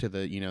more to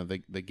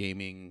the the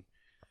gaming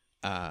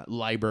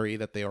library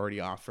that they already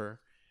offer,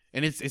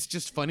 and it's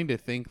just funny to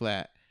think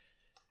that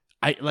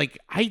I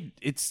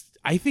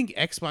think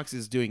Xbox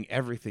is doing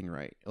everything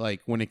right,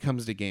 like when it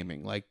comes to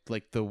gaming, like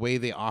the way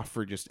they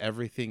offer just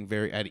everything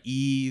very at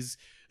ease,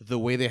 the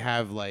way they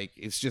have like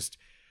it's just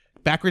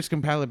backwards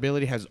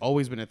compatibility has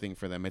always been a thing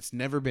for them. It's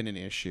never been an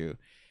issue.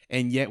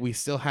 And yet we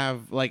still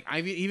have like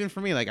even for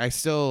me, like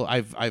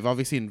I've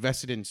obviously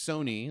invested in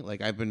Sony.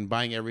 Like I've been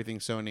buying everything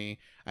Sony.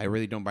 I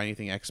really don't buy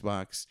anything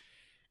Xbox.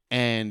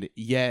 And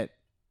yet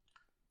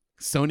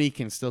Sony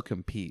can still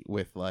compete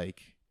with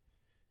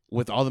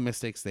all the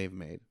mistakes they've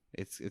made.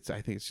 It's I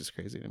think it's just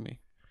crazy to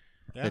me.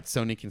 Yeah. That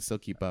Sony can still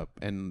keep up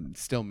and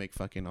still make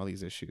fucking all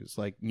these issues.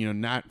 Like,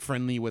 not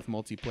friendly with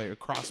multiplayer,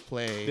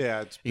 crossplay.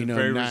 Yeah, it's been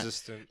very not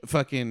resistant.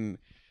 Fucking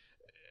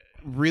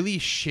really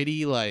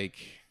shitty, like,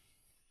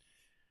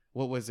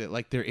 what was it?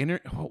 Like their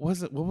what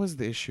was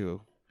the issue?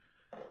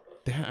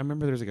 I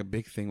remember there was like a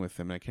big thing with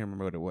them and I can't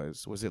remember what it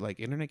was. Was it like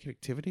internet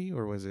connectivity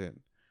or was it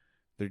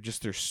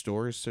their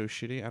store is so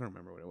shitty? I don't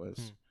remember what it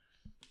was.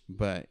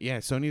 But yeah,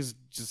 Sony's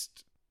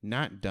just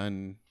not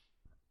done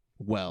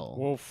well.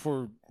 Well,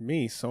 for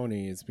me,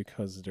 Sony is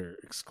because they're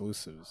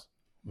exclusives.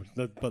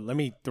 But let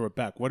me throw it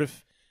back. What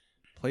if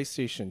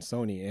PlayStation,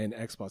 Sony, and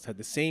Xbox had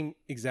the same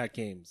exact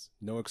games,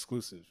 no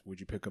exclusives? Would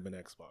you pick up an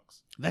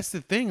Xbox? That's the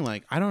thing.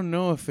 Like, I don't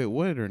know if it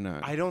would or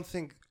not.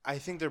 I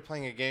think they're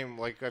playing a game,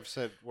 like I've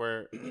said,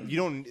 where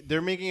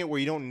they're making it where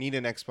you don't need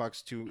an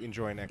Xbox to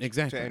enjoy an Xbox.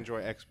 Exactly. To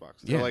enjoy Xbox.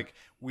 Yeah. They're like,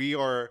 we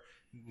are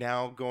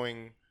now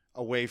going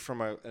away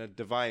from a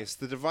device.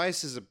 The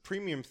device is a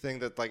premium thing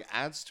that like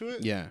adds to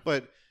it. Yeah.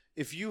 But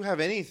if you have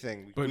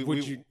anything, But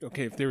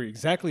if they were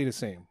exactly the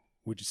same,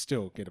 would you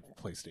still get a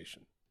PlayStation?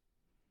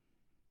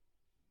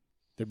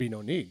 There'd be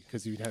no need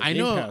because you'd have Game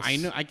Pass. I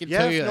know. I can yeah,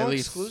 tell if you no at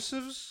least.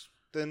 exclusives,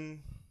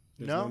 then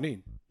There's no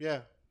need.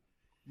 Yeah.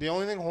 The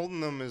only thing holding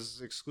them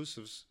is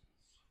exclusives.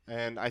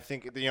 And I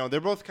think,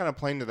 they're both kind of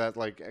playing to that.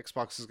 Like,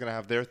 Xbox is going to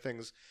have their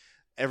things.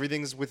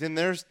 Everything's within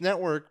their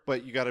network,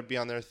 but you got to be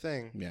on their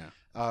thing.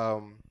 Yeah.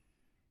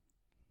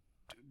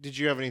 Did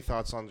you have any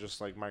thoughts on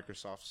just, like,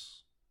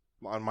 Microsoft's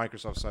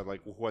side,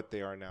 like, what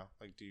they are now?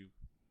 Like,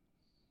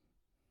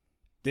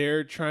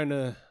 They're trying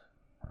to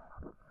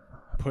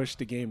push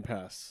the Game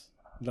Pass.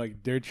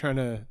 Like, they're trying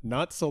to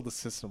not sell the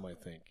system, I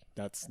think.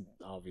 That's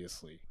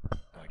obviously,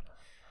 like,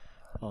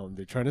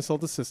 they're trying to sell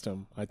the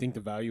system. I think the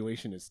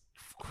valuation is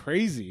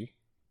crazy,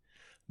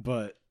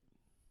 but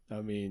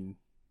I mean,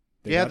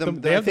 They have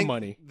the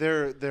money.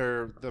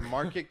 The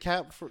market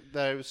cap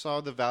that I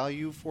saw, the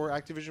value for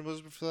Activision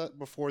was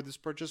before this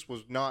purchase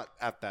was not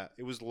at that.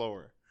 It was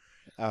lower.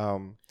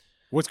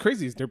 What's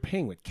crazy is they're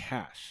paying with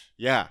cash.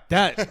 Yeah.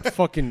 That's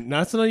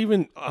not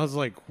even. I was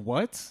like,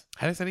 what?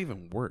 How does that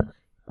even work?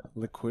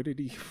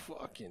 Liquidity,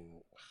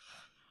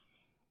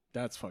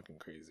 that's fucking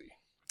crazy.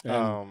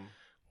 And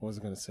what was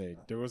I gonna say?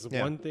 There was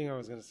one thing I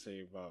was gonna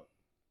say about.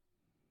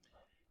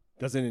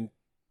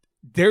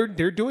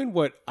 They're doing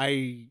what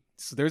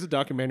So there's a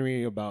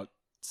documentary about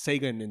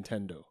Sega and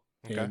Nintendo,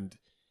 and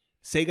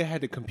Sega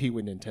had to compete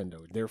with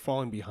Nintendo. They're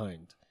falling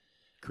behind.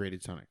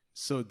 Created Sonic.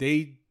 So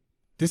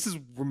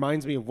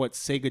reminds me of what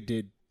Sega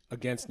did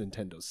against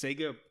Nintendo.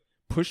 Sega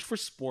pushed for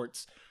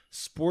sports,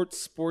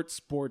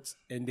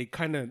 and they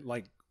kind of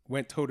like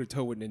went toe to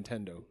toe with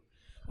Nintendo.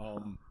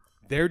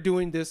 They're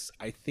doing this,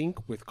 I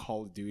think, with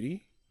Call of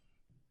Duty.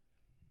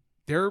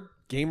 There are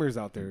gamers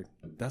out there.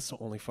 That's the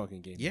only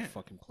fucking game they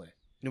fucking play.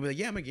 You'll be like,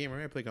 yeah, I'm a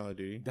gamer. I play Call of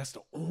Duty. That's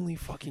the only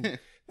fucking.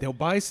 They'll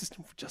buy a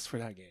system just for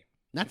that game.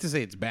 Not to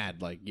say it's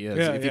bad. Like,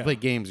 if you play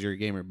games, you're a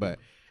gamer. But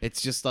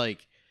it's just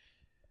like.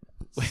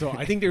 So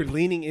I think they're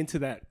leaning into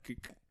that.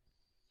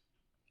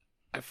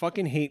 I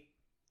fucking hate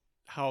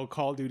how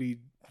Call of Duty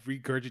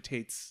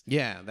regurgitates.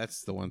 Yeah,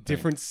 that's the one thing.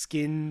 Different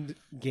skinned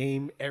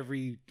game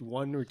every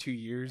 1 or 2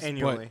 years.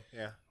 Annually,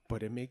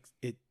 But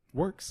it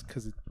works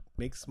because it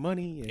makes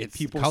money. And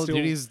people Call of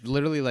Duty is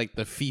literally like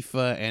the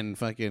FIFA and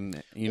fucking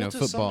to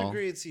football. some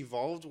degree, it's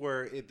evolved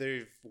where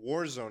they've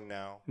Warzone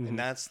now, and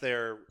that's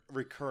their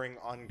recurring,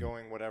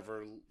 ongoing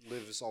whatever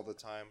lives all the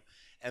time,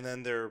 and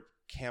then their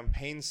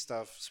campaign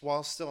stuff,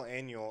 while still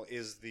annual,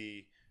 is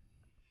the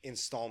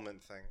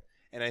installment thing.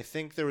 And I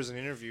think there was an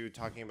interview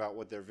talking about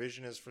what their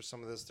vision is for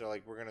some of this. They're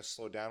like, we're going to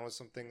slow down with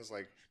some things,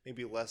 like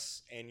maybe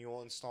less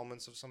annual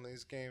installments of some of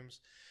these games.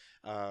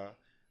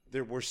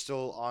 We're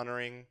still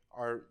honoring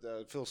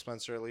Phil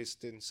Spencer, at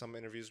least in some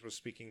interviews, was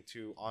speaking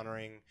to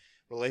honoring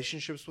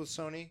relationships with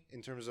Sony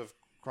in terms of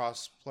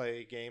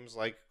cross-play games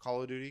like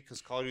Call of Duty,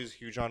 because Call of Duty is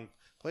huge on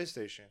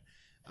PlayStation.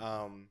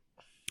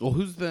 Well,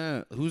 who's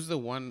the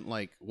one,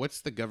 like,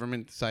 what's the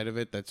government side of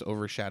it that's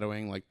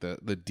overshadowing like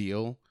the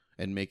deal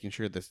and making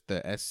sure that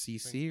the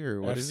SCC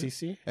or what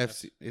FCC?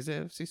 is it? Is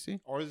it FCC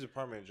or the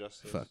Department of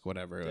Justice? Fuck,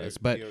 whatever it is.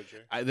 But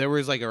there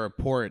was like a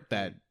report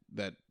that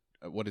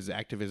what is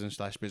Activision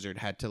 / Blizzard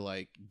had to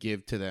like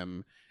give to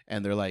them,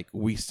 and they're like,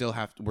 we're still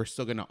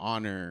going to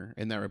honor.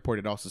 In that report,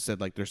 it also said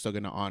like they're still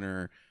going to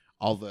honor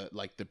all the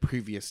like the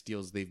previous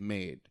deals they've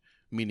made.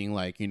 Meaning,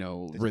 like,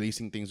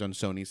 releasing things on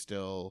Sony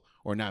still,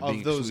 or not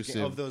being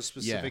exclusive of those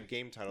specific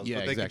game titles.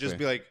 Yeah, but they could just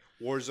be like,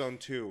 Warzone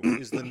 2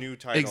 is the new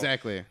title.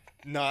 Exactly.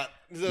 Not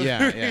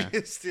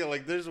the still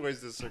like. There's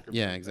ways to circumvent.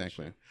 Yeah,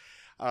 exactly.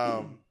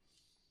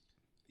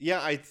 Yeah,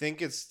 I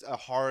think it's a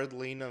hard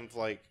lean of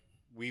like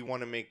we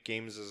want to make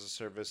games as a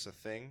service a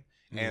thing,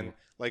 and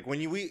like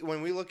when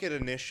we look at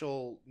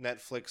initial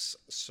Netflix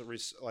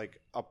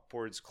like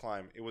upwards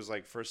climb, it was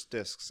like first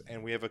discs,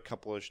 and we have a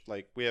couple of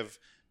we have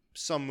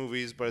some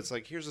movies, but it's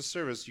like, here's a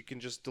service, you can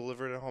just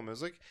deliver it at home. It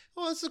was like,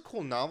 oh, that's a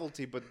cool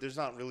novelty, but there's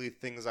not really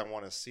things I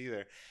want to see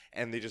there.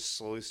 And they just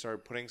slowly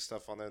started putting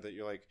stuff on there that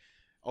you're like,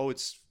 oh,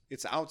 it's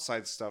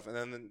outside stuff.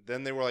 And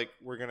then they were like,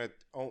 we're gonna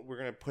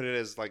put it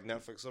as like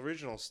Netflix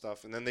original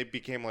stuff. And then they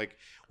became like,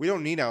 we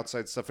don't need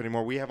outside stuff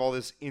anymore. We have all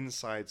this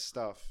inside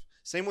stuff.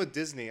 Same with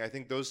Disney. I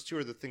think those two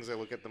are the things I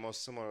look at the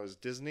most similar, is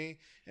Disney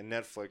and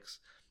Netflix.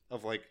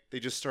 Of like, they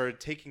just started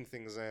taking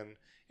things in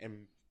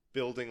and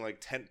building like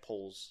tent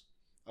poles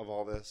of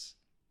all this,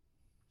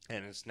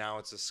 and it's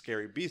a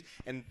scary beast.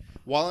 And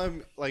while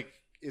I'm like,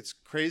 it's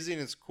crazy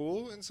and it's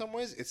cool in some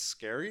ways, it's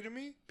scary to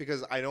me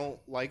because I don't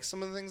like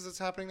some of the things that's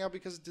happening now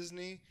because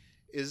Disney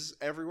is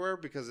everywhere.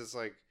 Because it's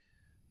like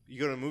you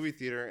go to a movie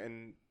theater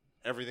and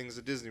everything's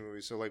a Disney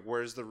movie, so like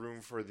where's the room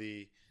for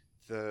the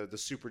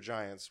super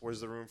giants?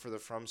 Where's the room for the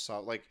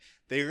FromSoft? Like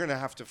they're gonna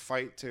have to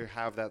fight to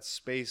have that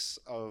space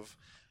of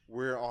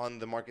we're on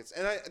the markets.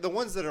 And the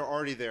ones that are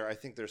already there, I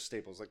think they're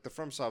staples. Like the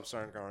FromSofts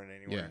aren't going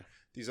anywhere. Yeah.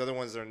 These other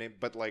ones that are named,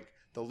 but like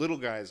the little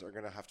guys are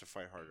gonna have to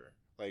fight harder,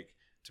 like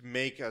to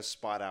make a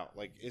spot out.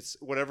 Like it's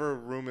whatever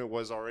room it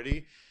was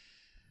already.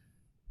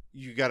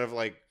 You gotta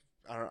like,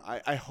 I don't know.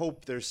 I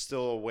hope there's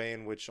still a way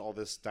in which all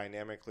this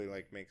dynamically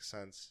like makes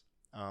sense,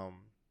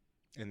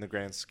 in the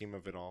grand scheme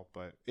of it all.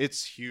 But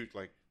it's huge.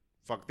 Like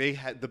fuck, they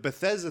had the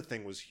Bethesda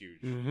thing was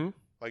huge. Mm-hmm.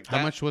 Like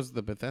how much was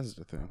the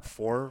Bethesda thing?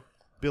 $4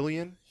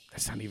 billion.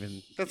 That's not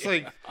even. That's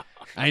like.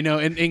 I know,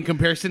 in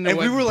comparison to and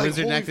what we were like,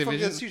 Blizzard and Activision, fuck,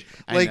 that's huge.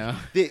 I like know.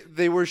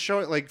 They were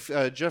showing like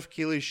Jeff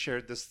Keighley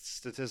shared this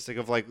statistic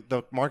of like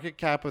the market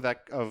cap of this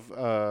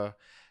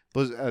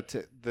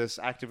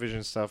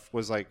Activision stuff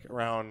was like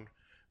around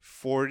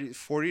 40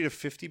 to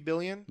 50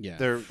 billion. Yeah,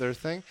 their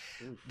thing.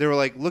 They were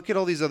like, look at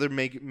all these other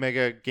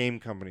mega game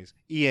companies.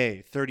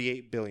 EA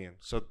 38 billion,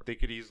 so they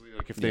could easily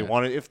like if they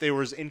wanted, if there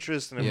was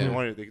interest and if they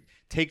wanted, they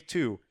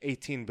Take-Two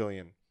 18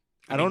 billion.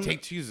 I don't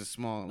Take-Two is a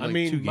small. Like, I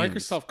mean,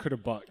 Microsoft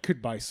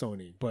could buy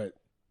Sony, but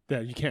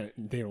that you can't.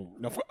 They don't.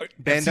 No,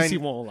 FCC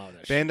won't allow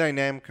that. Bandai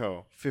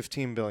Namco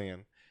 15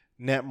 billion.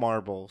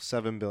 Netmarble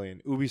 7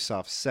 billion,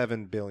 Ubisoft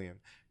 7 billion,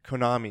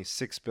 Konami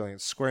 6 billion,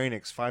 Square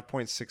Enix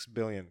 5.6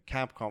 billion,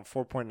 Capcom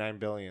 4.9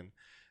 billion,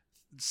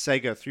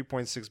 Sega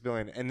 3.6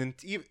 billion, and then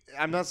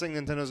I'm not saying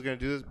Nintendo's going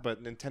to do this,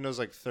 but Nintendo's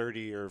like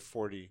 30 or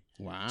 40.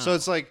 Wow. So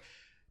it's like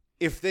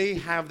if they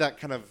have that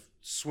kind of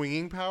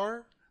swinging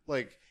power,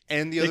 like,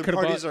 and the They other could've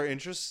parties bought- are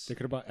interested. They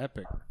could have bought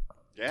Epic.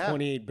 Yeah.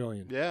 28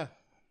 billion. Yeah.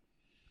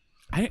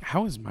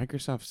 How is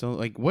Microsoft still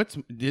like?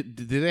 Did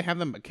they have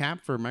them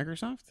capped for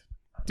Microsoft?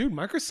 Dude,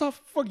 Microsoft,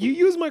 fuck, you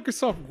use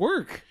Microsoft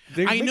Work.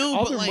 They I make know,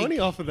 all but, their like, money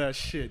off of that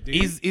shit, dude.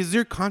 Is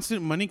there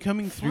constant money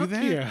coming through Fuck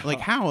that? yeah. Like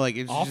how? Like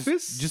it's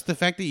Office? just the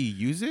fact that you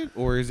use it,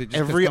 or is it just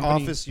 'cause Every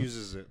company- office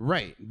uses it.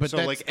 Right, but So,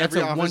 that's, like, that's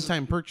every a office-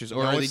 one-time purchase,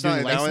 or No, are they it's doing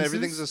not. licenses? Now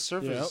everything's a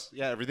service. Yep.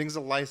 Yeah, everything's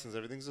a license.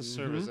 Everything's a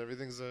service.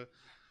 Everything's a.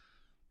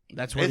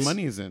 That's where It's-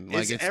 money is in.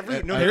 Like it's it's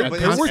every- no, a they're- they're, but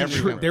they're it's worth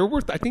everywhere. they're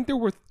worth. I think they're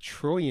worth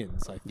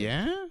trillions. I think.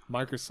 yeah.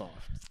 Microsoft.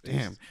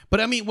 Damn.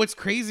 But I mean, what's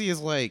crazy is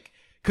like,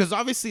 because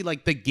obviously,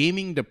 like the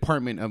gaming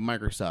department of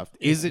Microsoft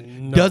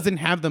doesn't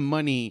have the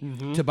money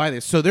to buy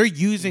this, so they're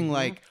using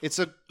like It's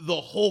a. the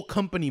whole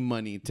company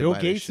money to Bill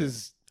buy Gates this shit.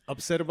 is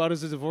upset about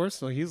his divorce,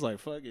 so he's like,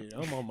 "Fuck it,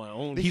 I'm on my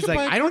own." They He's should like,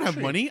 buy a I don't have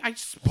country. money. I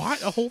just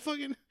bought a whole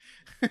fucking.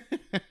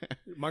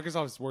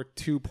 Microsoft's worth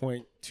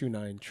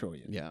 2.29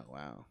 trillion. Yeah.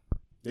 Wow.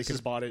 They This could is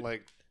have bought it.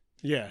 like.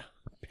 Yeah,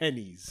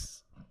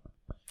 pennies.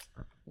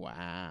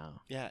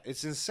 Wow. Yeah,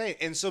 it's insane,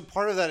 and so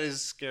part of that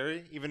is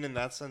scary, even in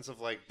that sense of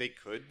like they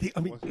could.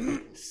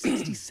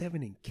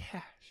 67 in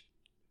cash.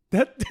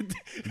 That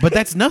But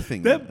that's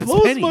nothing. that That's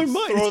blows pennies. my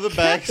mind. Throw It's the cash.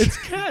 bags. It's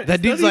cash.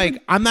 That dude's Not like,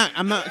 even-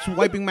 I'm not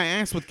wiping my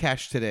ass with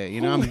cash today.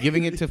 You know, I'm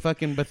giving it to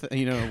fucking not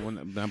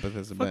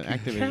Bethesda, but fucking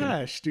Activision.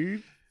 cash,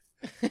 dude.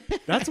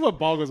 That's what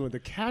boggles with the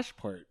cash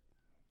part.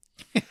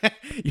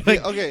 You're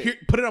like, okay. here,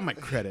 put it on my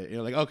credit.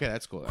 You're like, okay,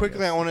 that's cool. I Quickly,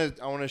 guess.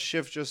 I want to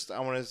shift. I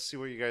want to see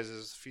what you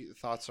guys'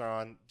 thoughts are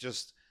on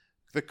just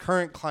the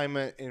current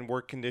climate in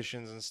work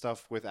conditions and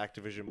stuff with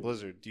Activision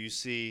Blizzard. Do you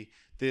see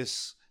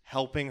this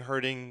helping,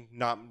 hurting,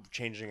 not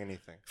changing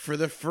anything? For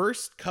the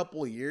first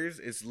couple of years,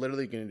 it's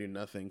literally going to do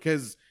nothing.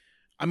 Because,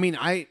 I mean,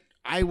 I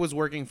was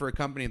working for a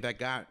company that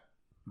got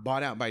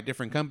bought out by a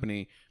different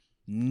company.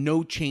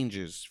 No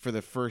changes for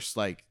the first,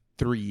 like,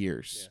 3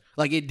 years. Yeah.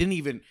 Like,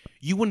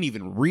 you wouldn't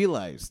even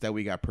realize that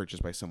we got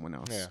purchased by someone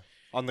else. Yeah,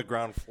 on the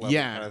ground floor.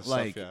 Yeah, kind of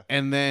like, stuff, yeah.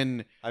 and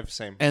then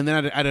Same.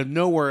 out of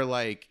nowhere,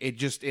 like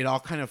it all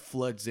kind of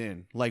floods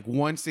in. Like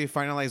once they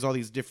finalize all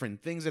these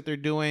different things that they're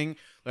doing,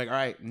 like all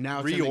right,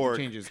 now it's time to make Reorg. the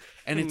changes,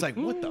 and it's like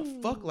what the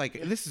fuck?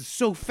 Like this is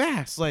so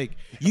fast. Like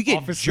you get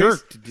Office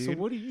jerked, space. dude.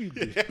 So what do you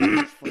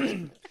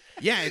do?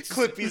 Yeah, it's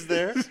Clippy's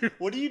there.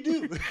 What do you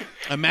do?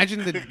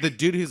 imagine the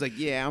dude who's like,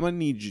 yeah, I'm gonna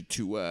need you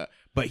to,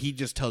 but he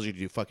just tells you to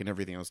do fucking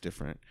everything else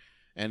different.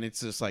 And it's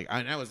just like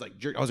I was like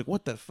jerk. I was like,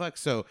 what the fuck?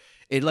 So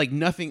it like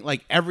nothing,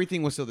 like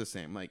everything was still the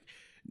same. Like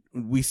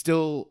we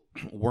still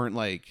weren't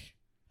like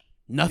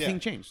nothing Yeah.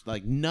 changed.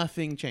 Like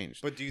nothing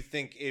changed. But do you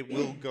think it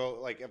will go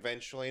like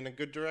eventually in a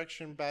good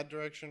direction, bad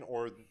direction,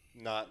 or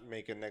not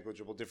make a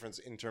negligible difference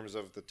in terms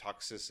of the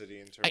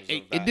toxicity? In terms of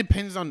It that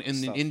depends on an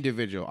stuff?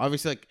 individual.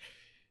 Obviously, like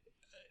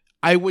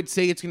I would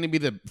say it's going to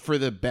be for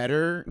the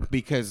better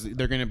because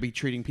they're going to be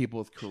treating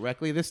people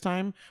correctly this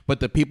time.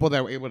 But the people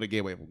that were able to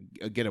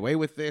get away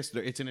with this,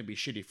 it's going to be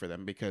shitty for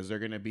them because they're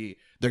going to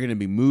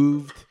be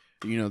moved.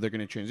 You know, they're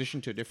going to transition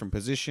to a different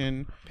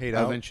position. Paid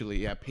out. Eventually.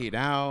 Yeah, paid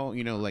out.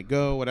 You know, let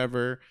go,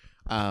 whatever.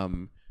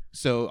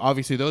 So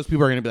obviously those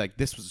people are going to be like,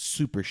 this was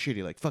super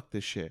shitty. Like fuck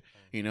this shit.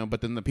 You know.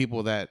 But then the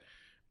people that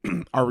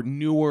are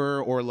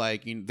newer or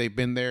like they've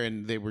been there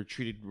and they were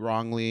treated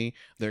wrongly,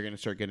 they're gonna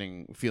start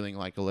feeling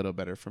like a little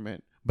better from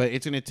it. But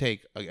it's gonna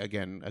take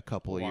again a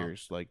couple of Wow.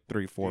 years, like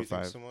 3, 4, Do you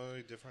think 5.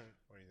 similarly different?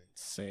 What do you think?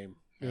 Same.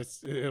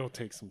 It'll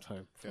take some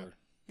time.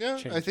 Yeah,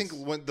 I think changes.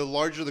 when the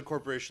larger the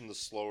corporation, the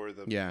slower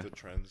the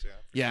trends.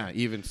 Yeah. Yeah,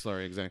 even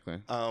slower,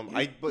 exactly.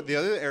 But the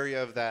other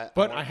area of that,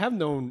 But I have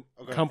known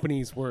Okay.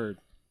 companies where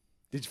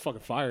they just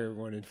fucking fire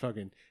everyone and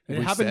fucking. And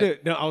it Reset. happened to.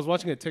 No, I was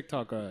watching a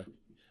TikTok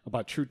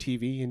about True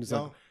TV and it's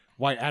like Oh.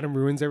 why Adam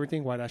ruins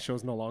everything, why that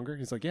show's no longer.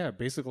 He's like, yeah,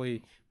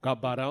 basically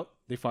got bought out,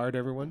 they fired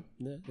everyone.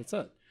 Yeah, that's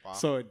it. Wow.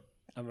 So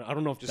I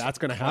don't know if just that's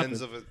gonna happen.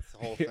 cleanse of it, the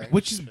whole thing.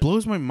 Which just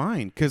blows my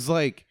mind because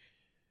like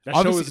That show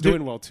obviously is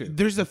doing well too.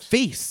 There's a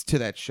face to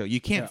that show.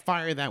 You can't Yeah.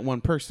 fire that one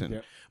person.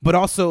 Yeah. But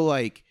also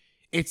like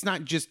it's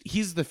not just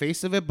he's the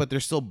face of it, but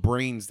there's still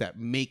brains that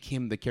make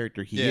him the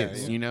character he Yeah,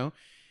 is, yeah. you know?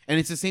 And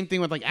it's the same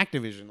thing with like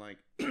Activision. Like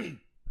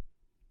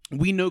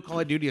we know Call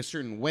of Duty a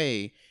certain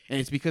way, and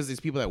it's because there's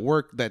people that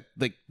work that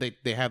like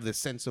they have the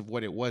sense of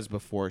what it was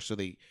before, so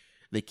they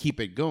keep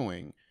it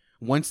going.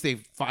 Once they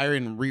fire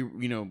and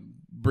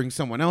bring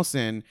someone else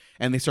in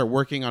and they start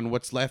working on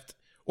what's left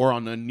or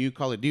on a new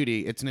Call of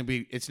Duty, it's gonna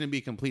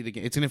be complete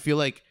again. It's gonna feel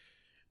like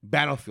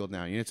Battlefield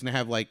now. You know, it's gonna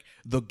have like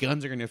the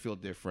guns are gonna feel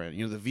different.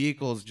 You know, the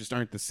vehicles just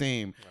aren't the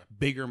same.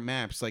 Bigger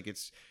maps, like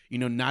it's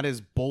not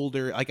as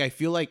bolder. Like I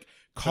feel like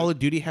Call of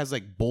Duty has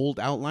like bold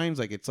outlines,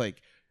 like it's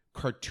like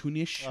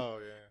cartoonish. Oh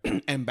yeah.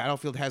 And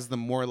Battlefield has the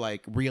more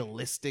like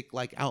realistic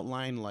like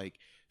outline, like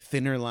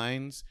thinner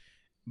lines.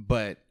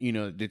 but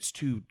it's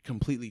two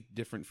completely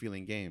different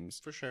feeling games,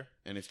 For sure.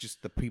 and it's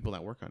just the people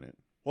that work on it.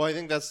 Well, I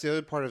think that's the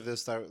other part of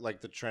this, that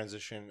like the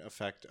transition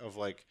effect of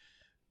like,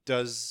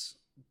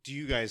 do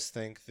you guys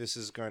think this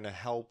is going to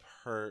help,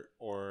 hurt,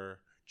 or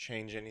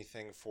change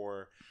anything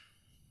for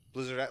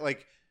Blizzard?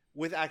 Like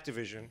with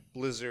Activision,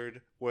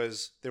 Blizzard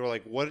they were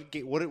like,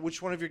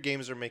 which one of your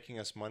games are making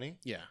us money?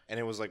 Yeah, And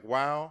it was like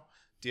WoW,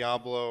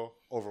 Diablo,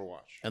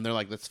 Overwatch. and they're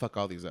like, let's fuck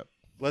all these up.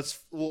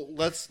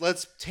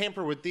 Let's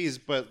tamper with these,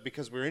 but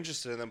because we're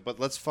interested in them, but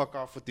let's fuck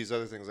off with these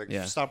other things. Like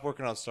stop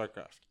working on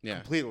StarCraft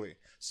completely.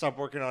 Stop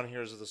working on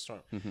Heroes of the Storm.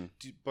 Mm-hmm.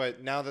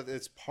 But now that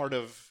it's part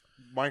of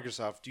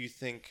Microsoft, do you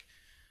think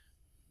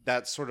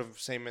that sort of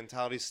same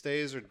mentality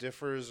stays or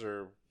differs,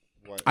 or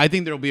what? I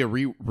think there'll be a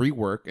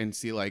rework and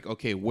see like,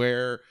 okay,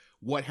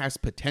 what has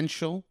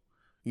potential,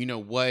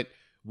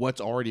 what's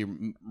already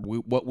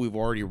what we've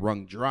already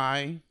wrung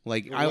dry.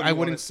 Like I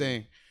wouldn't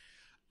say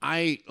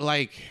I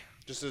like.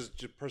 Just as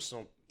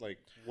personal, like,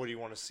 what do you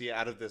want to see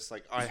out of this?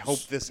 Like, I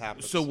hope this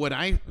happens. So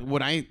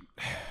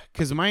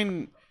because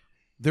mine,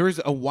 there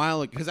was a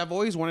while, because I've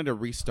always wanted to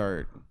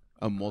restart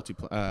a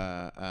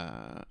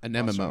an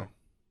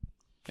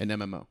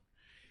MMO,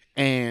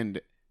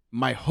 and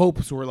my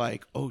hopes were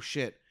like, oh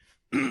shit,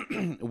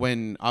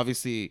 when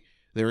obviously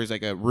there was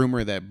like a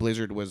rumor that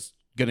Blizzard was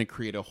gonna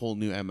create a whole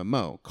new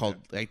MMO called,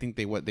 I think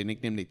they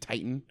nicknamed it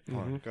Titan.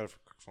 Mm-hmm. Got a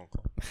quick phone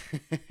call.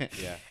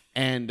 Yeah.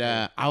 And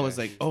I was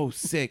like, oh,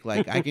 sick.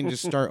 Like, I can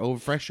just start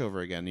fresh over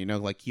again,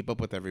 like keep up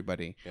with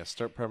everybody. Yeah,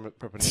 start prepping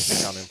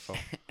account info.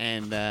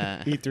 And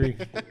E3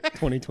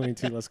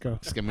 2022, let's go.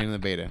 Just get me in the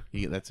beta.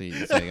 That's how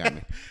you got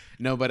me.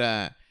 No,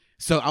 but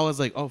so I was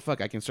like, oh, fuck,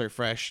 I can start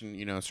fresh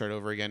and, start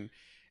over again.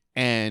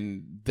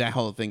 And that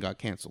whole thing got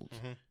canceled.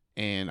 Mm-hmm.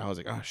 And I was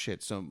like, oh,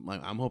 shit. So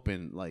like, I'm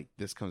hoping like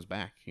this comes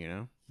back,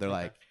 They're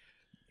like,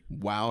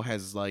 WoW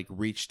has like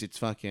reached its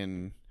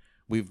fucking,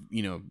 we've,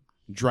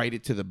 dried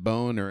it to the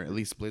bone, or at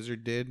least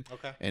Blizzard did.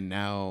 Okay. And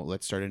now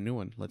let's start a new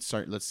one. Let's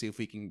see if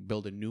we can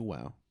build a new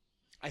WoW.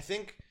 I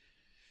think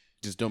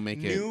just don't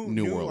make it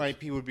new world. New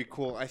IP would be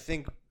cool. I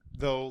think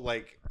though,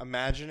 like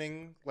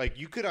imagining, like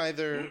you could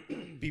either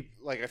be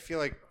like, I feel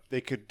like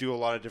they could do a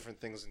lot of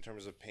different things in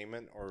terms of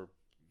payment or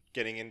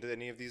getting into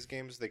any of these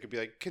games. They could be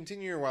like,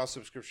 continue your WoW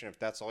subscription if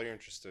that's all you're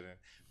interested in.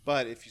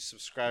 But if you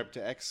subscribe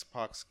to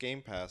Xbox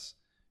Game Pass,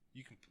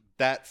 you can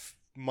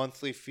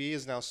monthly fee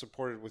is now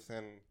supported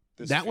within.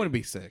 That would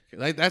be sick.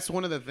 Like that's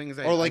one of the things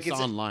I saw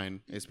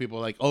online is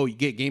people like, oh, you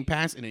get Game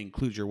Pass and it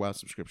includes your WoW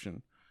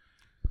subscription.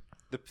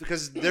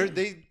 Because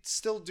they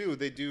still do.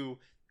 They do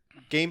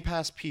Game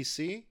Pass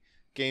PC,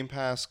 Game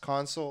Pass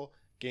console,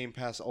 Game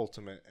Pass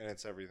Ultimate, and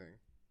it's everything.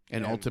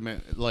 And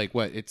Ultimate, like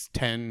what? It's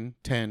 10,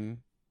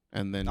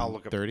 and then I'll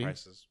look up 30? the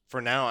prices.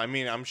 For now, I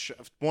mean, I'm sure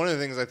one of the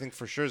things I think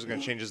for sure is going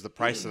to change is the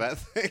price of that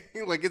thing.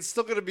 Like it's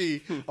still going to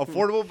be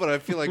affordable, but I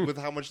feel like with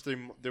how much they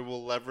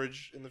will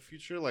leverage in the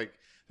future, like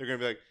they're going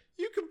to be like,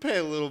 you can pay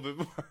a little bit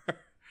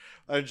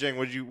more. Jang,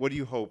 what do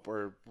you hope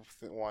or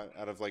want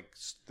out of like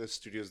the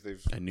studios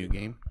they've a new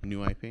game, a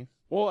new IP?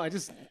 Well,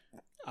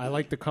 I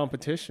like the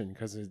competition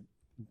because it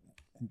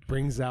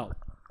brings out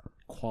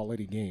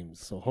quality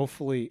games. So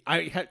hopefully,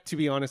 to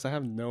be honest, I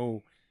have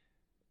no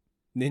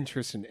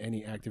interest in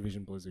any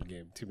Activision Blizzard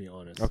game. To be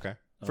honest, okay,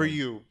 for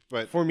you,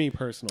 but for me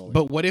personally.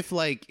 But what if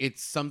like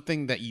it's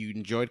something that you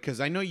enjoyed? Because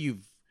I know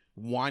you've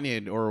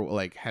wanted or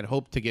like had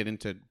hoped to get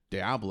into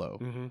Diablo.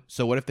 Mm-hmm.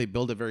 So what if they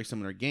build a very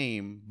similar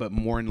game but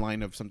more in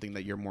line of something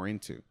that you're more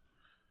into?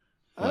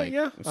 Like,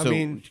 yeah, so I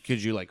mean,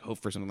 could you like hope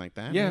for something like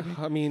that? Yeah, maybe?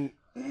 I mean,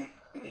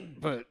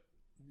 but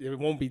it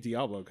won't be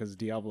Diablo because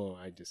Diablo,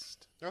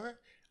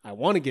 I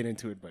want to get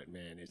into it, but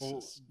man, it's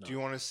just not. Do you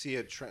want to see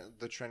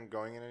the trend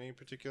going in any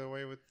particular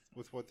way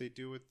with what they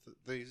do with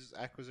these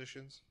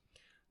acquisitions?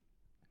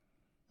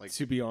 Like,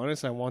 to be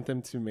honest, I want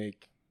them to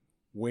make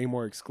way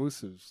more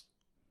exclusives,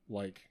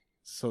 like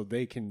so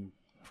they can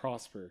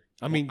prosper.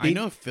 I mean, I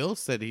know Phil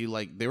said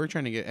they were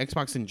trying to get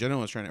Xbox in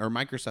general or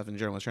Microsoft in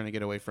general was trying to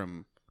get away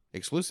from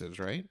exclusives,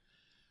 right?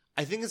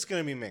 I think it's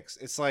going to be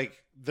mixed. It's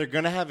like they're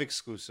going to have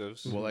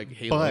exclusives. Well, like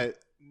Halo.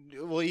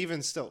 But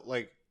even still,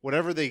 like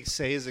whatever they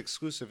say is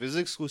exclusive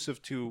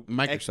to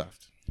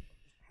Microsoft.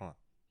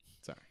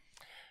 Sorry.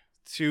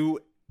 To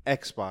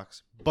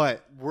Xbox.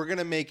 But we're going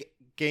to make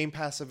Game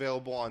Pass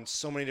available on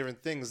so many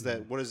different things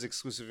that what does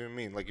exclusive even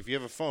mean? Like if you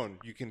have a phone,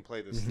 you can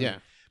play this thing. Yeah.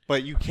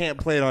 But you can't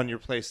play it on your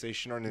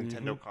PlayStation or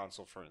Nintendo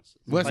console, for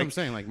instance. Well, that's what I'm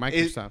saying. Like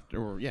Microsoft,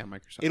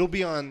 Microsoft. It'll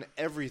be on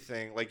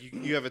everything. Like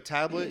you have a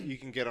tablet, you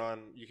can get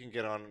on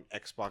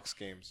Xbox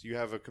games. You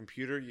have a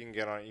computer, you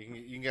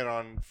can get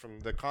on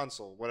from the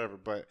console, whatever.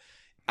 But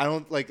I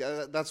don't like.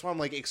 That's why I'm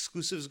like,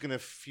 exclusive is gonna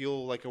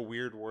feel like a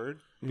weird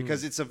word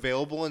because it's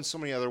available in so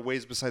many other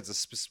ways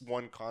besides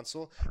one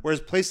console. Whereas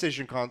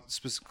PlayStation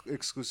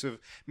exclusive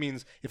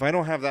means if I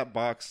don't have that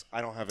box,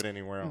 I don't have it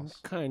anywhere else.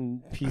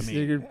 Kind of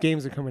PC. Your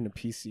games are coming to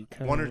PC.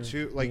 One or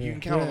two, like you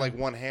can count on like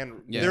one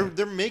hand. Yeah.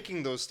 They're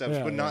making those steps,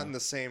 but not in the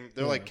same.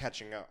 They're like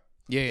catching up.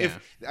 Yeah.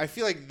 I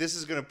feel like this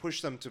is gonna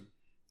push them to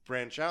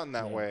branch out in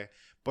that way,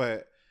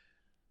 but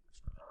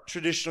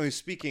traditionally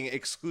speaking,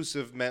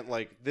 exclusive meant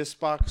like this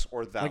box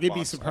or that. Like it'd be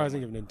box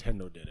surprising only. if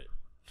Nintendo did it.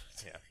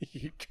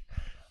 Yeah.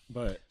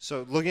 But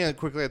So looking at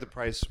quickly at the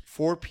price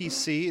for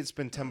PC, it's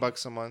been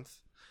 $10 a month.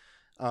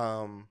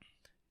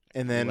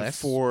 And then Less?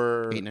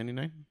 for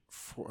 $8.99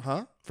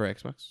 for for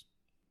Xbox.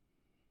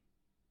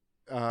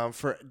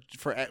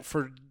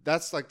 For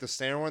that's like the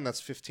standard one.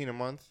 That's $15 a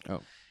month.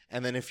 Oh,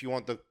 And then if you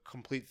want the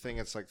complete thing,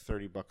 it's like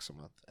 $30 a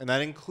month, and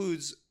that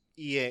includes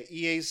EA.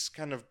 EA's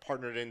kind of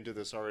partnered into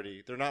this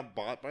already. They're not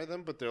bought by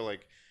them, but they're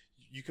like,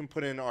 you can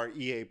put in our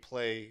EA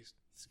Play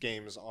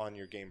games on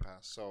your Game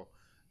Pass. So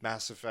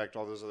Mass Effect,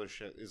 all those other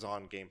shit is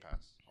on Game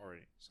Pass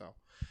already. So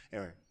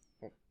anyway,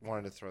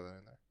 wanted to throw that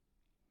in there.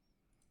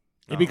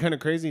 it'd be kind of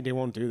crazy. They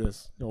won't do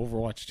this.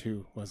 Overwatch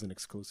 2 wasn't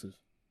exclusive.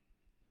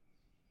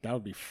 That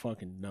would be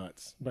fucking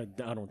nuts. But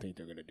I don't think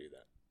they're gonna do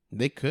that.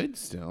 they could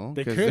still.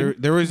 They 'cause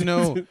could. There was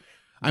no.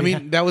 I Yeah.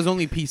 mean, that was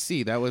only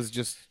PC. That was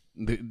just.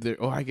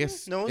 I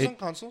guess. No, it was on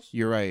consoles.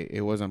 You're right.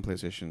 It was on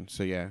PlayStation.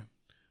 So yeah,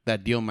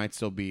 that deal might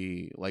still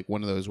be like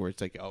one of those where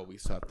it's like, oh, we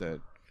still have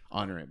to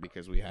honor it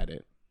because we had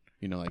it.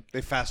 You know, like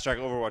They fast track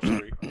Overwatch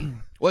 3.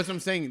 what's I'm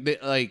saying.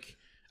 Like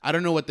I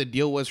don't know what the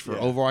deal was for Yeah.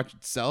 Overwatch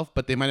itself,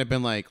 but they might have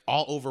been like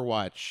all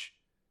Overwatch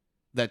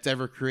that's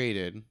ever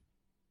created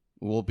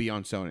will be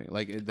on Sony.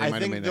 Like they I might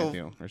have think made they'll- that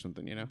deal or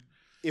something. You know.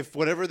 If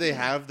whatever they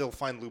have, they'll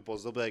find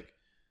loopholes. They'll be like,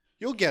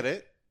 you'll get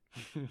it.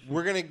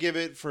 We're gonna give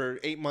it for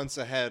 8 months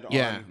ahead.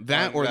 Yeah, on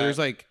that or that. there's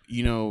like,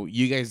 you know,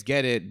 you guys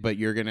get it, but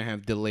you're gonna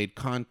have delayed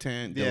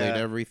content, delayed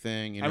Yeah.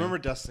 everything. You know? I remember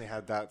Destiny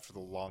had that for the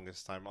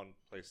longest time on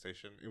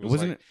PlayStation. It was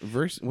wasn't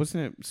like,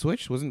 wasn't it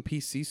Switch? Wasn't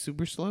PC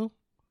super slow?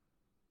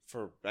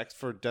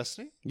 for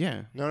Destiny?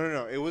 Yeah.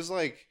 No. It was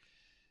like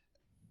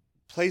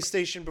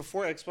PlayStation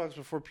before Xbox,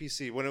 before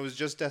PC, when it was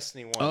just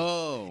Destiny 1.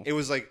 Oh. It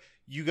was like,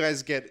 you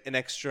guys get an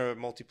extra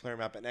multiplayer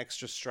map, an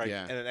extra strike,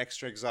 Yeah. and an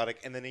extra exotic.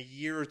 And then a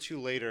year or two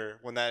later,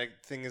 when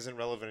that thing isn't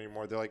relevant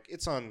anymore, they're like,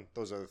 it's on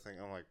those other things.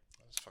 I'm like,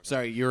 that's fucking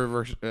Sorry, you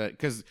reverse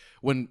because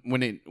when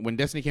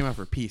Destiny came out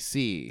for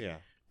PC, yeah.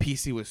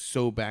 PC was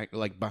so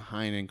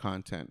behind in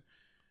content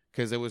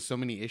because there was so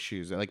many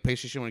issues. Like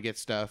PlayStation would get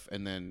stuff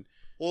and then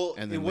Well,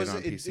 And it then wasn't.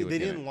 later on PC They would get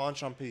didn't it.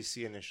 launch on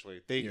PC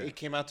initially. Yeah. It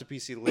came out to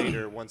PC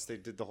later once they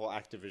did the whole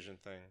Activision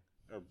thing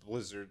or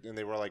Blizzard, and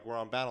they were like, "We're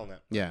on BattleNet."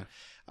 yeah.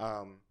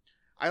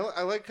 I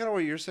like kind of what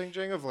you're saying,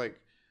 Jang, of like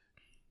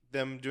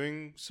them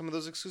doing some of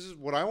those exclusives.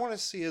 What I want to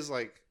see is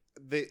like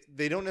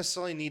they don't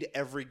necessarily need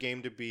every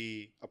game to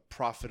be a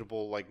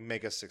profitable like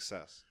mega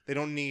success. They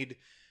don't need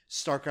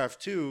StarCraft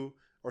 2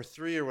 or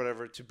 3 or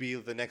whatever to be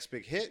the next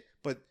big hit,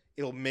 but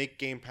it'll make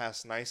Game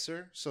Pass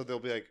nicer. So they'll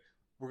be like,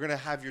 we're going to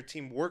have your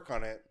team work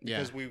on it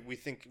because we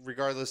think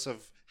regardless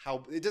of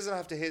how it doesn't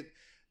have to hit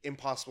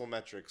impossible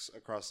metrics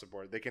across the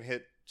board. They can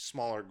hit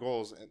smaller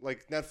goals.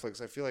 Like Netflix,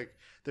 I feel like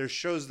there's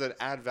shows that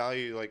add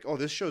value like, oh,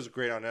 this show's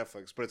great on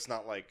Netflix, but it's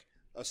not like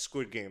a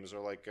Squid Games or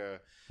like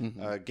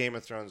a Game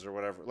of Thrones or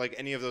whatever. Like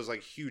any of those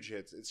like huge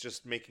hits. It's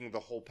just making the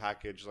whole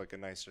package like a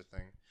nicer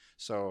thing.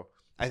 So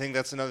I think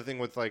that's another thing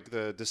with like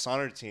the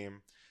Dishonored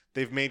team.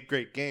 They've made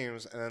great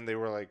games and then they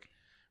were like,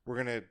 we're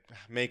gonna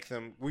make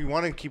them. We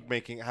want to keep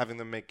having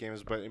them make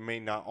games, but it may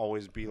not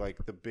always be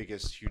like the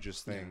biggest,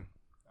 hugest thing.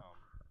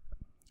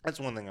 That's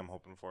one thing I'm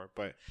hoping for.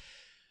 But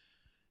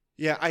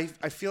yeah, I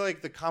feel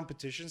like the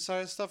competition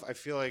side of stuff. I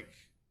feel like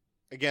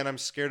again, I'm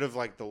scared of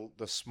like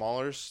the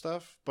smaller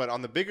stuff, but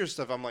on the bigger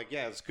stuff, I'm like,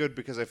 yeah, it's good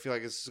because I feel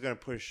like this is gonna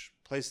push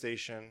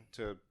PlayStation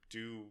to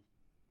do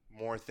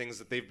more things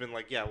that they've been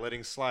like, yeah,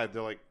 letting slide.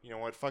 They're like, you know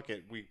what, fuck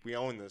it, we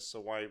own this, so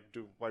why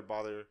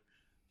bother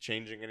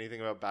changing anything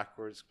about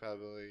backwards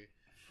compatibility?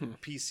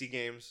 PC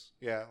games,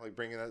 yeah, like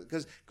bringing that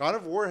because God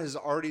of War has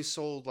already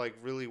sold like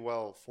really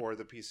well for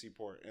the PC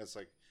port, and it's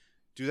like,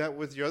 do that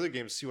with your other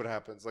games, see what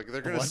happens. Like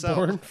they're gonna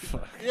sell,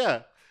 Fuck.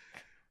 yeah,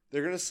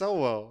 they're gonna sell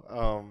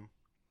well.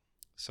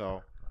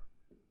 So,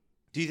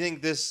 do you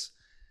think does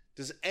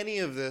any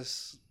of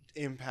this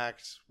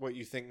impact what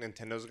you think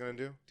Nintendo's gonna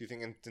do? Do you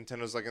think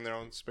Nintendo's like in their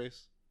own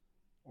space,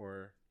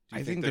 or do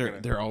you I think gonna...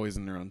 they're always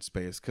in their own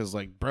space because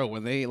like bro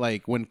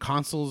when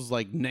consoles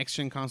like next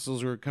gen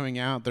consoles were coming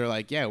out, they're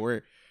like, yeah,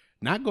 we're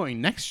not going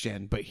next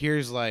gen, but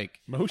here's like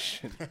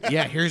Motion.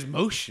 yeah, here's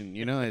motion.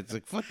 You know, it's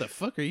like, what the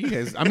fuck are you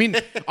guys? I mean,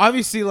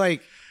 obviously,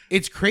 like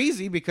it's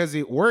crazy because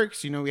it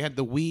works. You know, we had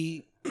the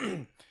Wii,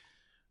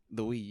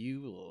 the Wii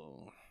U,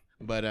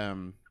 but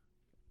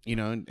you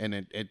know,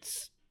 and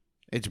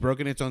it's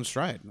broken its own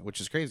stride,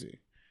 which is crazy.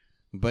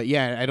 But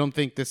yeah, I don't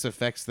think this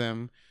affects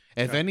them.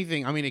 If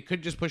anything, I mean, it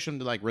could just push them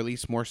to like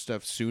release more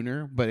stuff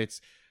sooner, but it's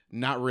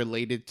not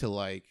related to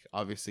like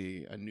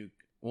obviously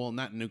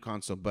not new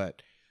console,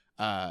 but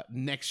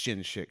next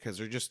gen shit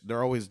because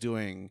they're always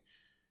doing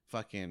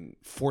fucking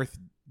fourth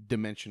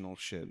dimensional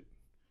shit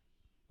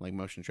like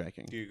motion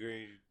tracking. Do you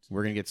agree?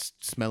 We're gonna get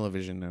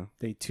smell-o-vision now.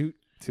 They toot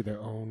to their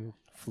own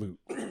flute.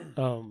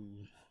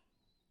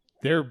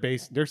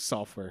 Their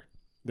software.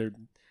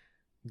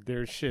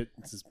 Their shit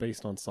is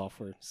based on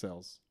software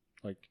sales.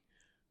 Like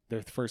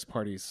their first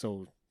party is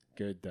so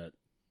good that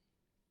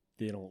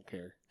they don't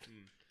care.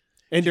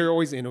 And they're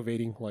always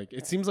innovating. Like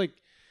it seems like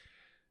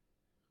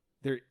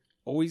they're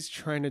always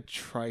trying to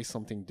try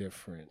something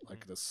different,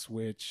 like the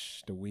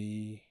Switch, the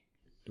Wii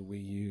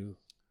U.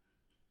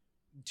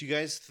 Do you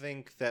guys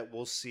think that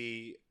we'll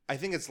see? I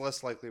think it's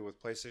less likely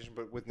with PlayStation,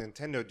 but with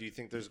Nintendo, do you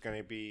think there's going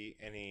to be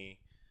any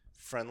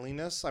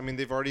friendliness? I mean,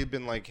 they've already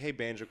been like, "Hey,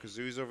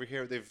 Banjo-Kazooie's over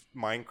here."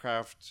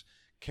 Minecraft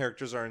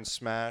characters are in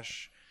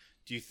Smash.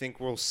 Do you think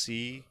we'll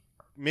see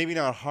maybe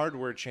not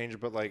hardware change,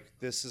 but like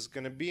this is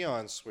going to be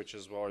on Switch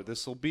as well, or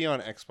this will be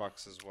on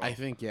Xbox as well? I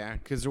think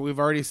because we've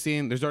already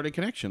seen there's already a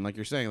connection, like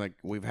you're saying. Like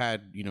we've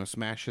had,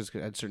 Smash has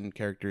had certain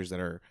characters that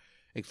are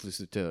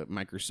exclusive to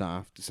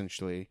Microsoft,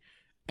 essentially,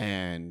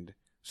 and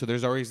so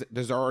there's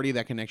already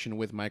that connection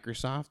with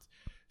Microsoft.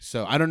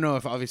 So I don't know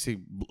if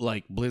obviously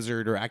like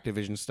Blizzard or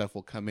Activision stuff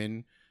will come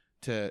in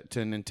to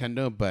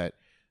Nintendo, but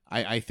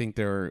I think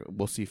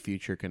we'll see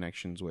future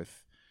connections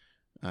with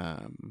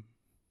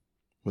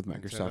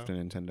Microsoft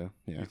and Nintendo.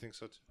 Yeah, you think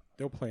so too?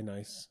 They'll play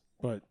nice,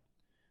 but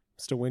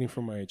still waiting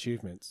for my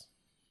achievements.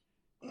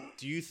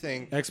 Do you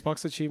think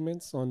Xbox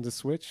achievements on the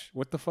Switch?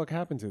 What the fuck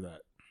happened to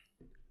that?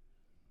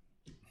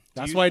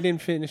 That's why I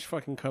didn't finish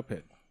fucking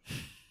Cuphead.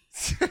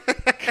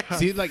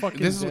 See, like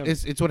this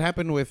is it's what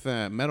happened with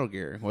Metal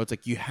Gear. Well, it's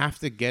like you have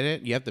to get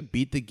it, you have to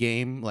beat the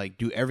game, like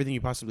do everything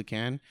you possibly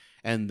can,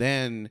 and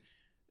then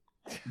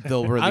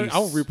they'll release.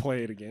 I'll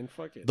replay it again.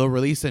 Fuck it. They'll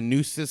release a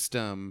new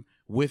system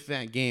with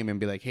that game and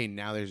be like, "Hey,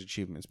 now there's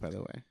achievements." By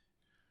the way,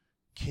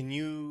 can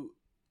you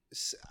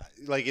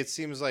like? It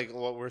seems like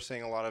what we're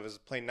saying a lot of is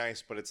play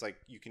nice, but it's like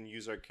you can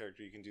use our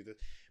character, you can do this.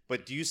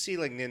 But do you see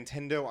like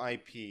Nintendo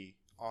IP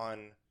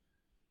on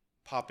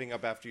popping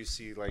up after you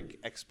see like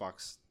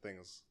Xbox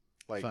things?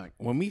 Like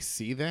when we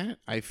see that,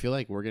 I feel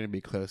like we're gonna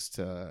be close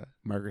to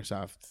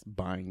Microsoft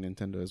buying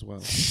Nintendo as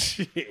well.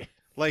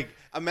 Like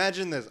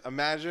imagine this.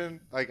 Imagine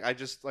like I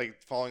just like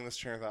following this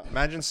train of thought.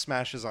 Imagine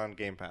Smash is on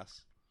Game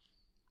Pass,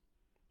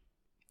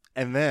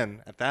 and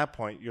then at that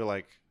point you're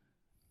like,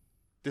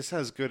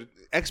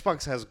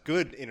 Xbox has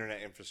good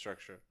internet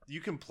infrastructure.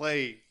 You can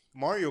play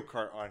Mario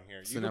Kart on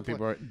here. So now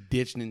people are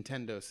ditch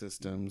Nintendo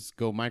systems,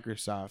 go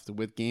Microsoft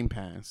with Game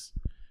Pass.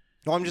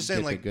 No, I'm just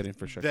saying like good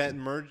infrastructure. That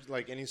merge,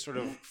 like any sort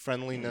of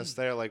friendliness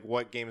there, like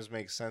what games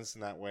make sense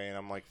in that way. And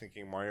I'm like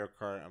thinking Mario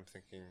Kart. I'm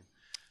thinking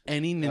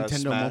any Nintendo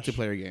Smash.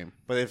 Multiplayer game.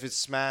 But if it's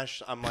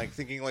Smash, I'm like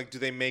thinking like, do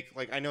they make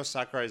like I know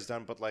Sakurai is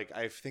done, but like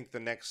I think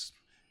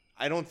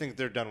I don't think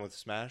they're done with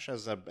Smash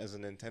as a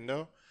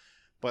Nintendo.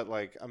 But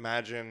like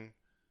imagine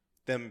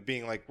them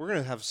being like, we're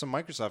gonna have some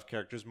Microsoft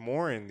characters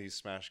more in these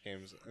Smash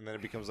games, and then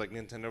it becomes like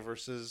Nintendo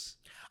versus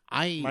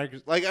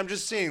Microsoft. Like I'm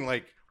just seeing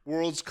like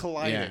worlds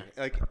colliding,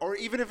 like, or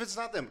even if it's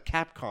not them,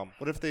 Capcom.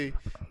 What if they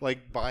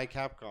like buy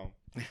Capcom?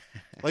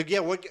 Like,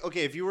 yeah,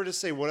 okay, if you were to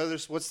say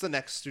what's the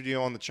next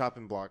studio on the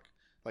chopping block,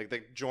 like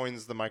that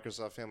joins the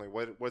Microsoft family?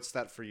 What's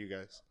that for you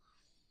guys?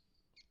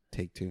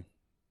 Take-Two.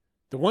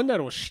 The one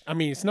that was, I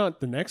mean, it's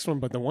not the next one,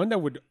 but the one that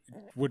would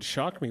have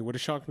shocked me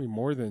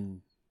more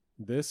than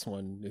this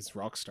one is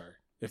Rockstar.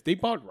 If they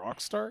bought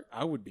Rockstar,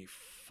 I would be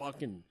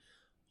fucking.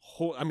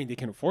 I mean, they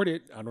can afford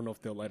it. I don't know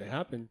if they'll let it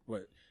happen,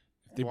 but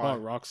if they bought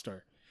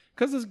Rockstar.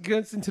 Because it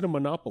gets into the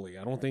monopoly.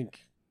 I don't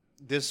think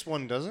this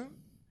one doesn't.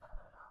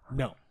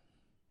 No.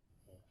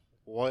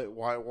 Why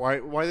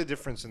the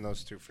difference in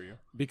those two for you?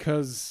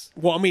 Because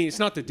I mean, it's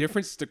not the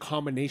difference; it's the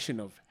combination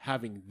of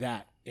having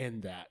that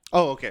and that.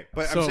 Oh, okay.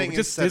 But so I'm saying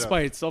just this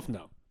by itself,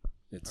 no.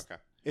 It's okay.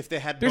 If they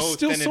had there's both,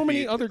 still then so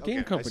many other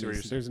game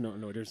companies. There's no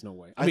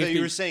way. I thought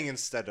you were saying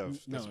instead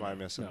of. That's why I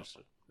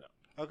misunderstood. No.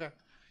 Okay.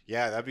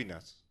 Yeah, that'd be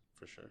nuts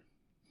for sure.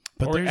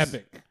 But or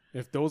Epic,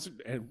 if those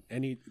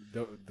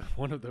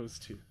one of those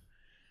two.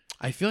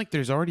 I feel like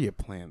there's already a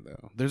plan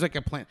though. There's like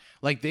a plan.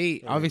 Like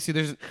obviously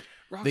there's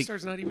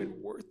Rockstar's not even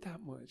worth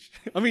that much.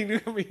 I mean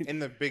in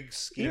the big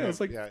scheme, it's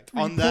like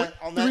on that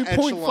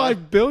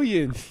 $3.5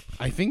 billion.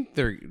 I think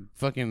their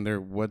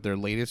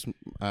latest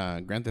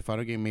Grand Theft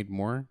Auto game made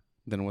more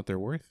than what they're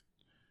worth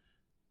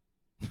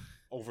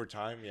over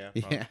time. Yeah,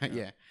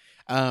 yeah.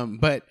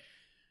 But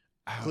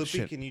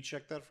Clippy, can you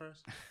check that for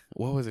us?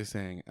 What was I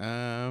saying?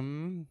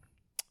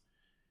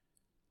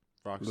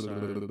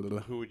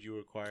 Rockstar. Who would you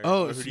acquire?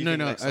 Oh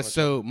no.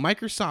 So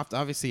Microsoft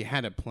obviously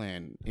had a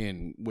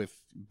plan with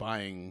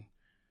buying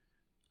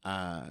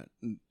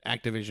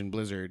Activision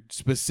Blizzard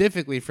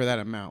specifically for that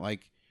amount,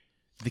 like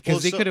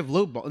because they could have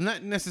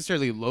not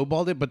necessarily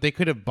lowballed it, but they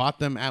could have bought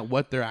them at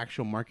what their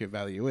actual market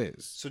value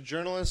is. So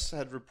journalists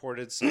had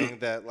reported saying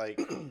that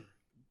like.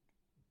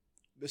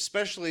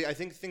 Especially, I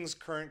think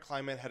current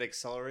climate had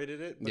accelerated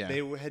it, but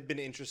they had been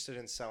interested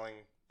in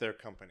selling their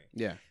company.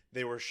 Yeah,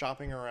 they were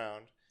shopping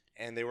around.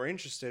 And they were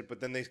interested, but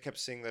then they kept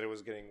seeing that it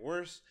was getting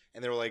worse.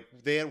 And they were like,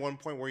 they at one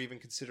point were even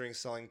considering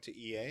selling to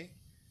EA.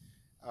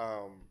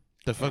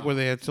 The fuck were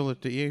they had sold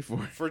it to EA for?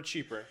 For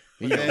cheaper.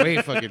 Way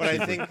fucking cheaper.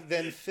 But I think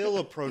then Phil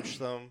approached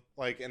them,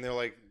 like, and they're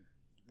like,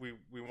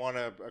 we want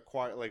to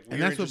acquire, like,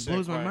 and that's what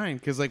blows my mind.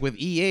 Because, like, with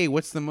EA,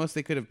 what's the most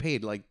they could have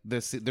paid? Like,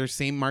 their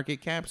same market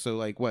cap? So,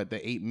 like, what, the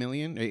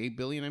 $8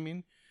 billion, I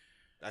mean?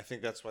 I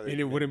think that's why they. And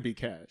it wouldn't be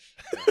cash.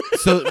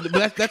 So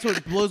that's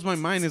what blows my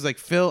mind is like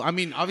Phil. I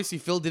mean, obviously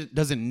Phil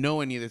doesn't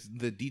know any of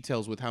the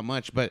details with how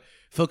much, but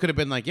Phil could have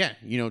been like, yeah,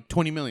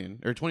 20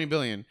 million or 20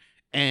 billion,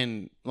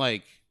 and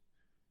like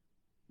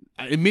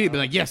immediately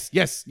like yes.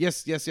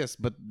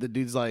 But the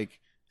dude's like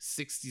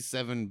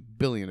 67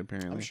 billion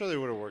apparently. I'm sure they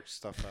would have worked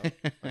stuff out.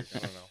 Like, I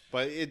don't know,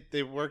 but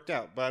they worked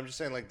out. But I'm just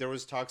saying, like, there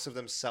was talks of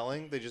them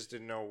selling. They just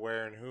didn't know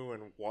where and who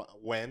and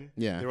when.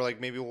 Yeah, they were like,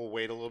 maybe we'll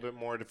wait a little bit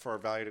more for our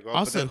value to go up.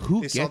 Also,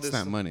 who gets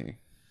that money?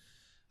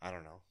 I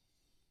don't know.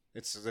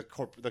 It's the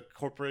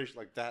corporation,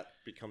 like that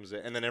becomes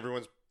it, and then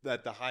everyone's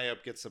at the high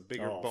up gets a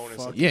bigger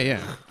bonus.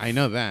 Yeah, I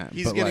know that.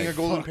 He's getting a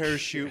golden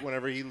parachute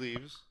whenever he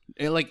leaves.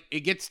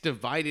 It gets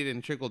divided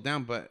and trickled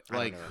down, but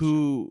like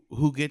who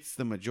gets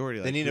the majority?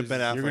 Like, they need a Ben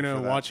Affleck. You're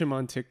gonna watch him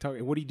on TikTok.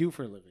 What do you do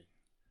for a living?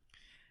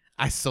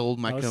 I sold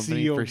my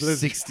company CEO for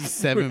Blizzard.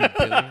 $67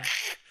 billion.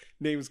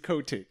 Name's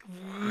Kotick.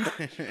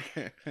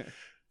 Yeah.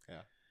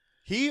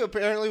 He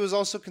apparently was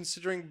also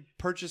considering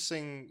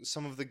purchasing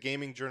some of the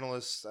gaming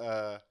journalists'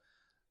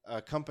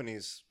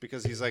 companies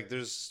because he's like,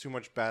 there's too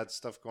much bad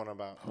stuff going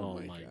about. Oh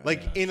my god!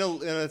 Like in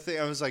a thing,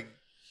 I was like,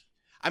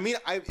 I mean,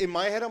 in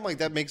my head, I'm like,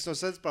 that makes no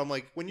sense. But I'm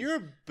like, when you're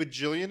a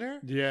bajillionaire,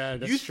 yeah,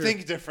 that's you true.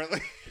 think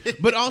differently.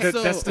 But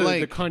also, that's the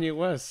like Kanye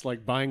West,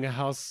 like buying a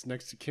house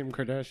next to Kim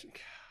Kardashian.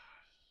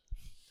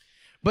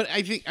 But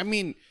I think, I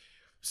mean,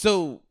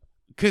 so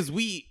because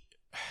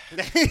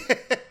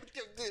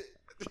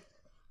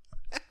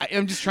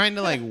I'm just trying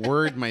to like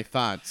word my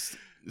thoughts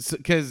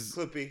because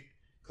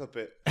clip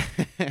it.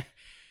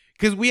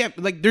 Because we have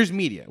there's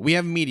media. We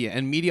have media,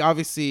 and media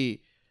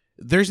obviously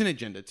there's an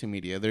agenda to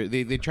media.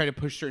 They try to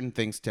push certain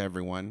things to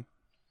everyone,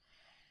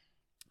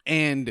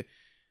 and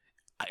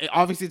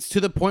obviously it's to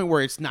the point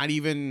where it's not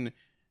even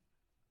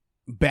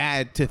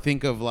bad to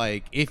think of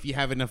like, if you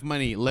have enough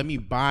money, let me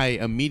buy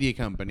a media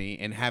company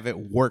and have it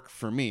work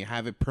for me,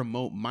 have it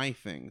promote my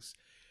things,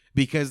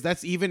 because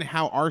that's even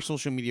how our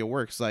social media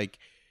works. Like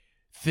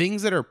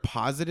things that are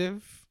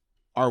positive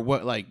are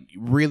what like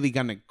really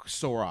gonna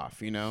soar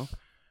off,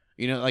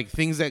 like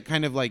things that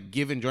kind of like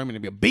give enjoyment to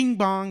be a bing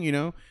bong,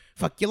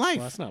 fuck your life.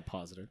 Well, that's not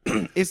positive.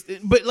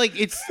 But like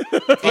it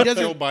doesn't.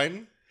 Joe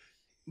Biden.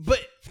 But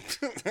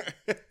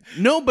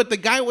no, but the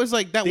guy was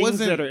like that. Things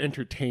wasn't that are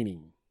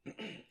entertaining.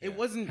 It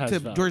wasn't Has to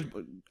value.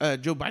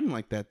 Joe Biden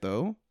like that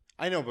though.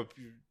 I know, but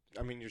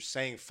I mean, you're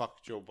saying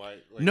fuck Joe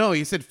Biden. Like, No,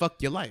 he said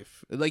fuck your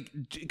life, like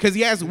because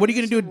he asked, "What are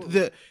you gonna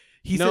do?"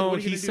 He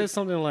said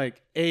something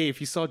like, "Hey, if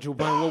you saw Joe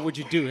Biden, what would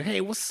you do?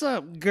 Hey, what's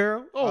up,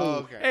 girl? Oh,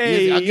 okay.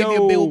 Hey, I'll give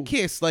you a big old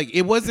kiss." Like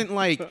it wasn't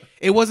like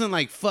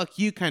fuck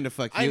you, kind of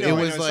fuck you. I know, it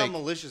was it's like not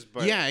malicious,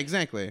 but yeah,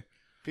 exactly.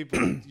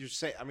 People, you're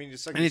saying. I mean,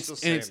 it's like And you're still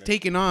saying it's it.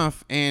 taken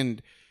off,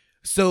 and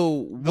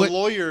so The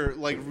lawyer,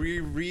 like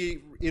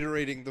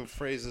reiterating the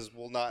phrases,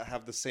 will not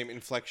have the same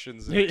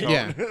inflections. And tone.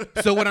 Yeah.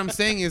 So what I'm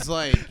saying is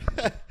like,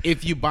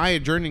 if you buy a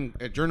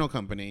journal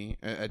company,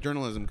 a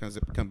journalism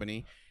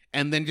company,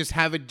 and then just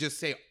have it just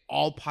say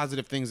all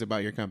positive things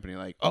about your company,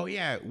 like, oh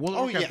yeah, World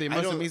of Warcraft, the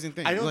most amazing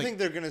thing. I don't think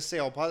they're gonna say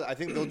all positive. I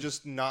think they'll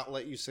just not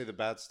let you say the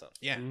bad stuff.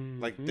 Yeah.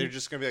 Like they're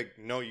just gonna be like,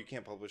 no, you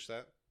can't publish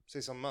that. Say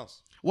something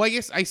else. Well, I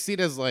guess I see it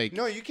as like,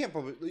 No, you can't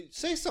publish.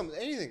 Say something,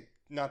 anything,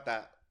 not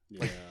that.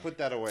 Like put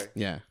that away.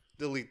 yeah,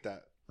 Delete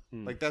that.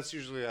 Like that's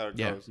usually how it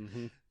Yeah. goes.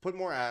 Put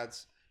more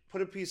ads.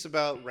 Put a piece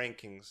about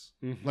rankings.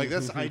 Like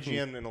that's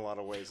IGN in a lot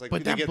of ways. Like,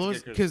 but they that get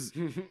blows kickers.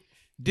 because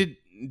did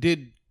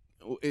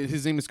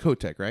his name is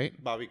Kotick,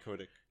 right? Bobby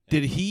Kotick.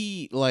 Did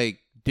he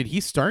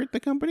start the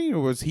company, or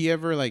was he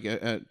ever like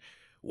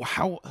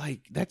how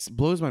like that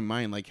blows my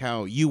mind, like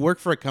how you work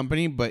for a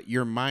company but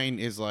your mind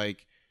is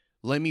like,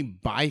 let me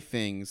buy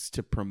things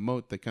to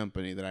promote the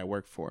company that I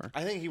work for.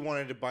 I think he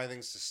wanted to buy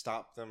things to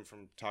stop them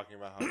from talking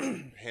about how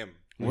him.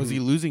 Was he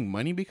losing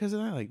money because of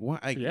that? Like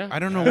what? Yeah. I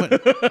don't know what.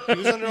 He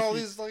was under all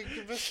these like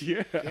investments.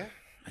 Yeah.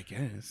 I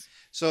guess.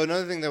 So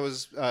another thing that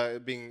was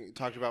being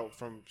talked about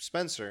from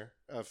Spencer,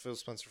 Phil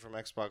Spencer from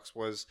Xbox,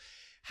 was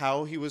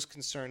how he was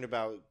concerned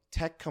about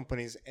tech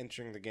companies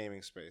entering the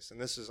gaming space. And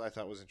this is, I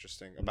thought, was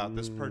interesting about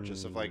this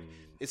purchase of like,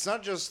 it's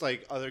not just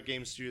like other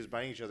game studios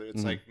buying each other.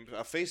 It's like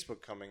a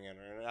Facebook coming in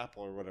or an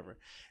Apple or whatever.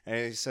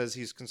 And he says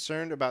he's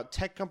concerned about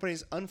tech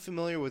companies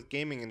unfamiliar with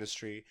gaming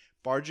industry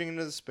barging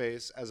into the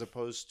space as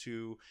opposed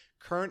to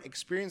current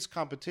experienced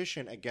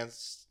competition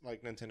against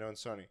like Nintendo and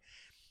Sony.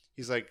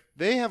 He's like,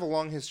 they have a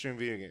long history in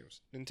video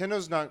games.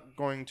 Nintendo's not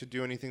going to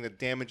do anything that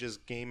damages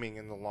gaming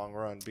in the long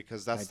run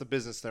because that's the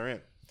business they're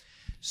in.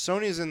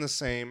 Sony's in the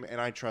same, and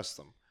I trust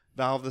them.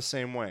 Valve the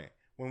same way.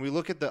 When we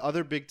look at the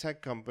other big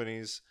tech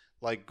companies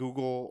like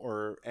Google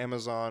or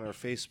Amazon or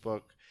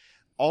Facebook,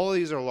 all of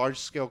these are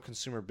large-scale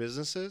consumer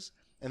businesses,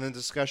 and the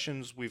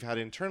discussions we've had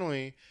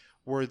internally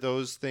were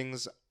those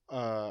things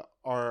are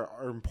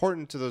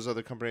important to those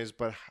other companies,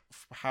 but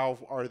how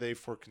are they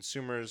for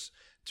consumers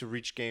to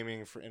reach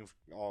gaming for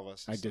all of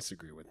us? I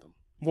disagree with them.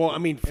 Well, I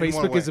mean,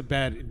 Facebook is a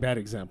bad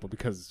example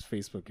because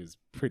Facebook is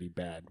pretty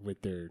bad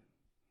with their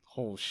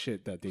whole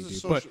shit that they do.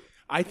 But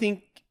I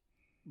think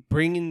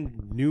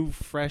bringing new,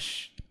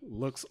 fresh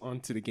looks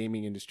onto the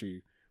gaming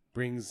industry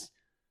brings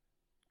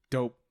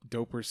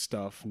doper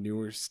stuff,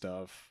 newer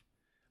stuff.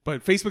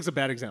 But Facebook's a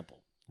bad example.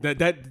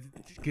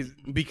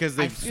 Because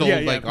they've sold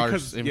our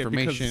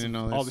information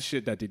and all the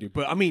shit that they do.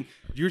 But I mean,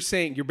 you're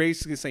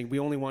basically saying we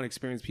only want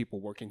experienced people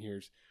working here.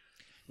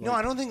 No,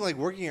 I don't think like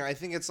working here. I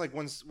think it's like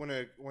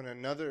when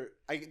another.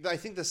 I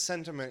think the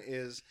sentiment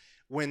is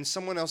when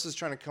someone else is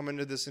trying to come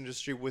into this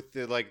industry with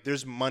the like,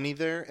 there's money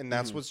there, and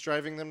that's what's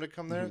driving them to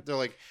come there. They're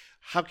like,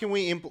 how can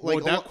we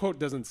that quote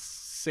doesn't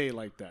say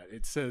like that.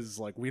 It says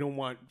like we don't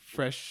want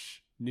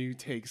fresh new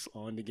takes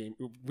on the game.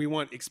 We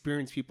want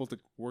experienced people to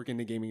work in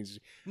the gaming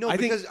industry. No, I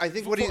think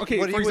what he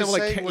was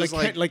saying was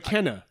like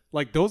Kenna,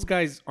 like those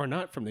guys are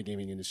not from the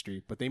gaming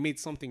industry, but they made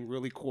something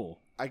really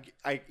cool.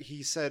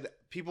 He said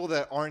people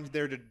that aren't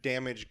there to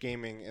damage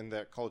gaming and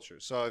that culture.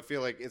 So I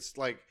feel like it's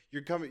like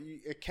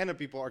Kenna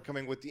people are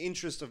coming with the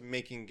interest of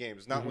making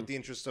games, not with the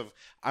interest of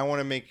I want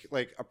to make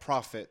like a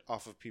profit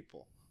off of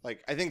people.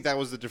 Like I think that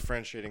was the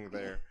differentiating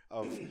there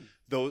of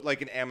those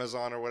like an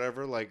Amazon or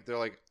whatever. Like they're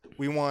like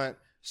we want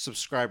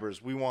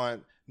subscribers, we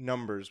want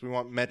numbers, we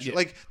want metrics,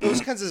 like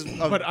those kinds of.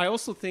 But I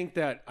also think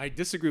that I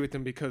disagree with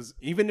them because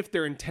even if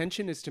their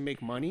intention is to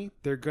make money,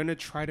 they're gonna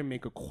try to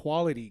make a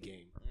quality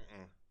game.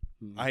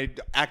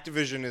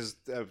 Activision is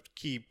a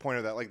key point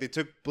of that. Like they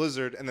took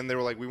Blizzard and then they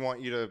were like, we want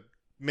you to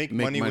make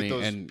money with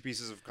those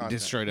pieces of content.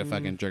 Destroy the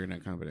fucking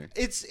juggernaut company.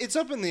 It's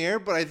up in the air,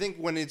 but I think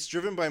when it's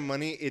driven by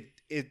money,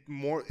 it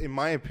more, in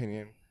my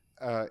opinion,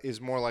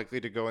 is more likely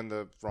to go in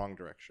the wrong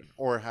direction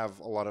or have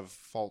a lot of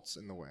faults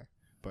in the way.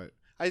 But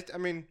I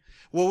mean,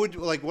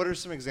 what are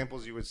some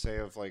examples you would say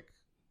of like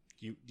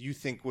you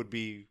think would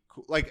be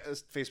cool? Like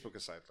Facebook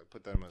aside, like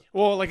put them as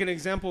well, like an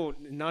example,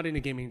 not in the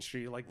gaming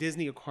industry, like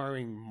Disney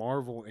acquiring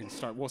Marvel and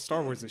Star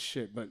Wars is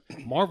shit, but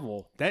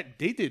Marvel that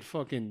they did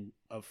fan.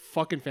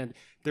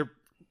 Their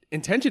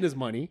intention is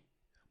money,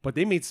 but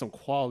they made some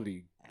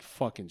quality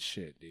fucking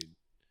shit, dude.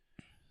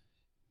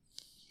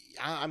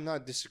 I'm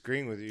not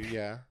disagreeing with you,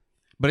 yeah,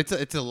 but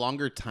it's a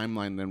longer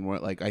timeline than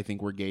what like I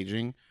think we're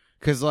gauging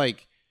because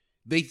like.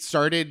 They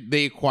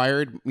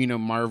acquired,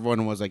 Marvel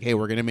and was like, hey,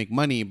 we're going to make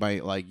money by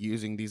like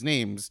using these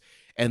names.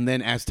 And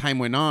then as time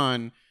went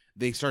on,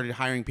 they started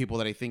hiring people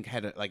that I think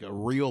had a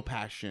real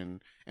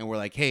passion and were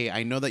like, hey,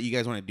 I know that you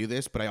guys want to do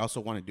this, but I also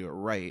want to do it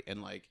right.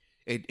 And like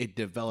it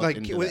developed like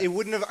into it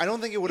wouldn't have, I don't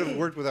think it would have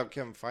worked without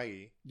Kevin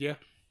Feige. Yeah.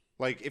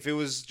 Like if it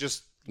was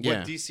just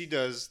what DC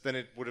does, then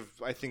it would have,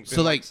 I think, been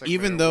so like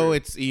even though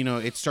it's,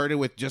 it started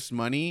with just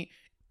money,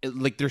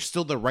 like there's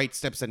still the right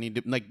steps that need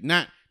to like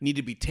not need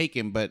to be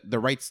taken, but the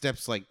right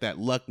steps like that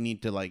luck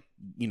need to like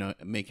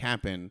make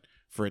happen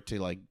for it to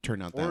like turn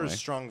out that way. Or a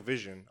strong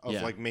vision of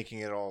like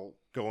making it all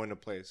go into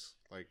place.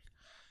 Like,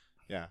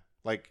 yeah,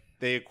 like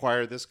they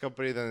acquire this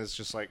company, then it's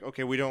just like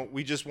okay,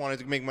 we just wanted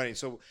to make money.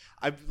 So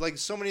I like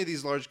so many of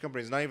these large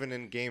companies, not even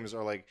in games,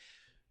 are like.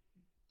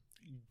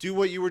 Do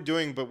what you were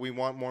doing, but we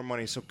want more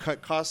money. So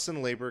cut costs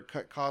in labor,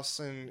 cut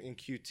costs in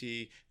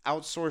QT,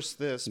 outsource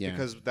this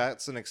because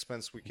that's an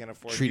expense we can't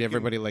afford. Treat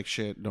everybody like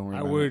shit. Don't worry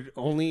about it. I would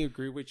only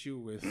agree with you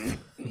with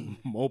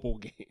mobile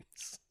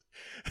games.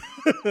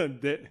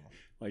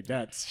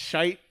 That's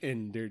shite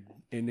and they're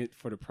in it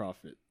for the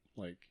profit.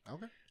 Like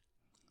okay.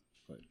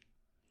 But.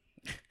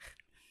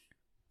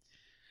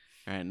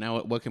 All right, now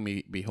what can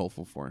we be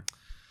hopeful for?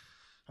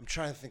 I'm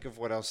trying to think of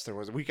what else there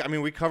was. We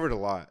covered a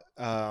lot.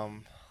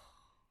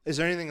 Is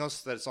there anything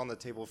else that's on the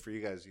table for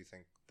you guys, you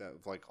think,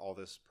 that like all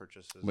this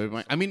purchases?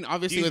 I mean,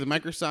 obviously with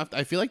Microsoft,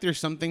 I feel like there's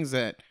some things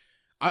that,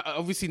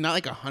 obviously not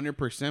like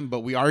 100%, but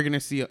we are going to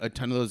see a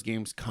ton of those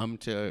games come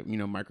to,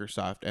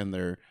 Microsoft and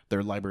their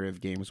library of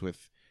games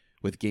with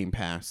Game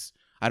Pass.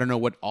 I don't know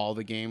what all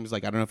the games,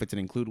 like I don't know if it's an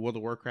include World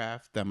of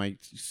Warcraft, that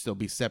might still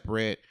be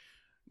separate,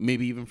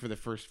 maybe even for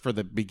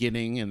the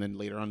beginning, and then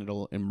later on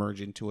it'll emerge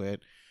into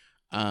it.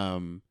 Yeah,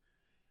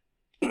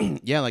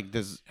 like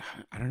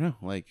I don't know,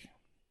 like,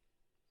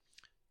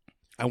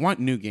 I want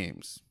new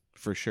games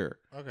for sure.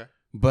 Okay.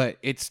 But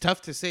it's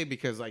tough to say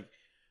because like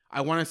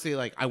I want to say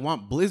like I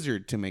want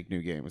Blizzard to make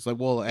new games. Like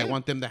I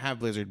want them to have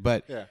Blizzard,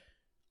 but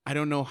I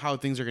don't know how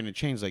things are going to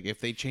change. Like if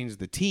they change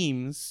the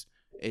teams,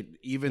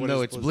 even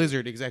though it's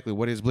Blizzard, exactly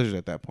what is Blizzard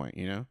at that point,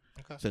 Okay.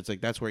 So it's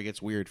like that's where it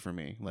gets weird for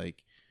me.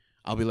 Like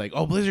I'll be like,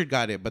 "Oh, Blizzard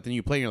got it," but then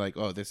you play and you're like,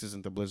 "Oh, this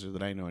isn't the Blizzard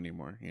that I know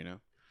anymore,"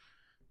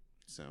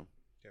 So,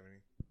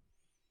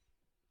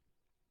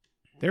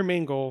 their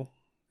main goal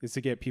is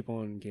to get people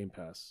on Game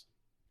Pass.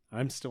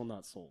 I'm still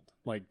not sold.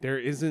 Like, there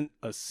isn't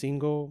a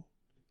single...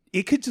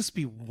 It could just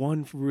be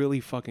one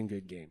really fucking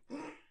good game.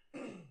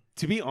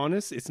 To be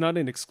honest, it's not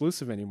an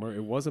exclusive anymore.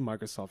 It was a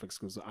Microsoft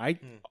exclusive.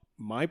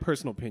 My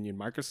personal opinion,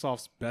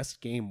 Microsoft's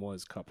best game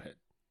was Cuphead.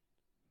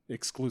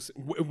 Exclusive.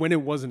 When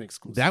it wasn't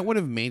exclusive. That would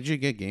have made you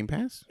get Game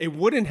Pass? It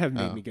wouldn't have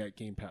made me get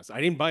Game Pass. I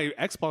didn't buy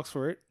Xbox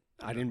for it.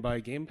 I didn't buy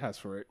Game Pass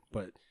for it.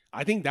 But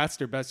I think that's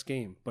their best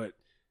game. But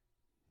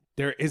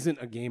there isn't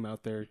a game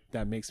out there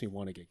that makes me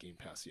want to get Game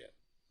Pass yet.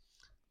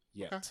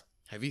 Okay.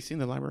 Have you seen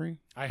the library?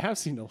 I have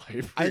seen the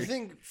library. I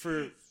think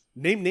for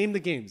name the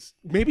games.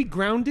 Maybe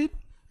Grounded.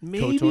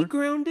 Maybe KOTOR?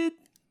 Grounded.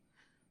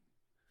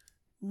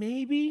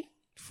 Maybe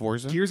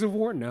Forza? Gears of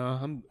War? No,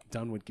 I'm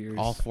done with Gears.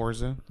 All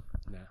Forza?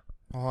 Nah.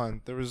 Hold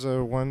on. There was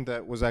a one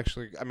that was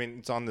actually. I mean,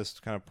 it's on this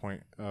kind of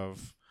point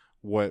of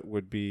what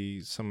would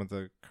be some of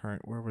the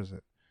current. Where was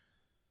it?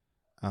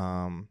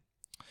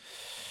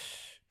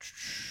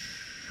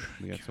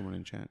 We got someone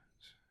in chat.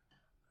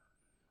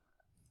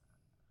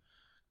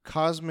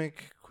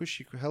 Cosmic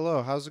Quishy.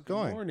 Hello, how's it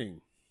going? Good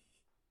morning.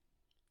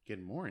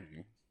 Good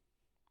morning.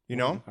 You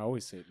know him? I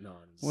always say no.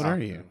 What are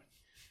you?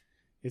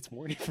 It's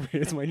morning for me.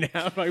 It's my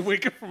nap. I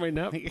wake up from my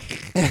nap.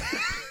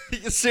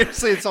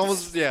 Seriously, it's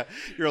almost your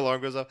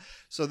alarm goes off.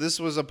 So this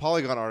was a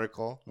Polygon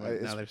article. Now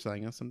they're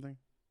selling us something?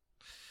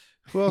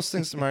 Who else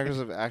thinks the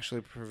Microsoft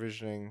actually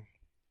provisioning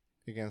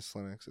against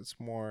Linux? It's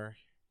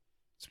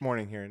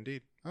morning here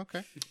indeed.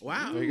 Okay.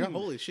 Wow. There you go.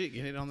 Holy shit,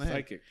 you hit it on the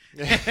head.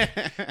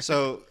 Psychic.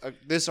 So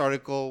this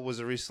article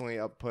was recently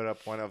put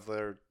up one of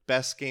their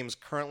best games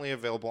currently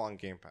available on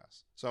Game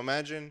Pass. So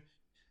imagine,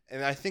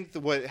 and I think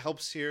what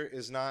helps here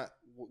is not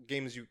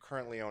games you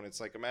currently own. It's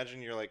like,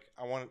 imagine you're like,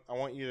 I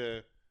want you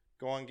to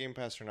go on Game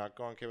Pass or not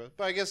go on Game Pass.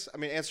 But I guess,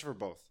 answer for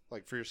both,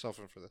 like for yourself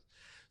and for this.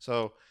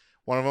 So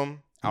one of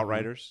them,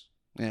 Outriders.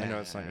 I know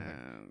it's not your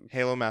name.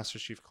 Halo Master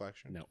Chief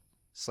Collection. No.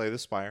 Slay the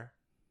Spire.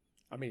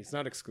 I mean, it's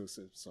not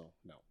exclusive, so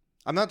no.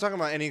 I'm not talking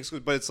about any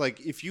exclusive, but it's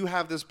like if you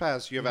have this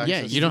pass, you have access.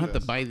 Yeah, you don't have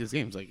this. to buy these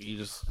games. Like you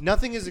just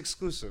Nothing is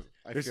exclusive.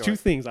 There's two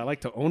things. I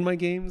like to own my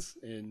games,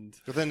 and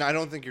But then I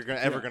don't think you're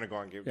ever gonna go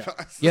on Game Yeah.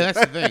 Pass. yeah, that's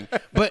the thing.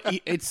 But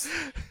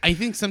I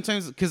think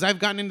sometimes because I've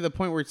gotten into the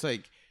point where it's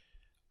like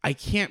I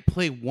can't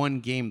play one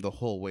game the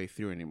whole way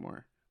through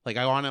anymore. Like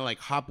I want to like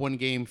hop one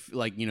game,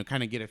 like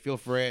kind of get a feel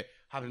for it,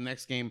 hop to the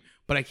next game.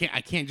 But I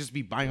can't just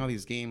be buying all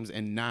these games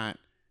and not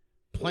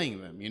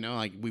playing them.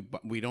 Like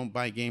we don't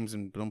buy games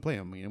and don't play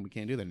them. We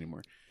can't do that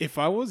anymore. if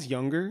I was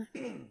younger,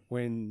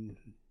 when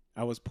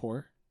I was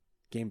poor,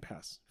 Game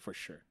Pass for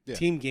sure. Yeah.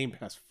 Team Game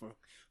Pass,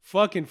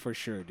 fucking for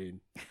sure,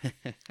 dude.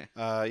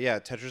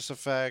 Tetris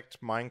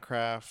Effect,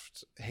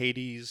 Minecraft,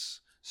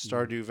 Hades,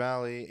 Stardew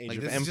Valley, Age Like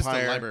of this Empire. is just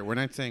a library. We're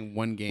not saying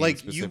one game Like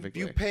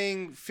specifically. you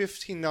paying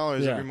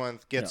 $15 Yeah. every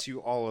month gets you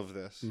all of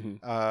this.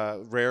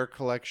 Mhm. Rare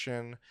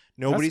Collection,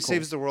 Nobody That's cool.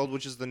 Saves the World,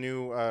 which is the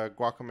new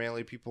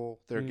Guacamelee people,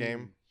 their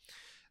game.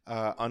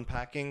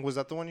 Unpacking, was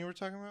that the one you were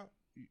talking about?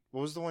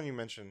 What was the one you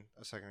mentioned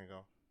a second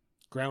ago?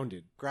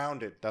 Grounded.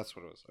 Grounded, that's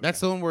what it was. Okay.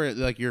 That's the one where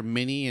like you're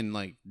mini and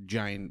like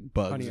giant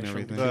bugs Honey, and I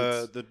Shrunk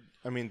everything.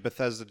 the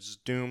Bethesda's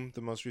Doom,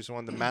 the most recent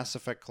one, the Mass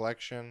Effect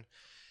Collection.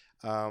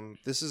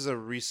 This is a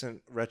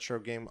recent retro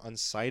game,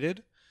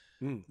 Unsighted,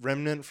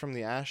 Remnant from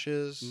the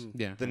Ashes,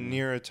 Yeah, the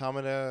Nier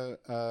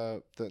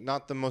Automata,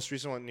 not the most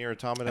recent one, Nier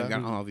Automata. I've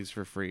gotten all these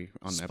for free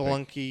on Epic.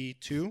 Spelunky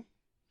 2,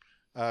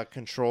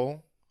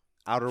 Control,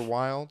 Outer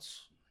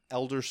Wilds,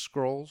 Elder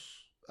Scrolls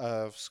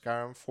of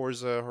Skyrim,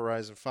 Forza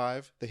Horizon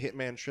 5, the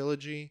Hitman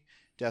Trilogy,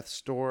 Death's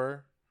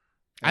Door.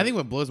 I think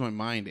what blows my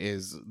mind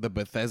is the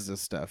Bethesda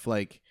stuff.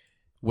 Like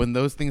when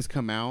those things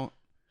come out,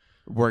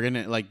 we're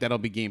gonna like that'll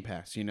be Game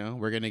Pass.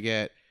 We're gonna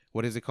get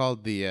what is it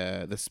called,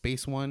 the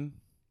space one,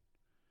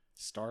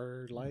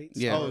 Starlight.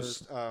 Yeah.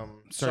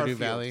 Starfield.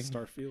 Valley,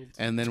 Starfield.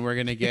 and then we're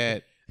gonna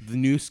get the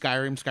new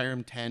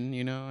Skyrim 10.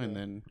 And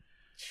then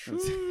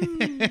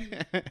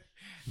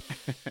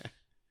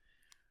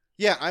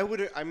Yeah, I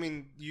would. I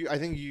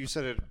think you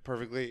said it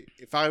perfectly.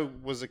 If I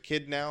was a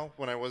kid now,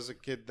 when I was a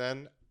kid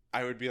then,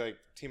 I would be like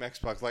Team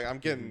Xbox. Like I'm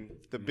getting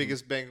the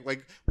biggest bang.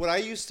 Like what I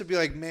used to be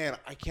like, man,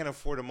 I can't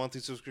afford a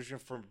monthly subscription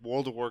for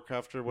World of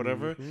Warcraft or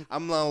whatever.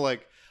 I'm now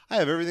like, I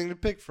have everything to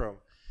pick from.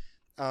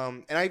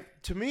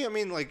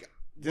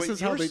 This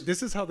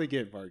is how they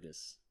get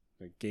Vargas.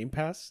 Like Game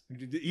Pass,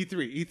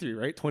 E3,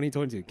 right?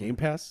 2022 Game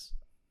Pass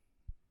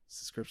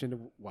subscription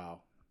to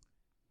WoW.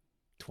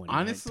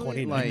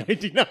 Honestly, like-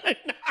 $29.99.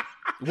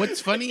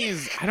 what's funny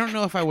is I don't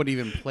know if I would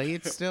even play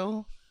it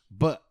still,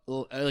 but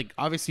like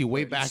obviously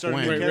way back started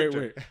when your wait.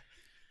 character.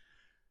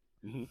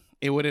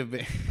 it would have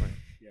been.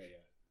 Yeah.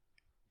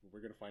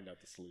 We're gonna find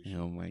out the solution.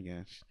 Oh my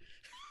gosh!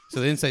 So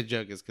the inside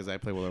joke is because I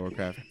play World of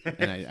Warcraft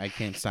and I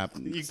can't stop.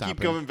 You stopping.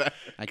 keep coming back.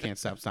 I can't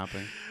stop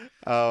stopping.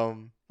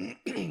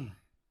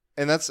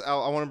 And that's I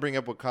want to bring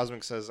up what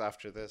Cosmic says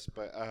after this,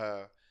 but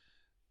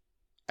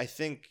I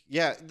think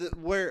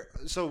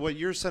what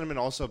your sentiment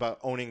also about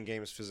owning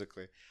games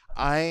physically.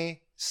 I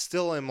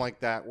still am like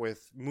that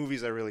with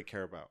movies I really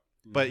care about.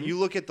 But you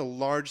look at the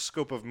large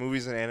scope of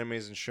movies and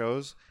animes and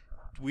shows,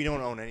 we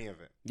don't own any of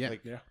it. Yeah.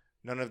 Like,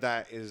 none of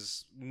that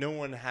is. No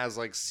one has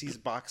like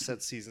box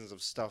set seasons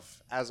of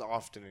stuff as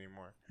often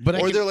anymore. But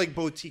they're like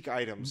boutique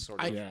items,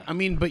 sort of. I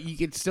mean, but you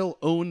could still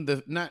own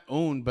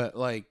but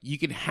like you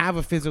could have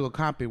a physical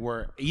copy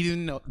where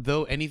even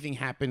though anything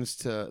happens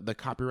to the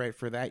copyright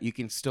for that, you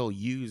can still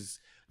use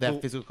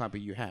that physical copy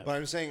you have. But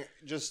I'm saying,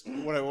 just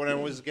what I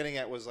was getting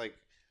at was like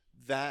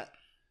that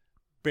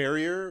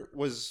barrier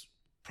was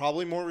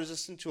probably more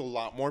resistant to a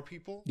lot more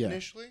people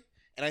initially.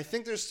 And I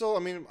think there's still,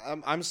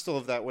 I'm still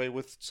of that way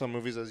with some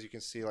movies, as you can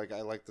see. Like,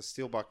 I like the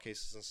Steelbook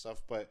cases and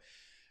stuff. But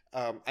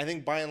I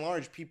think by and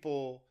large,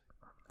 people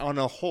on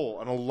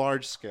a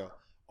large scale,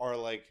 are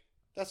like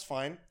That's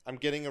fine. I'm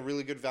getting a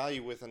really good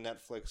value with a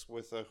Netflix,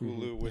 with a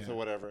Hulu, with a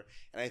whatever.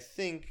 And I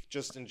think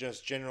just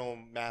general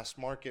mass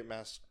market,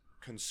 mass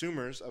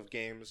consumers of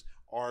games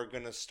are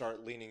going to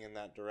start leaning in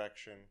that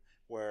direction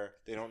where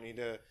they don't need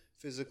to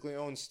physically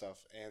own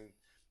stuff and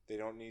they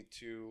don't need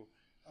to.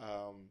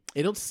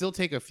 It'll still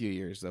take a few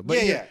years though.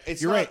 But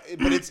You're right.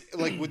 But it's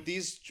like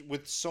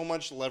with so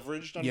much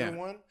leveraged under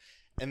one,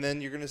 and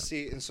then you're going to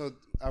see. And so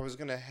I was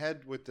going to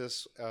head with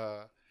this.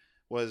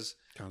 Was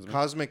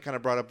Cosmic kind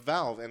of brought up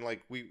Valve, and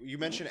like you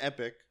mentioned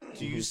Epic.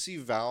 Do you see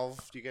Valve?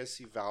 Do you guys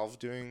see Valve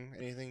doing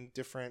anything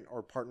different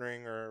or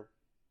partnering, or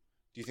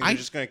do you think they're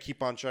just going to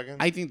keep on chugging?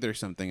 I think there's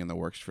something in the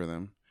works for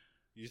them.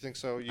 You think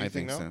so? I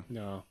think so.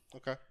 No.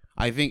 Okay.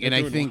 I think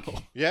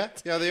well. Yeah,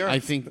 they are. I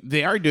think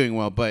they are doing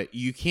well, but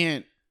you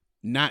can't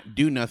not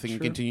do nothing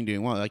and continue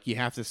doing well. Like you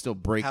have to still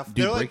do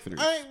breakthroughs.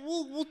 All right,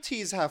 we'll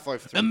tease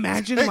Half-Life 3.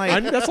 Imagine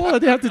like that's all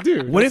they have to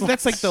do. What if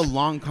that's like the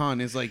long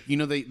con is like, you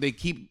know,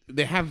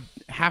 they have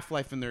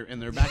Half-Life in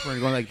their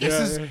background going like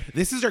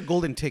this is our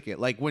golden ticket.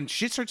 Like when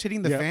shit starts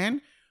hitting the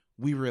fan,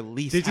 we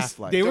release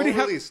Half-Life. They already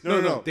have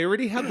no. They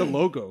already have the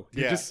logo.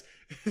 Just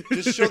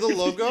show the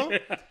logo.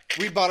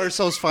 We bought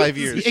ourselves 5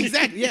 years.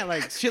 Exactly. Yeah,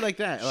 like shit like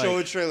that. Show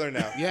a trailer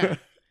now. Yeah.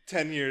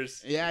 10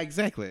 years. Yeah,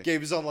 exactly.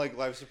 Gabe's on like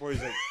live support.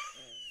 He's like,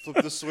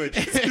 flip the switch.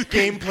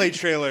 Gameplay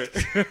trailer.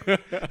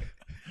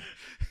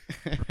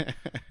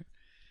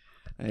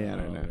 Yeah, I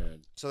don't know.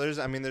 Man. So there's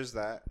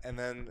that, and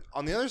then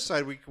on the other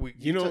side, we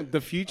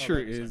the future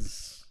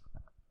is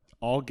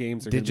all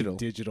games are digital. Gonna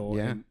be digital.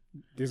 Yeah. And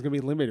there's gonna be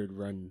limited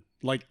run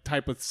like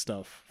type of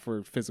stuff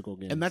for physical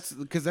games, And that's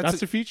because that's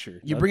the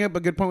future. You bring up a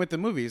good point with the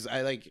movies.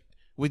 I like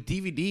with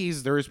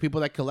DVDs. There was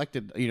people that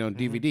collected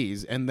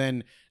DVDs, and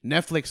then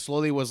Netflix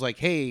slowly was like,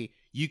 "Hey,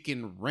 you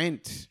can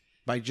rent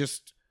by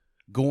just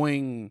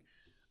going."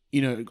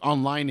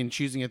 Online and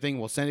choosing a thing,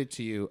 we'll send it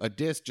to you, a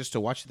disc, just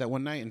to watch it that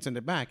one night and send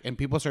it back. And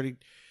people started,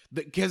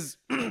 because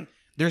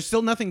there's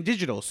still nothing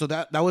digital. So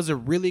that was a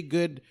really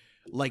good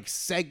like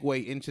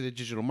segue into the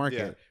digital market.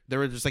 Yeah. They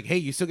were just like, hey,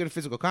 you still get a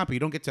physical copy. You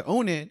don't get to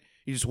own it.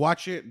 You just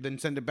watch it, then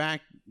send it back,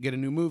 get a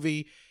new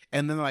movie.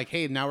 And then they're like,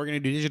 hey, now we're going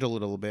to do digital a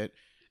little bit.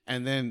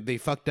 And then they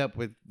fucked up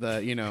with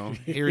the,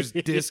 here's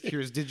disc,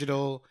 here's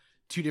digital,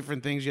 two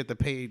different things. You have to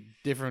pay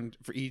different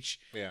for each.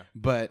 Yeah.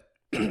 But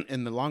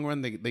in the long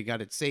run, they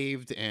got it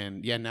saved,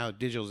 and now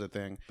digital's a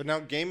thing. But now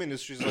game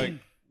industry's like,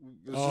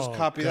 let's just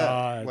copy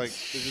God. that. Like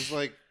they're just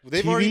like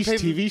they've already paid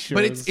TV shows,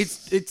 but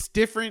it's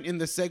different in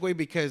the segue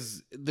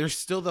because there's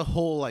still the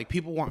whole like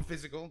people want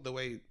physical the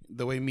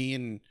way me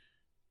and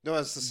no,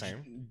 that's the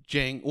same.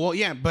 Jang. Well,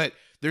 yeah, but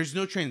there's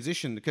no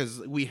transition because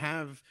we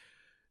have.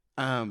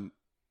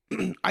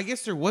 I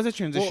guess there was a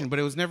transition, but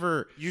it was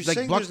never. You're like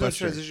saying Blockbuster.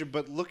 there's no transition,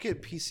 but look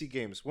at PC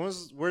games.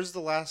 Where's the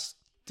last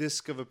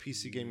disc of a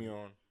PC game you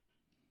own?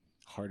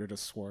 Harder to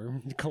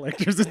Swarm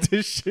collector's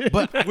edition.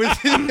 But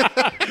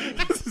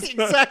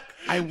Exactly.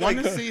 I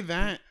want to say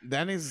that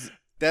is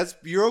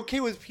you're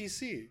okay with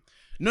PC.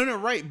 no,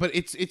 right, but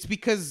it's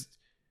because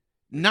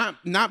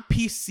not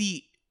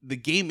PC, the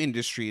game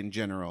industry in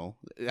general,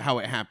 how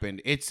it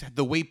happened. It's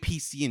the way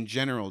PC in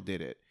general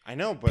did it. I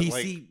know, but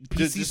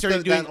PC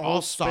started doing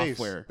all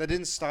software. That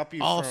didn't stop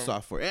you All from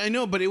software. I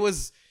know, but it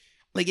was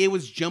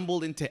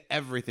jumbled into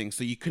everything,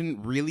 so you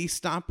couldn't really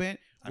stop it.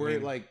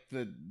 Where like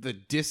the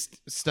disc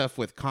stuff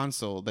with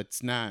console,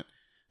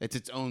 it's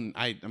its own.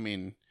 I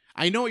mean,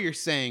 I know what you're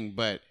saying,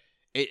 but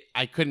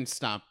I couldn't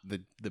stop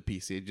the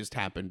PC. It just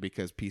happened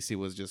because PC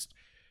was just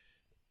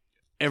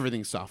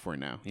everything's software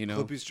now.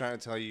 Clippy's trying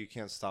to tell you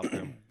can't stop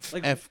him.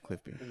 like F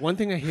Clippy. one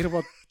thing I hate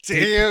about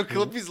Damn,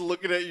 Clippy's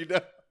looking at you now.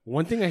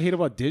 one thing I hate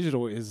about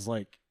digital is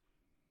like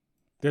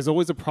there's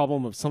always a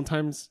problem of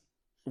sometimes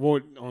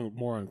more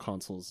on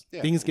consoles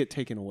things get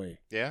taken away.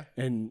 Yeah,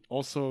 and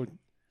also.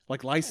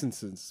 Like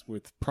licenses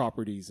with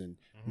properties and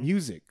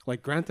music.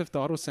 Like Grand Theft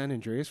Auto San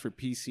Andreas for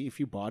PC,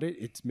 if you bought it,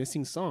 it's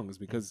missing songs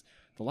because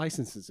the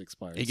license is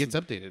expired. It gets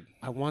updated.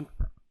 I want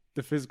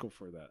the physical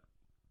for that.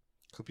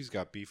 Clippy's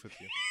got beef with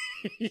you.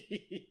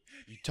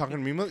 You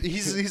talking to me?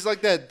 He's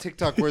like that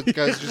TikTok where the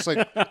guy's just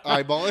like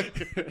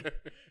eyeballing.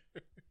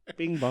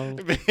 Bing bong.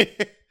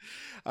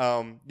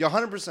 Yeah,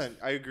 100%.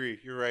 I agree.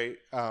 You're right.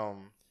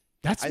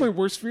 That's my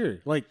worst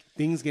fear. Like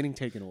things getting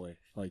taken away.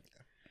 Like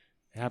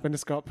it happened to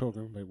Scott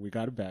Pilgrim, but we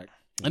got it back.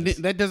 And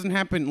that doesn't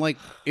happen. Like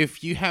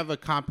if you have a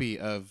copy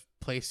of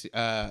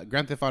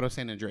Grand Theft Auto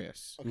San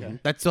Andreas,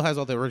 that still has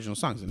all the original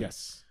songs in it.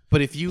 Yes.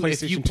 But if you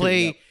PlayStation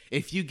 2,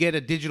 if you get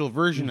a digital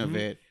version of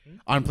it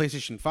on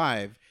PlayStation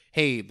 5,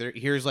 hey,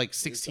 here's like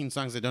 16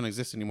 songs that don't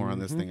exist anymore on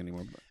this thing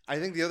anymore. I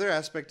think the other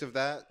aspect of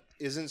that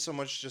isn't so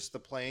much just the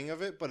playing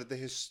of it, but the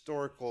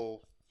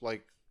historical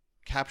like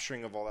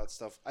capturing of all that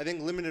stuff. I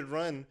think Limited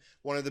Run,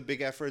 one of the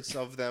big efforts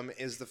of them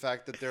is the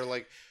fact that they're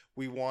like,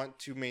 we want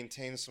to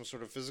maintain some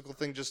sort of physical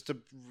thing just to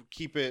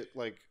keep it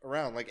like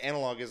around. Like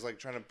Analog is like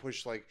trying to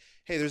push like,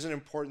 hey, there's an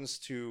importance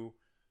to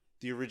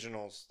the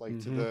originals, like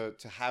to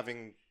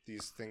having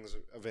these things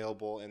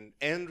available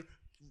and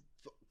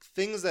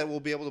things that will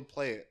be able to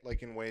play it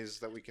like in ways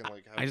that we can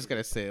like have. I just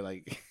gotta say,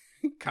 like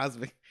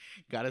Cosmic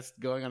got us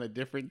going on a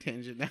different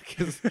tangent now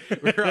because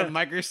we're on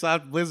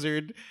Microsoft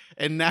Blizzard,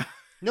 and now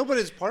No, but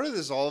it's part of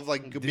this all of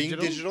like being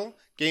digital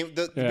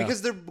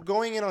because they're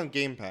going in on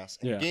Game Pass,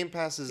 and Game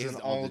Pass is an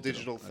all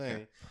digital thing.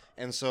 Okay.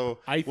 And so,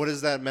 what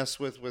does that mess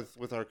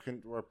with our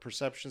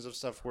perceptions of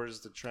stuff? Where does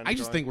the trend? I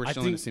just think we're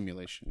still in a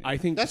simulation. Yeah. I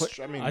think that's.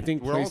 I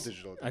think we're all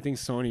digital. I think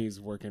Sony's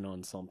working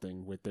on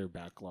something with their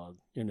backlog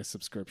in a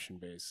subscription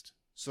based.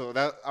 So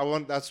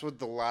that's what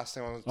the last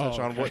thing I wanted to touch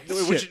on.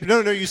 Okay. No,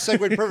 you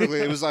segued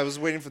perfectly. I was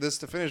waiting for this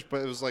to finish,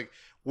 but it was like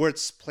where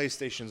it's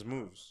PlayStation's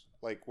moves.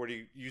 Like, where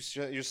do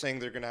you're saying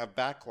they're gonna have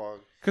backlog?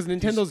 Because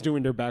Nintendo's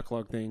doing their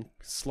backlog thing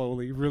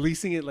slowly,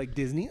 releasing it like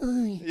Disney.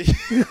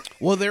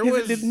 Well, there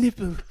was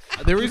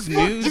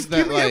news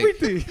that like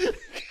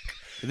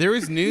there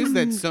was news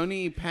that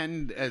Sony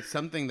penned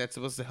something that's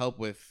supposed to help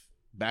with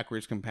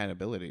backwards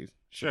compatibility.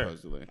 Sure,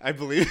 supposedly. I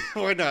believe.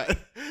 Why not?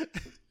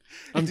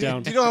 I'm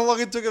down. Do you know how long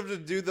it took them to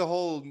do the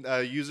whole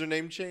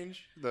username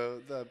change?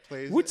 The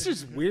plays, which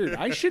is weird.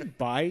 I should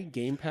buy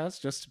Game Pass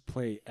just to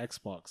play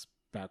Xbox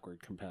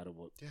backward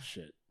compatible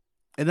shit.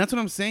 And that's what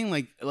I'm saying.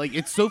 Like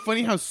it's so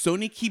funny how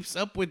Sony keeps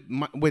up with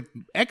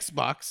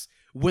Xbox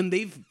when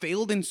they've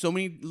failed in so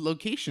many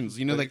locations.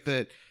 You know, like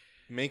they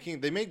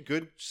make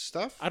good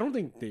stuff. I don't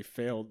think they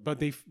failed, but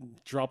they've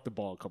dropped the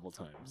ball a couple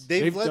times.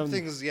 They've let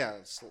things,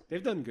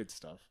 they've done good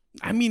stuff.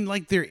 I mean,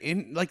 like their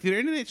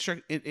internet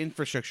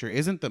infrastructure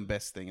isn't the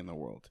best thing in the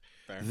world.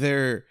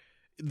 Fair.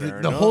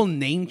 The whole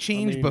name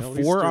change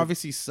before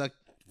obviously sucked.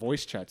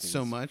 Voice chatting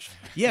so much.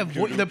 Yeah,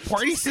 the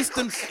party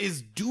system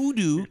is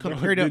doo-doo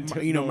compared to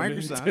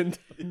Microsoft.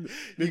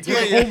 You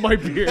can't hold my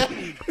beer.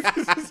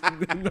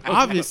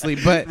 Obviously,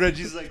 but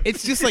Reggie's like,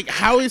 it's just like,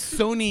 how is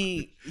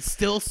Sony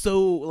still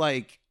so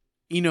like,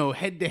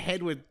 head to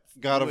head with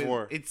God of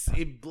War?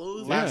 It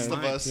blows Last my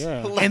of mind. Us.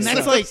 Yeah. And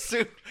that's like,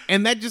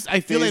 and that just, I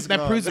feel like that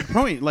gone. proves the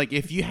point. Like,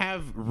 if you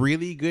have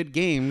really good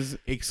games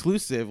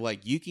exclusive,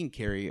 like you can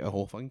carry a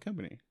whole fucking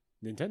company.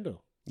 Nintendo.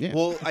 Yeah.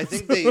 Well, I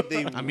think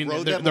they I mean,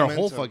 rode their that momentum.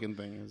 whole fucking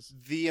thing is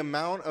The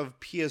amount of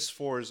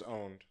PS4s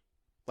owned.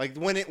 Like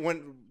when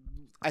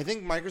I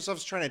think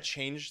Microsoft's trying to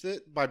change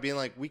it by being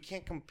like, we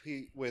can't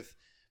compete with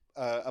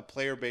a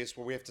player base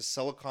where we have to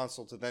sell a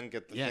console to then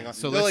get the thing on.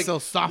 So let's sell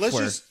software. Let's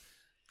just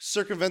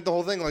circumvent the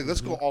whole thing. Like,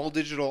 let's go all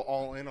digital,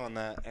 all in on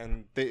that.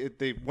 And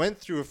they went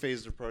through a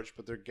phased approach,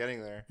 but they're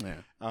getting there. Yeah.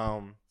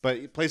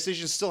 But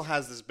PlayStation still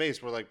has this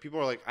base where like people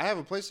are like, I have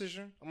a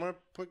PlayStation, I'm gonna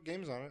put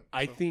games on it.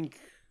 I think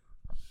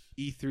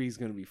E3 is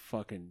going to be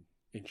fucking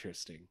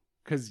interesting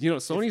because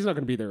Sony's not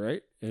going to be there,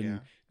 right? And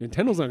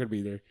Nintendo's not going to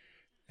be there.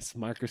 It's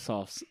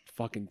Microsoft's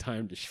fucking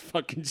time to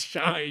fucking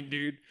shine,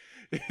 dude.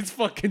 It's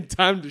fucking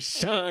time to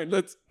shine.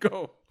 Let's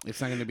go.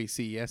 It's not going to be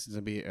CES. It's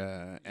going to be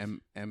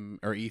M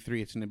or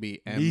E3. It's going to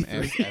be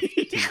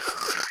MSFT.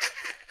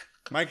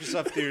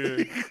 Microsoft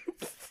Theater.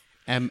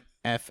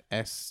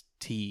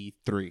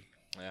 MFST3.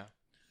 Yeah.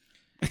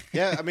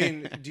 Yeah, I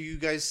mean, do you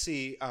guys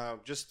see,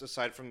 just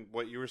aside from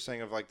what you were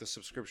saying of like the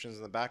subscriptions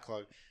and the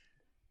backlog,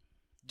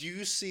 do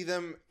you see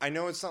them? I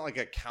know it's not like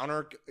a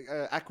counter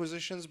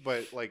acquisitions,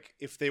 but like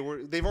if they've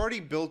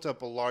already built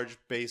up a large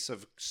base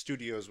of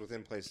studios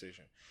within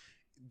PlayStation.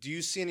 Do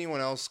you see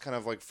anyone else kind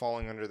of like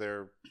falling under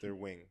their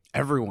wing?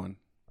 Everyone.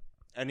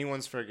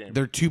 Anyone's fair game.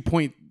 They're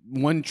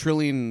 2.1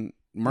 trillion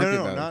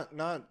market value.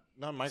 No,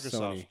 not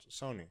Microsoft.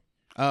 Sony.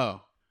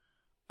 Oh.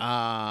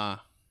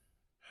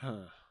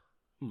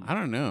 I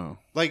don't know.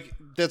 Like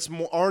that's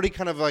already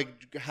kind of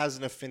like has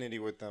an affinity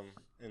with them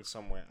in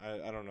some way.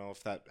 I don't know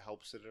if that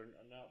helps it or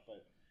not,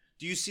 but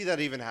do you see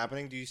that even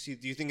happening? Do you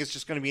think it's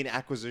just going to be an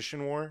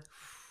acquisition war?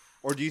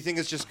 Or do you think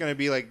it's just going to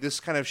be like this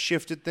kind of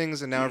shifted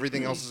things and now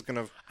everything else is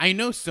going to... I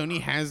know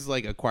Sony has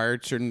like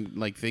acquired certain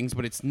like things,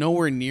 but it's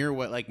nowhere near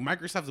what like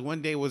Microsoft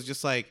one day was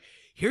just like,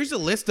 here's a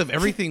list of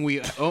everything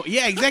we... Oh,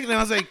 yeah, exactly. And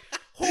I was like,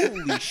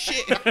 holy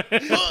shit.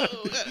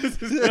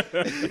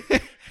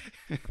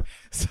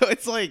 So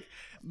it's like,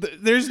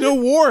 there's no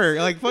war.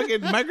 Like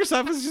fucking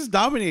Microsoft is just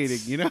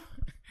dominating,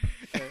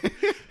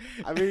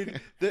 I mean,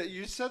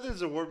 you said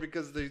there's a war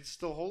because they're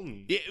still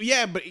holding.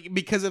 Yeah, but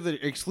because of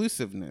the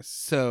exclusive-ness.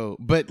 So,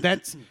 but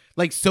that's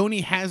like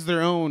Sony has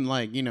their own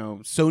like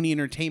Sony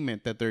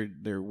Entertainment that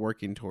they're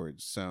working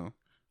towards. So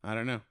I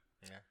don't know.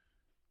 Yeah,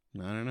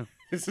 I don't know.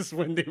 This is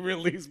when they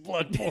release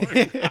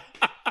Bloodborne.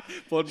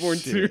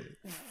 Bloodborne 2.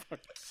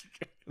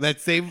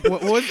 That same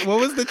what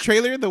was the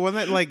trailer? The one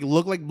that like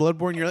looked like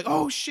Bloodborne. You're like,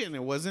 oh shit! And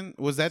it wasn't.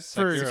 Was that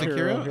for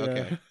Sekiro? Yeah.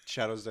 Okay.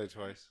 Shadows Die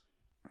Twice.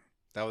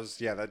 That was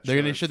that.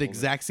 They're gonna show the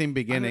exact same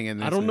beginning,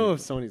 and I don't know if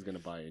Sony's gonna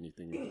buy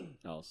anything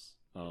else.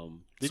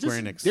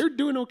 Square Enix. They're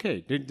doing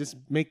okay. They just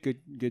make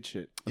good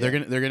shit. Yeah.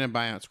 They're gonna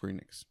buy out Square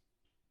Enix.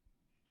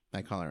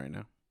 I call it right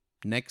now.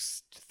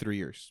 Next 3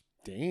 years.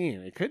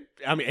 Damn, it could.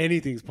 I mean,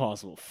 anything's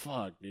possible.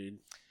 Fuck, dude.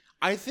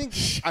 I think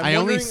I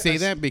only say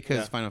that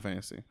because Final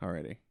Fantasy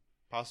already.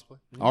 Possibly.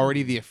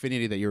 Already the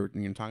affinity that you're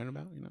talking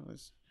about,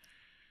 is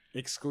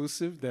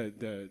exclusive.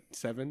 The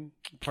 7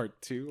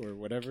 Part 2 or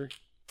whatever.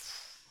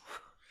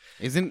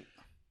 Isn't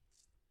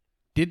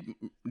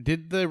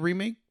Did the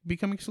remake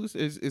become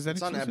exclusive? Is that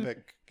It's exclusive? on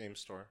Epic Game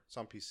Store. It's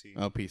on PC.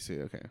 Oh,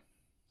 PC. Okay.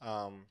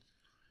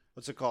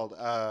 What's it called?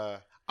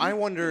 I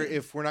wonder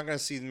if we're not going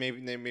to see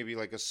maybe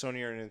like a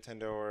Sony or a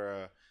Nintendo or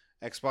a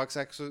Xbox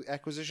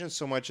acquisition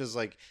so much as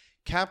like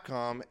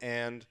Capcom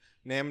and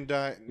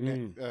Bandai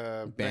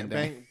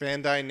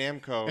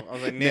Namco. I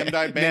was like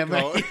Namdai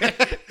Banco.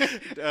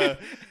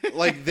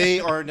 Like they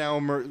are now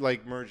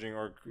merging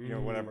or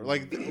whatever.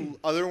 Like the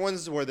other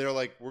ones where they're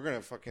like we're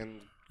gonna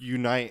fucking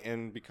unite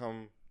and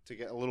become to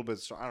get a little bit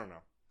strong. I don't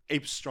know.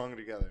 Apes strong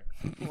together.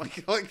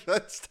 like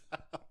that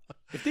stuff.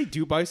 If they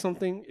do buy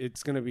something,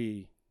 it's gonna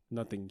be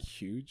nothing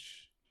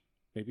huge.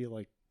 Maybe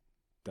like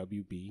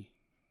WB,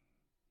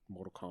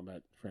 Mortal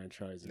Kombat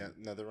franchise.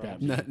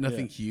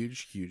 Nothing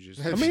huge.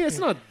 I mean, it's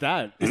not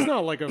that. It's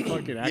not like a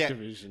fucking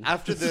Activision.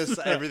 After this,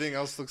 everything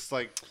else looks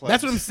like.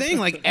 That's what I'm saying.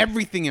 Like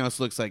everything else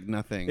looks like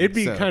nothing. It'd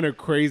be kind of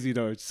crazy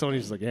though.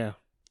 Sony's like, yeah,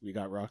 we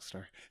got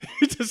Rockstar.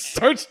 It just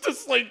starts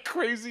this like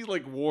crazy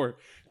like war,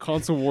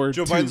 console war.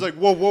 Joe Biden's like,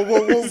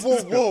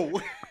 whoa.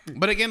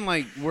 But again,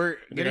 like we're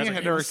getting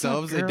ahead of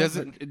ourselves. It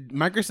doesn't.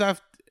 Microsoft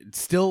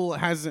still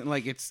hasn't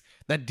like it's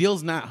that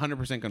deal's not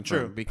 100%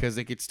 confirmed because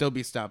it could still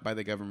be stopped by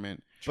the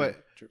government.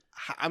 But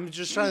I'm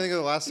just trying to think of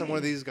the last time one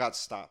of these got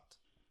stopped,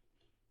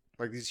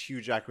 like these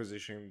huge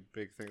acquisition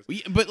big things.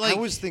 But like I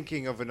was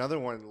thinking of another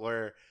one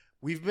where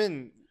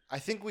I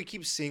think we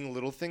keep seeing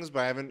little things,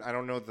 but I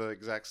don't know the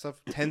exact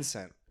stuff.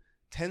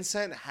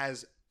 Tencent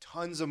has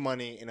tons of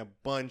money in a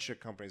bunch of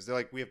companies. They're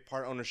like, we have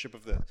part ownership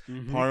of this,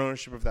 part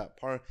ownership of that.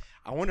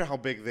 I wonder how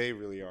big they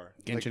really are.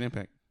 Genshin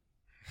Impact.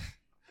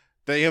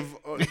 They have.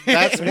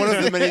 That's one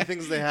of the many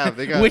things they have.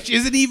 They got, which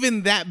isn't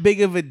even that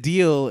big of a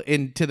deal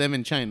to them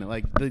in China.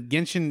 Like the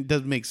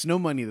Genshin makes no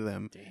money to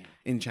them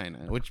in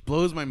China, which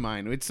blows my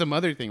mind. It's some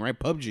other thing, right?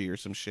 PUBG or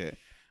some shit.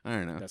 I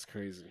don't know. That's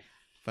crazy.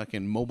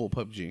 Fucking mobile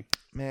PUBG.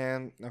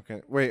 Man,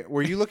 okay. Wait,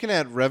 were you looking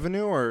at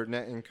revenue or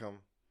net income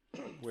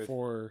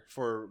for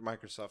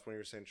Microsoft when you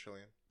were saying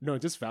trillion? No,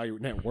 just value,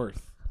 net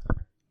worth.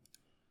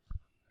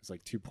 It's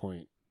like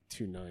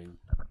 2.29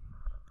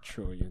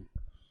 trillion.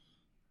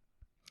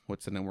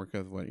 What's the network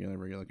of what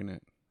you're looking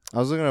at? I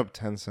was looking up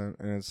Tencent,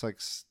 and it's like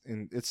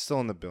it's still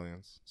in the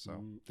billions.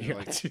 So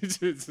like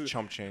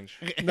chump change.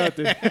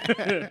 Nothing.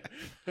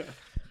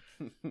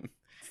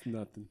 It's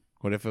nothing.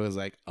 What if it was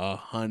like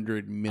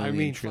 100 million? I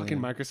mean,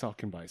 trillion? fucking Microsoft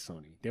can buy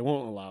Sony. They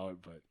won't allow it,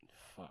 but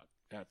fuck,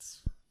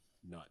 that's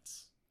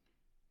nuts.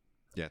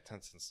 Yeah,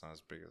 Tencent's not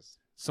as big as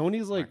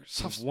Sony's like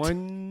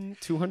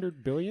Microsoft's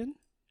 200 billion,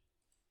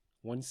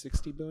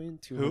 160 billion,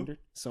 200.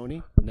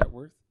 Sony net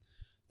worth.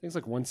 I think it's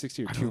like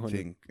 160 or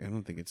 200. I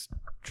don't think it's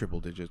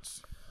triple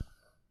digits.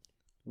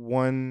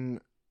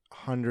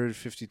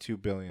 152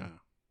 billion.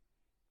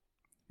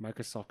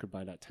 Microsoft could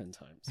buy that 10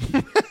 times.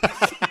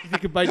 They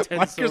could buy 10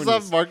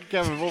 Microsoft Sonys. market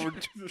cap of over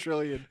 2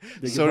 trillion.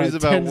 Sony's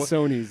about 10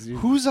 Sonys. Dude.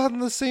 Who's on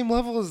the same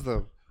level as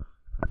them?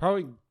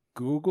 Probably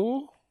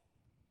Google.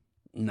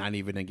 Not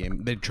even a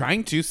game. They're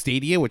trying to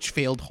Stadia, which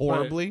failed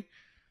horribly.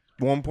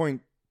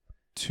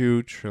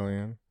 1.2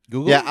 trillion.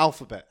 Google? Yeah,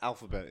 Alphabet.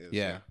 Alphabet is.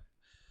 Yeah.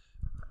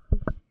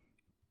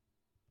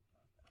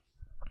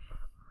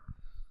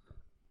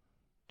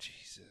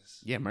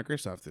 Jesus. Yeah,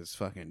 Microsoft is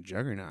fucking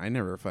juggernaut. I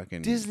never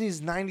fucking...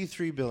 Disney's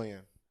 93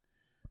 billion.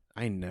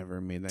 I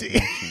never made that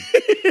connection.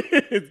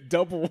 It's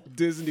double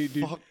Disney,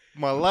 dude. Fuck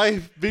my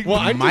life. Big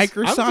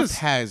Microsoft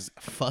has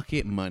fuck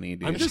it money,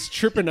 dude. I'm just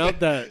tripping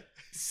out that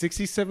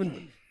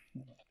 67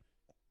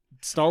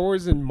 Star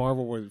Wars and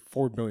Marvel were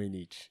 4 billion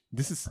each.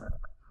 This is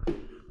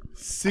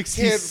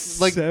 67.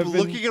 Like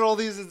looking at all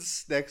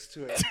these next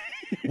to it.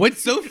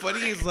 What's so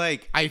funny is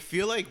like I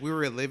feel like we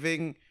were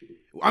living.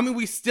 I mean,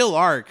 we still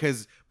are,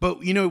 but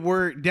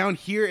we're down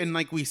here and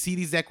like we see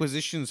these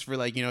acquisitions for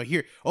like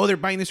here. Oh, they're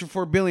buying this for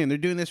 4 billion. They're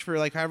doing this for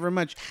like however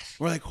much.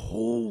 We're like,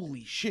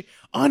 holy shit,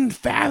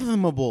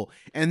 unfathomable.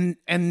 And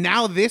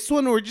now this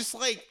one, we're just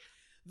like,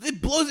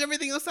 it blows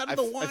everything else out of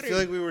the water. I feel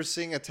like we were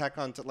seeing Attack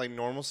on like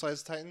normal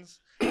sized Titans,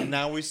 and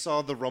now we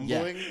saw the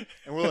rumbling,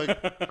 and we're like,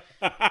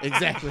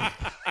 exactly.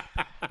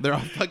 They're all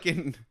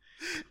fucking.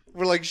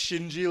 We're like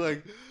Shinji,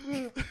 like.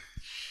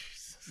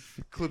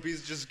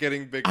 Clippy's just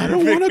getting bigger. I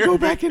don't want to go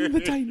back into the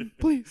Titan,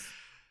 please.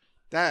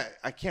 That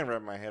I can't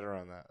wrap my head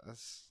around that.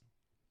 That's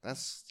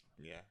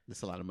yeah.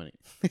 That's a lot of money,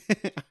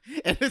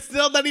 and it's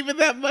still not even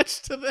that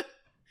much to the.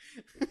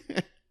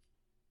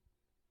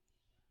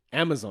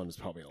 Amazon is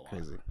probably a lot.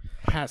 Crazy.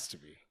 Has to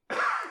be.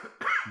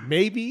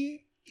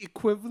 Maybe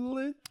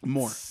equivalent.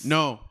 More.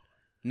 No,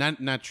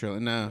 not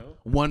trillion. No,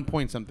 1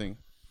 point something.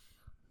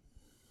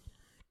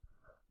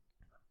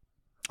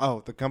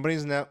 Oh, the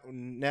company's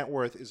net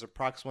worth is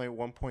approximately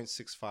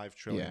 1.65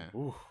 trillion. Yeah.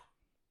 Ooh.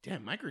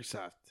 Damn,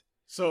 Microsoft.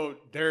 So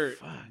there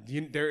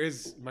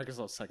is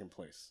Microsoft's second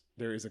place.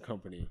 There is a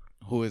company.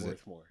 Who is worth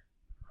it? More.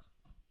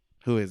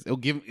 Who is? It'll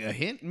give a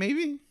hint,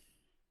 maybe.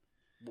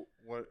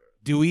 What?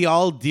 Do we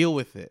all deal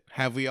with it?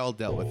 Have we all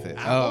dealt with it?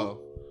 Oh.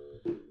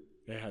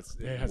 It has.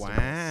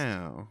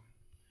 Wow.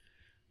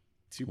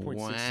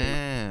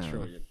 2.68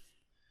 trillion.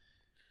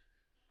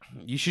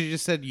 You should have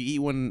just said you eat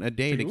one a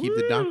day to keep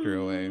the doctor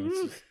away.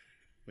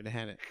 Would have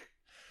had it.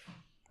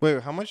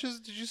 Wait, how much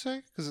did you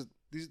say? Because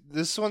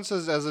this one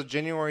says as of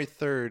January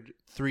 3rd,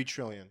 3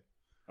 trillion.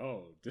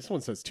 Oh, this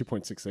one says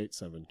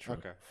 2.687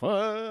 trillion.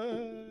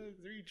 Okay.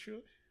 3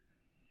 trillion.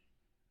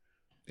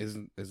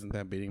 Isn't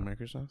that beating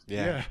Microsoft?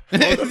 Yeah.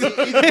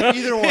 Yeah.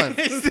 Either one.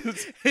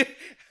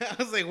 I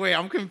was like, wait,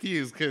 I'm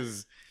confused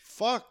because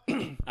Fuck.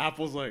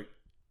 Apple's like,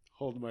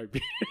 hold my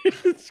beer.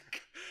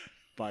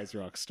 Buys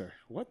Rockstar.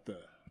 What the?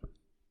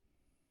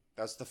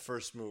 That's the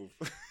first move.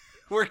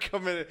 We're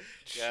coming.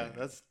 Yeah,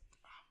 that's.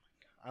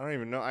 I don't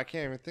even know. I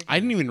can't even think. I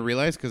didn't even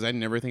realize because I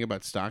never think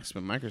about stocks,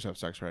 but Microsoft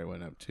stocks probably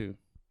went up too.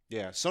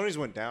 Yeah, Sony's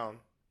went down.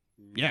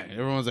 Yeah,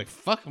 everyone's like,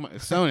 fuck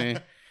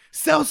Sony.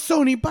 Sell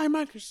Sony, buy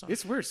Microsoft.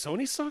 It's weird.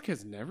 Sony stock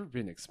has never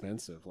been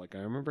expensive. Like I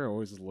remember I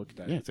always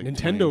looked at Yeah, it. it's like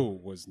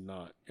Nintendo was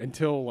not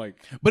until like.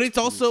 But it's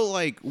also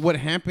like what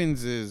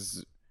happens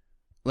is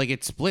like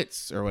it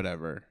splits or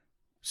whatever.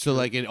 So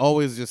like it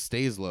always just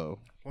stays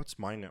low. What's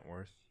my net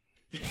worth?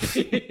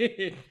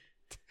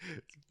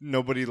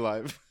 Nobody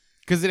live.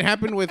 Because it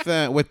happened with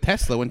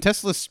Tesla. When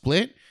Tesla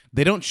split,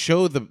 they don't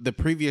show the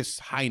previous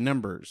high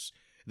numbers.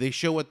 They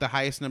show what the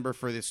highest number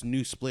for this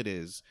new split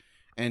is.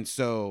 And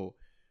so,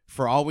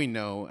 for all we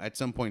know, at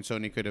some point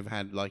Sony could have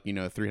had like, you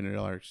know, a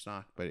 $300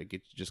 stock, but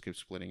it just keeps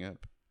splitting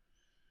up.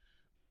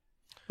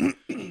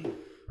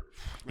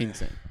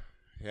 Insane.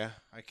 Yeah,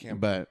 I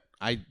can't. But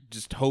I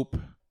just hope.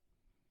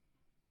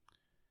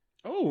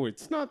 Oh,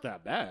 it's not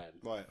that bad.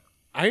 What?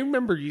 I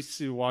remember used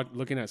to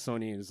looking at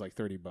Sony and it's like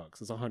 $30.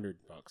 It's $100.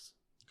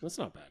 That's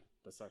not bad.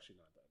 That's actually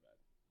not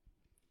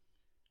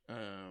that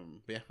bad.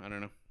 Yeah, I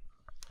don't know.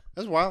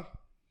 That's wild.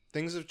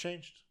 Things have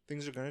changed.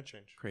 Things are going to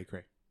change. Cray.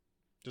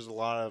 There's a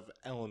lot of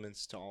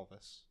elements to all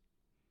this.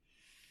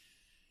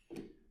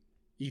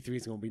 E3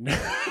 is gonna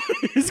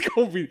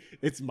be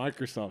it's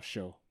Microsoft's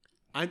show.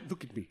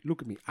 Look at me.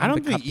 I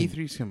don't the think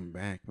captain. E3's coming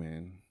back,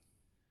 man.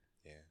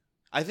 Yeah.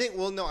 I think,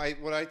 well, no,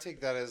 what I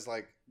take that as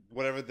like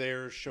whatever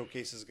their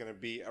showcase is going to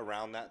be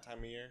around that time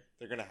of year,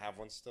 they're going to have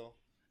one still.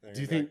 Do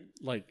you think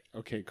like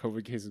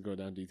COVID cases go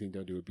down? Do you think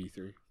they'll do a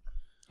B3,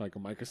 like a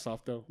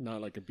Microsoft though,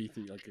 not like a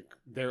B3, like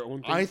their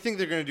own thing? I think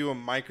they're going to do a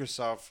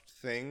Microsoft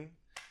thing,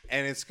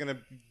 and it's going to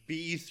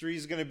be E3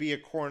 is going to be a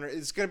corner.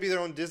 It's going to be their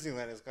own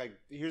Disneyland. It's like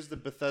here's the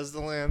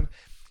Bethesda land,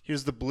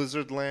 here's the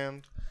Blizzard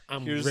land.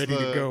 I'm here's ready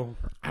to go.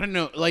 I don't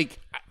know. Like,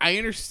 I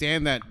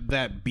understand that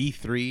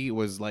B3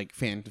 was like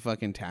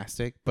fucking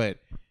tastic, but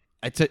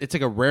it's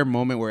like a rare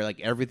moment where like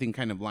everything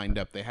kind of lined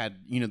up. They had,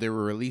 you know, they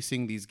were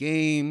releasing these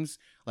games,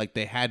 like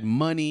they had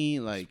money,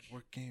 like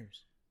What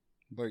games?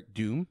 Like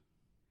Doom.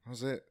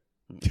 how's it?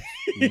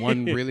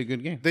 One really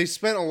good game. They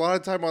spent a lot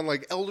of time on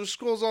like Elder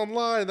Scrolls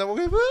Online. That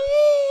was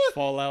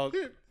Fallout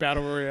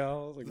Battle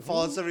Royale, like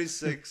Fallout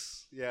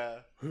 76. Yeah.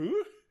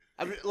 Who?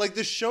 I mean, like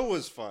the show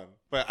was fun,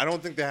 but I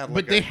don't think they had. Like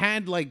But they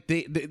had like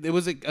there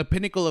was a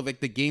pinnacle of like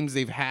the games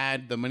they've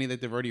had, the money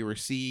that they've already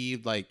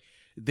received. Like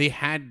they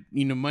had,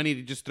 you know, money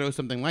to just throw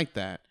something like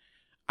that.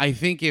 I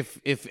think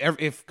if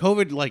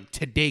COVID like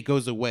today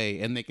goes away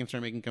and they can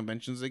start making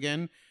conventions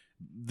again,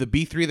 the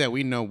B3 that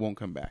we know won't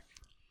come back.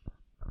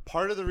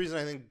 Part of the reason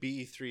I think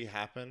BE3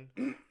 happened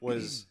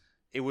was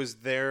it was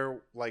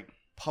their like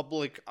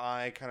public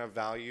eye kind of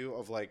value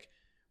of like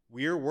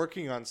we're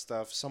working on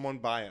stuff. Someone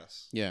buy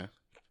us. Yeah.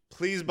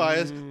 Please buy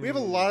us. We have a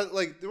lot of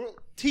like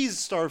tease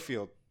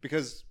Starfield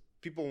because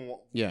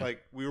people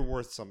like we were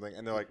worth something,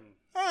 and they're like,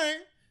 all right.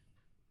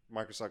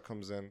 Microsoft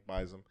comes in,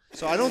 buys them.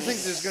 So I don't think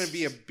there's going to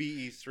be a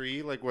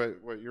BE3 like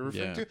what you're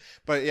referring to.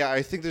 But yeah,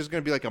 I think there's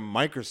going to be like a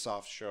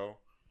Microsoft show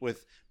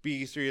with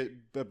BE3,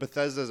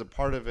 Bethesda as a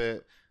part of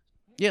it.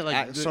 Yeah,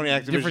 like Sony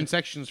Activision. different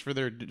sections for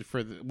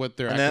what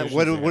their. And that,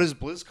 what is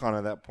BlizzCon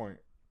at that point?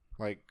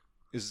 Like,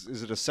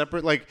 is it a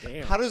separate like?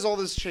 Damn. How does all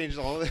this change?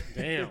 All that?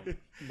 Damn.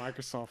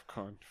 Microsoft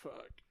Con.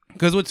 Fuck.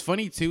 Because what's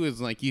funny too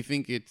is like you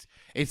think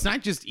it's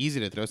not just easy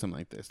to throw something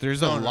like this.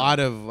 There's a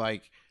lot of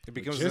like it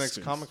becomes the next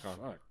Comic-Con.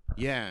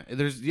 Yeah,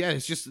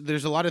 it's just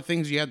there's a lot of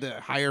things you have to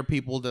hire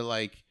people to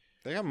like.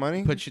 They got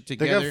money. Put shit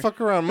together. They got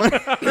fuck around money.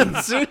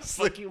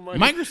 Seriously,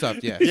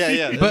 Microsoft, yeah,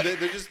 yeah. But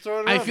they're just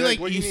throwing it around. I feel like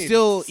you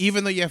still,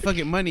 even though you have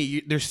fucking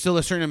money, there's still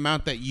a certain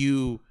amount that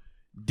you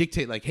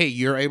dictate. Like, hey,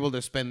 you're able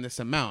to spend this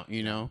amount,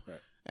 you know, Right.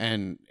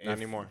 and not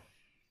anymore.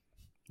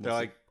 They're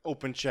like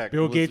open check.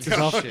 Bill Gates is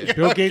off. Shit.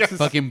 Bill Gates is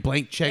fucking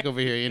blank check over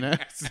here, you know.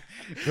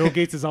 Bill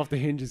Gates is off the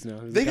hinges now.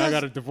 They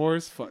got a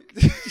divorce. Fuck.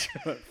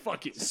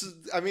 Fuck it. So,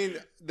 I mean,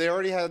 they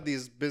already had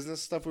these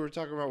business stuff we were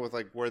talking about with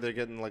like where they're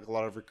getting like a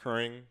lot of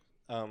recurring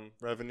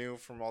revenue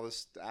from all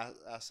this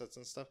assets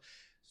and stuff.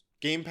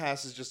 Game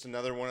Pass is just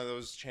another one of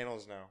those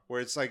channels now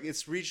where it's like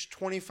it's reached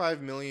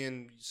 25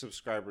 million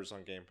subscribers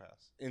on Game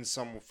Pass in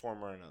some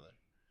form or another.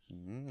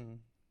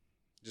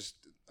 Just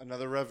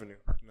another revenue.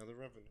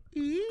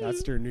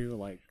 That's their new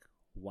like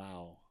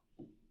wow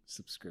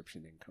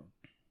subscription income.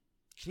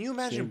 Can you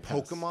imagine Game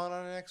Pass. Pokemon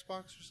on an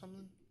Xbox or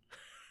something?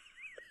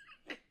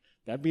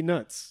 That'd be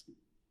nuts.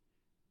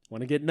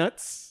 Want to get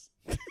nuts?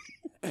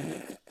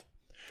 That's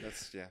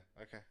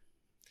okay.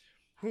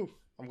 Whew.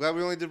 I'm glad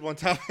we only did one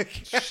topic.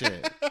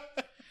 Shit.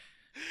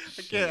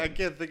 I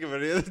can't think of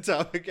any other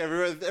topic.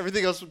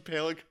 Everything else would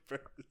pale in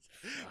comparison.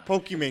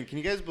 Pokemon, can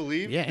you guys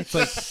believe? Yeah, it's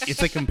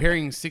like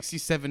comparing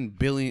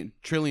 $67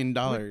 trillion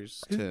to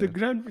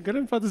The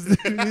grandfather's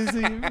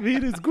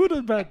meat is good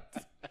or bad?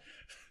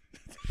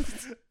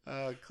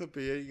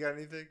 Clippy, you got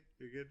anything?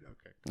 You're good?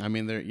 Okay. I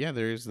mean,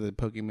 there's the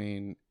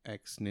Pokemon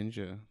X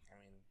Ninja. I mean,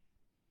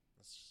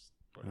 that's just,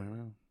 I don't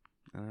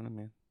know,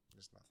 man.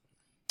 there's nothing.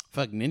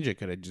 Fuck, Ninja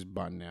could have just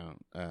bought out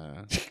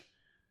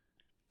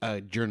a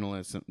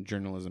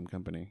journalism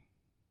company.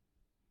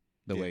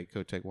 The way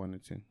Kotek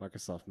wanted to.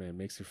 Microsoft, man,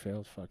 makes you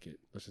fail. Fuck it.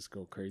 Let's just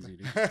go crazy,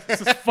 dude.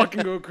 Let's just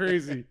fucking go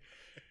crazy.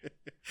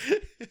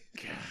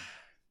 God,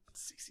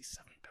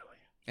 67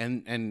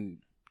 billion. And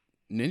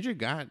Ninja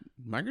got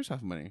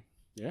Microsoft money.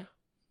 Yeah.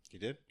 You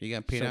did? He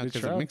got paid So out did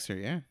because of Trout. Mixer,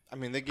 yeah. I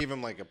mean, they gave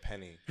him like a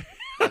penny.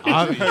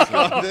 Obviously.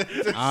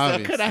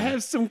 Could I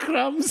have some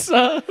crumbs?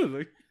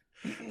 Like,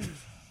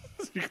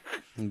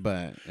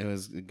 But it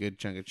was a good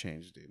chunk of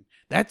change, dude.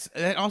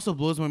 That also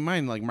blows my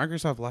mind. Like,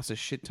 Microsoft lost a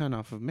shit ton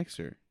off of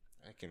Mixer.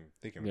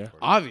 They can Yeah. afford it.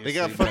 Obviously. They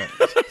got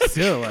but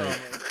still, like,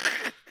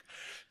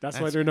 that's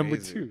why That's they're number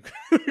crazy. 2.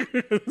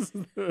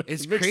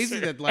 it's crazy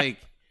that, like,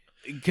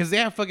 because they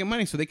have fucking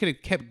money, so they could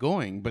have kept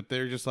going, but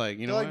they're just like,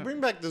 you know They're like, what?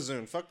 bring back the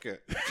Zune. Fuck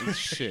it.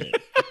 Shit.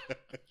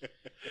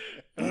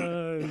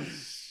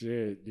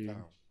 Shit, dude. No.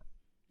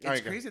 It's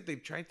Alright, go. crazy that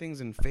they've tried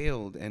things and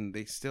failed, and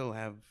they still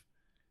have.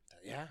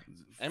 Yeah.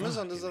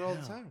 Amazon does that all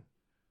the hell. time.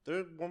 They're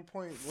at 1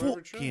 point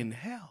whatever trillion.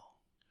 Fucking hell.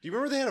 Do you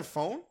remember they had a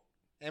phone?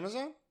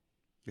 Amazon?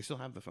 They still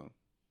have the phone.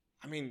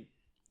 I mean,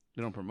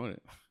 They don't promote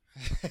it.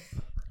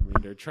 I mean,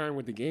 they're trying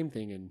with the game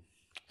thing, and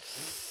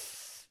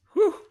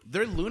whew.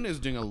 Their Luna is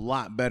doing a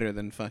lot better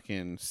than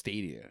fucking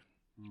Stadia.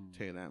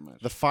 Tell you that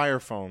much. the Fire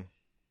phone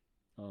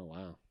Oh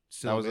wow.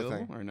 Still that was the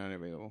available thing. or not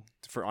available?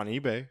 for on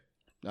eBay.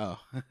 Oh.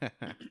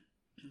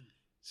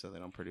 So they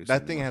don't produce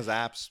That it thing anymore. has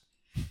apps.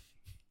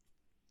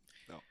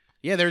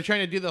 Yeah, they were trying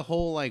to do the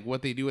whole, like,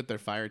 what they do with their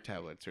Fire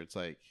tablets, or it's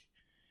like.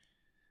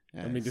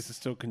 I mean, this is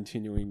still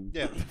continuing.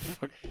 Yeah.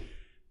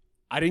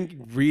 I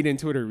didn't read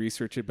into it or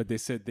research it, but they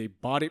said they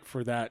bought it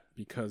for that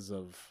because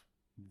of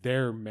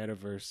their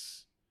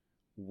metaverse.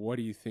 What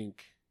do you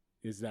think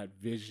is that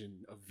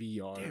vision of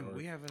VR? Damn, or-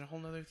 we have a whole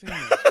nother thing.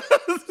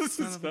 This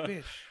Son is of a not-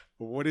 bitch.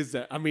 What is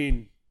that? I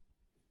mean,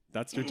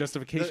 that's their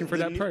justification for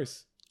that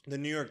price. The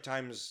New York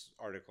Times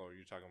article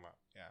you're talking about.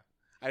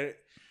 Yeah.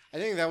 I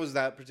think that was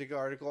that particular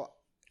article.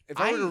 If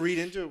I were to read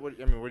into it, what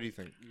do you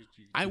think?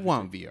 I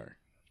want VR.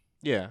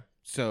 Yeah.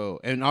 So,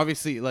 and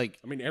obviously, like,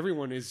 I mean,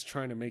 everyone is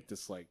trying to make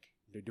this like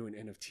they're doing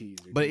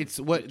NFTs. but it's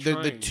what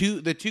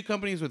the two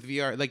companies with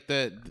VR, like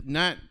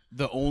not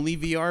the only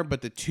VR,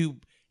 but the two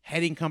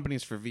heading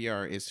companies for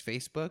VR is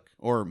Facebook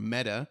or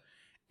Meta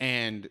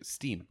and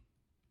Steam.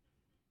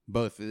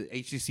 Both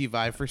HTC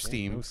Vive for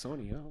Steam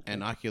Sony, oh, okay.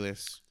 and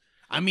Oculus.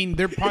 I mean,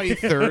 they're probably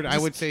third. I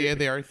would say, yeah,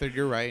 they are third.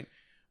 You're right.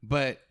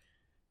 But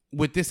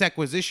with this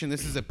acquisition,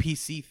 this is a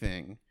PC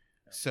thing.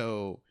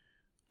 So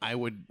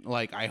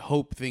I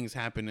hope things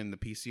happen in the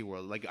PC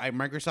world. Like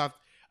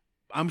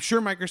I'm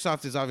sure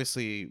Microsoft is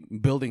obviously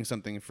building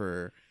something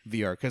for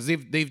VR because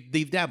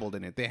they've dabbled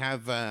in it. They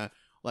have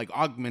like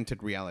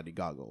augmented reality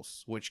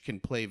goggles, which can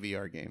play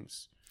VR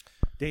games.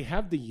 They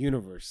have the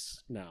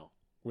universe now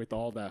with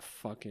all that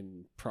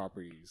fucking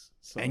properties.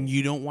 So. And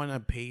you don't want to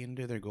pay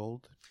into their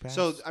gold pass?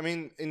 So, I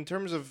mean, in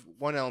terms of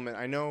one element,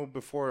 I know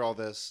before all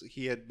this,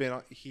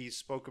 he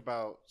spoke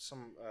about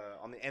some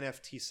on the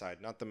NFT side,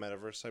 not the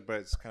metaverse side, but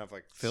it's kind of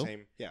like Phil? the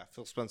same. Yeah,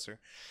 Phil Spencer.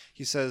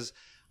 He says,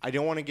 I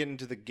don't want to get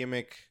into the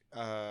gimmick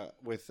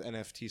with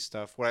NFT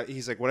stuff.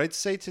 He's like, what I'd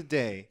say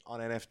today on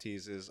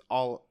NFTs is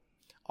all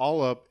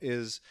up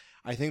is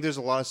I think there's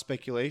a lot of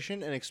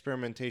speculation and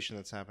experimentation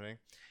that's happening.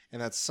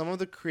 And that some of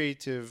the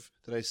creative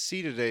that I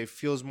see today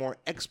feels more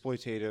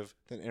exploitative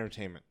than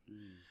entertainment.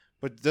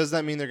 But does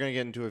that mean they're going to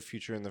get into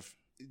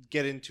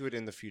it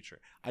in the future?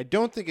 I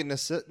don't think it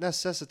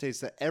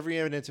necessitates that every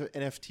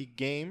NFT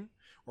game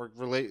or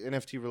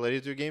NFT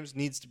related to games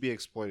needs to be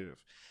exploitative.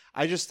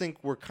 I just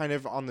think we're kind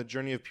of on the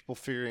journey of people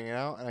figuring it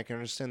out, and I can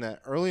understand that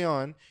early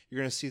on you're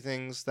going to see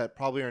things that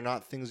probably are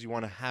not things you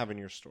want to have in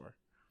your store.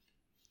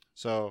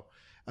 So,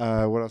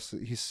 what else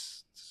did he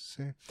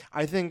say?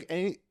 I think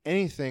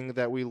anything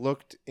that we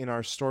looked in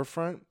our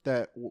storefront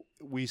that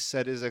we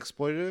said is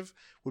exploitative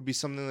would be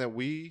something that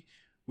we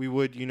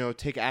would,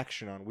 take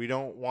action on. We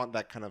don't want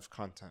that kind of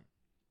content.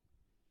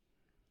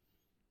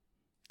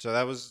 So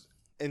that was,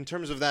 in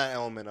terms of that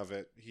element of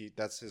it,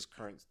 that's his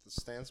current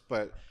stance.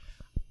 But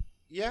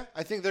yeah,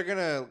 I think they're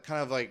gonna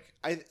kind of like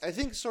I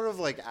think sort of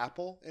like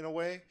Apple in a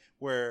way,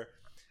 where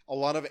a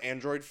lot of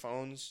Android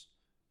phones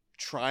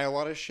try a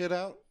lot of shit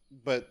out,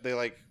 but they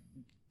like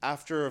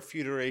after a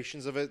few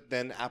iterations of it,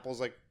 then Apple's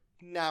like,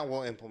 now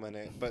we'll implement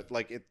it. But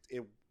like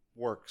it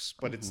works,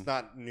 but it's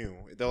not new.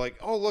 They're like,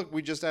 oh look,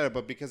 we just added,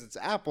 but because it's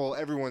Apple,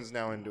 everyone's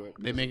now into it.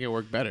 They make it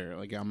work better.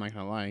 Like, I'm not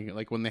gonna lie.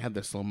 Like when they had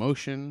the slow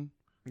motion,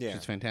 Yeah.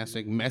 It's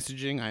fantastic.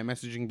 Messaging,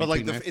 iMessaging, But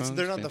like between iPhones,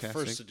 they're not fantastic. the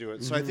first to do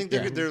it. So I think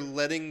they're Yeah. they're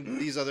letting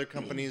these other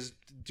companies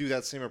do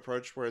that same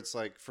approach where it's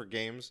like for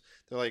games,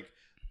 they're like,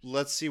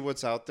 let's see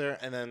what's out there,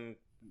 and then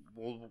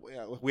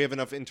we have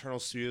enough internal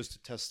studios to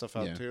test stuff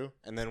out too,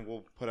 and then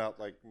we'll put out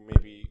like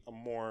maybe a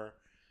more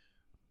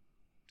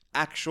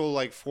actual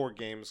like for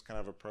games kind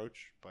of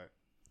approach. But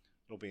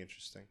it'll be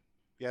interesting.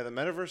 Yeah, the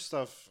metaverse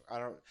stuff.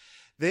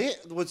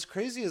 What's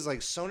crazy is like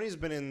Sony's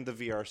been in the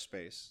VR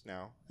space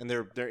now, and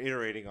they're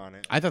iterating on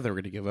it. I thought they were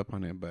going to give up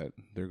on it, but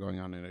they're going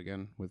on it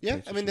again with. Yeah,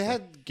 I mean they PlayStation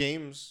 5. had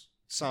games.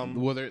 Some.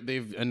 Well,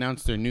 they've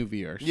announced their new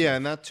VR. Stuff. Yeah,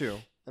 and that too,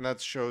 and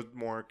that showed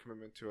more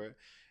commitment to it.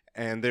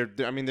 And they're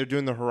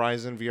doing the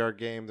Horizon VR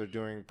game. They're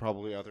doing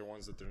probably other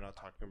ones that they're not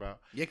talking about.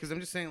 Yeah, because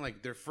I'm just saying,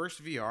 like their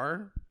first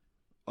VR,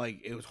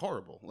 like it was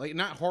horrible. Like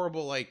not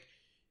horrible, like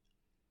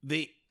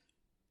they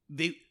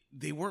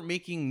weren't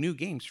making new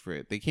games for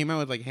it. They came out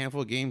with like a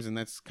handful of games, and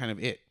that's kind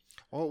of it.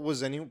 Well,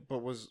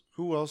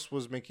 who else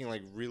was making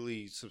like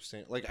really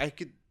substantial? Like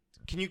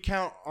can you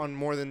count on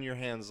more than your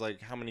hands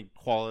like how many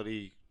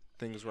quality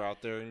things were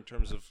out there in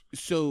terms of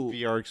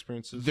VR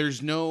experiences?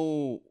 There's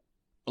no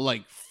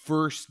like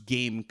first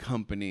game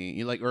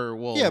company, but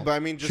I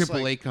mean just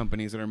AAA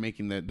companies that are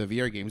making the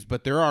VR games,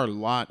 but there are a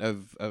lot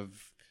of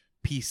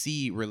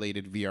PC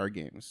related VR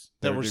games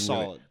that were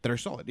solid. That are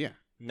solid, yeah.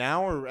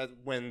 Now or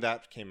when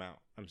that came out,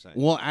 I'm saying.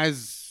 Well,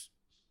 as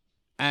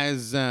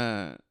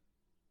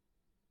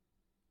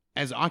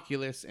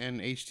Oculus and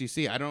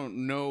HTC, I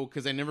don't know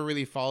because I never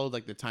really followed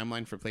like the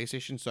timeline for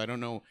PlayStation, so I don't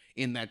know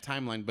in that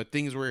timeline. But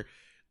things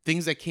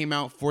that came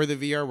out for the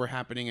VR were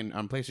happening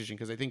on PlayStation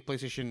because I think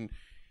PlayStation,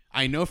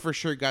 I know for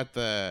sure got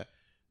the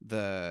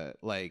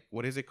like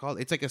what is it called?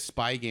 It's like a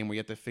spy game where you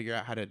have to figure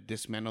out how to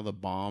dismantle the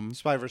bomb.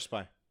 Spy vs.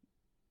 Spy.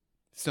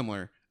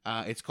 Similar.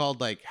 It's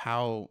called like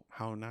how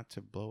not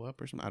to blow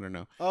up or something. I don't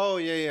know. Oh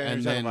yeah.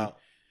 And then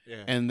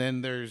yeah. And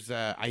then there's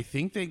I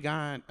think they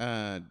got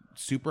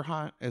Super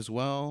Hot as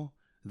well.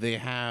 They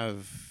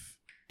have.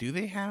 Do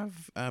they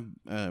have?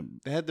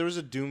 There was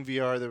a Doom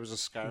VR. There was a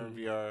Skyrim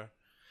VR.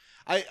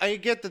 I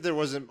get that there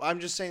wasn't. I'm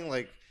just saying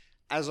like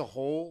as a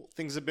whole,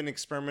 things have been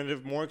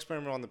more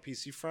experimental on the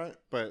PC front.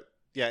 But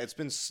yeah, it's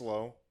been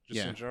slow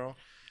just in general.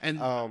 And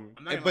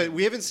but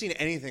we haven't seen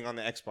anything on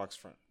the Xbox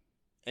front.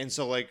 And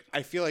so, like,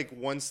 I feel like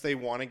once they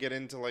want to get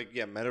into, like,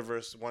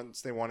 metaverse,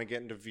 once they want to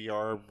get into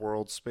VR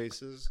world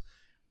spaces,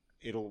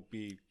 it'll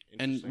be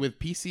interesting. And with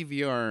PC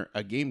VR,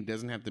 a game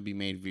doesn't have to be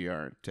made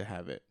VR to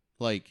have it.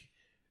 Like,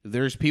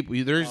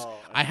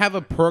 I have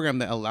a program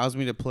that allows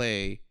me to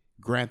play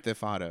Grand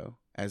Theft Auto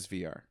as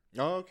VR.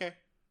 Oh, okay.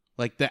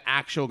 Like, the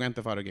actual Grand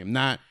Theft Auto game,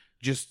 not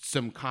just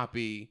some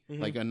copy,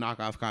 like a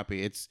knockoff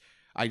copy.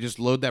 I just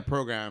load that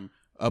program,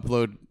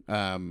 upload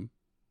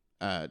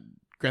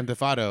Grand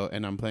Theft Auto,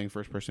 and I'm playing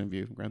first-person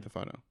view Grand Theft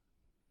Auto.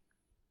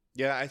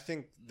 Yeah, I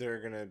think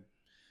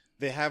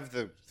they have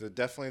the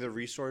definitely the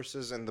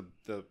resources and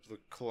the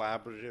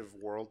collaborative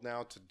world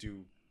now to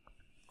do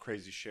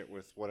crazy shit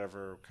with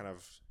whatever kind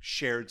of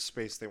shared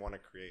space they want to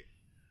create.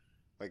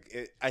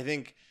 I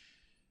think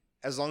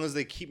as long as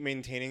they keep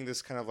maintaining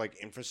this kind of like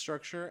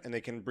infrastructure and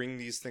they can bring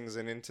these things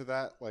into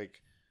that,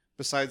 like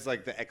besides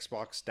like the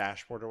Xbox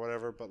dashboard or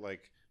whatever, but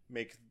like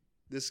make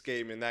this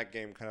game and that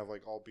game kind of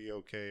like all be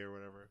okay or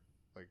whatever.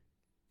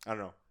 I don't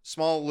know.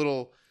 Small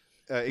little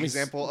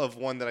example of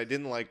one that I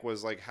didn't like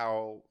was like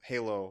how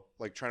Halo,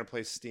 like trying to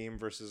play Steam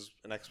versus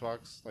an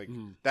Xbox, like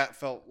that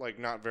felt like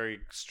not very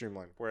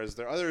streamlined. Whereas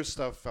their other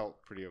stuff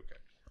felt pretty okay.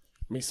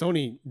 I mean,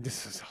 Sony.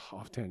 This is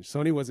off tangent.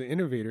 Sony was an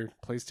innovator.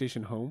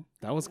 PlayStation Home.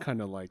 That was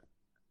kind of like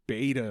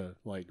beta,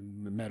 like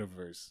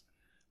metaverse.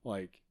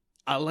 Like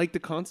I like the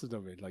concept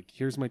of it. Like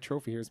here's my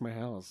trophy. Here's my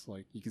house.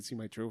 Like you can see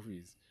my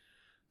trophies.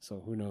 So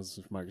who knows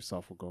if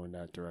Microsoft will go in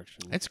that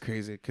direction? It's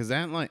crazy because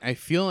that like I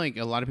feel like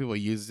a lot of people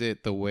use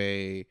it the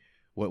way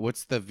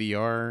what's the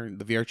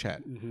VR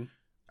chat,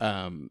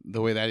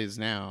 the way that is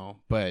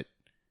now, but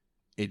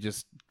it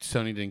just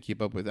Sony didn't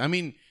keep up with it. I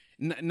mean,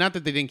 not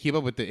that they didn't keep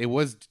up with it; it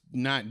was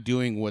not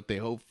doing what they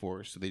hoped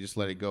for, so they just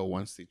let it go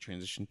once they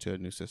transitioned to a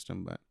new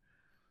system. But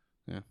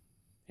yeah,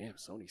 damn,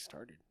 Sony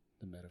started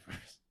the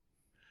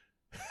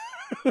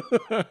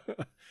metaverse.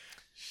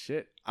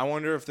 Shit. I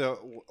wonder if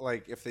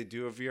if they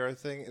do a VR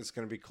thing, it's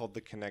going to be called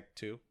the Kinect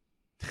 2.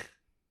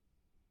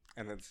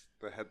 And it's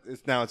a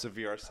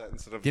VR set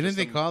instead of. Didn't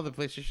they call the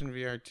PlayStation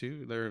VR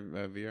 2 their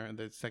VR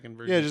the second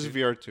version? Yeah, just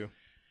VR 2.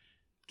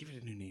 Give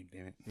it a new name,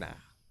 damn it. Nah.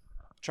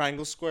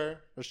 Triangle Square.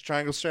 There's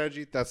Triangle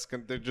Strategy.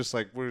 They're just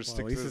like we're at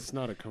least it's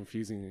not a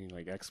confusing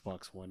like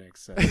Xbox One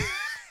X.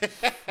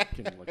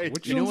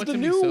 Which you know what's the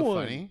gonna be new so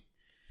one? funny?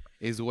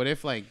 Is what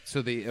if like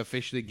so they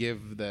officially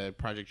give the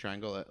Project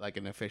Triangle like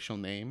an official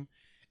name,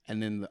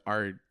 and then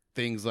our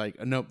things like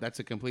nope, that's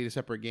a completely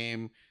separate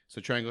game. So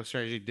Triangle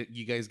Strategy,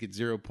 you guys get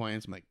 0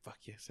 points. I'm like, fuck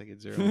yes, I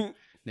get 0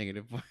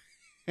 negative points.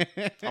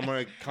 I'm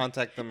gonna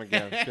contact them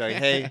again. Be like,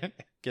 hey,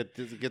 get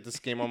this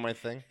game on my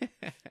thing.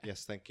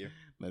 Yes, thank you.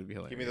 That'd be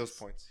hilarious. Give me those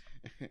points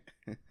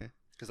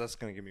because that's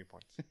gonna give me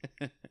points.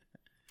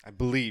 I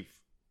believe.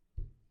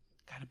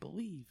 Gotta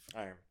believe.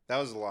 All right, that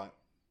was a lot.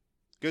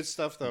 Good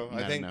stuff, though.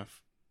 Not I think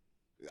enough.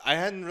 I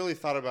hadn't really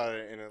thought about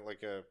it in a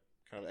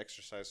kind of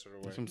exercise sort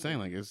of way. That's what I'm saying.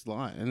 Like, it's a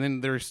lot. And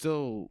then there's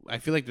still, I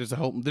feel like there's a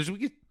whole, we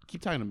could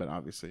keep talking about it,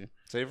 obviously.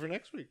 Save for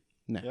next week.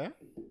 No. Yeah?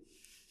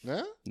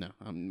 No? No.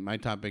 My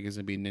topic is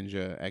going to be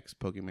Ninja X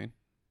Pokemon.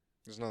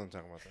 There's nothing to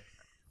talk about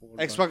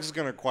that. Xbox is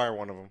going to acquire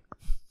one of them.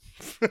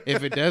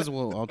 If it does,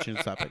 I'll change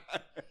the topic.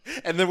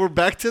 And then we're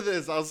back to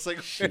this. I was like,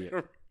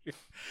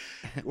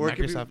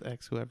 Microsoft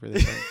X, whoever they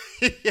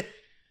are. Yeah.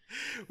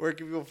 Where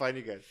can people find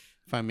you guys?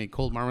 Find me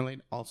Cold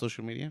Marmalade, all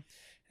social media.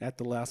 At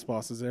The Last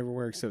Bosses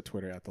everywhere except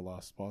Twitter at The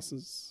Last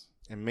Bosses.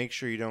 And make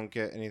sure you don't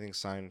get anything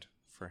signed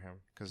for him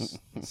because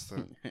it's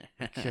the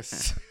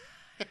kiss.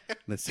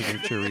 The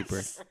signature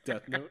Reaper.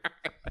 Death Note.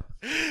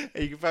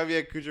 Hey, you can find me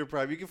at Kujo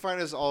Prime. You can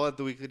find us all at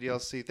the Weekly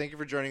DLC. Thank you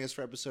for joining us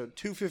for episode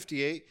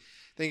 258.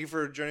 Thank you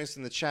for joining us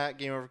in the chat,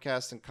 Game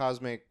Overcast and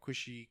Cosmic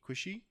Quishy.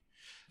 Appreciate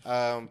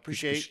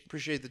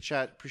the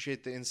chat.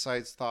 Appreciate the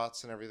insights,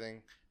 thoughts, and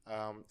everything.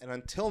 And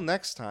until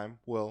next time,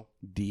 we'll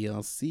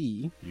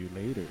DLC. You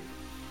later.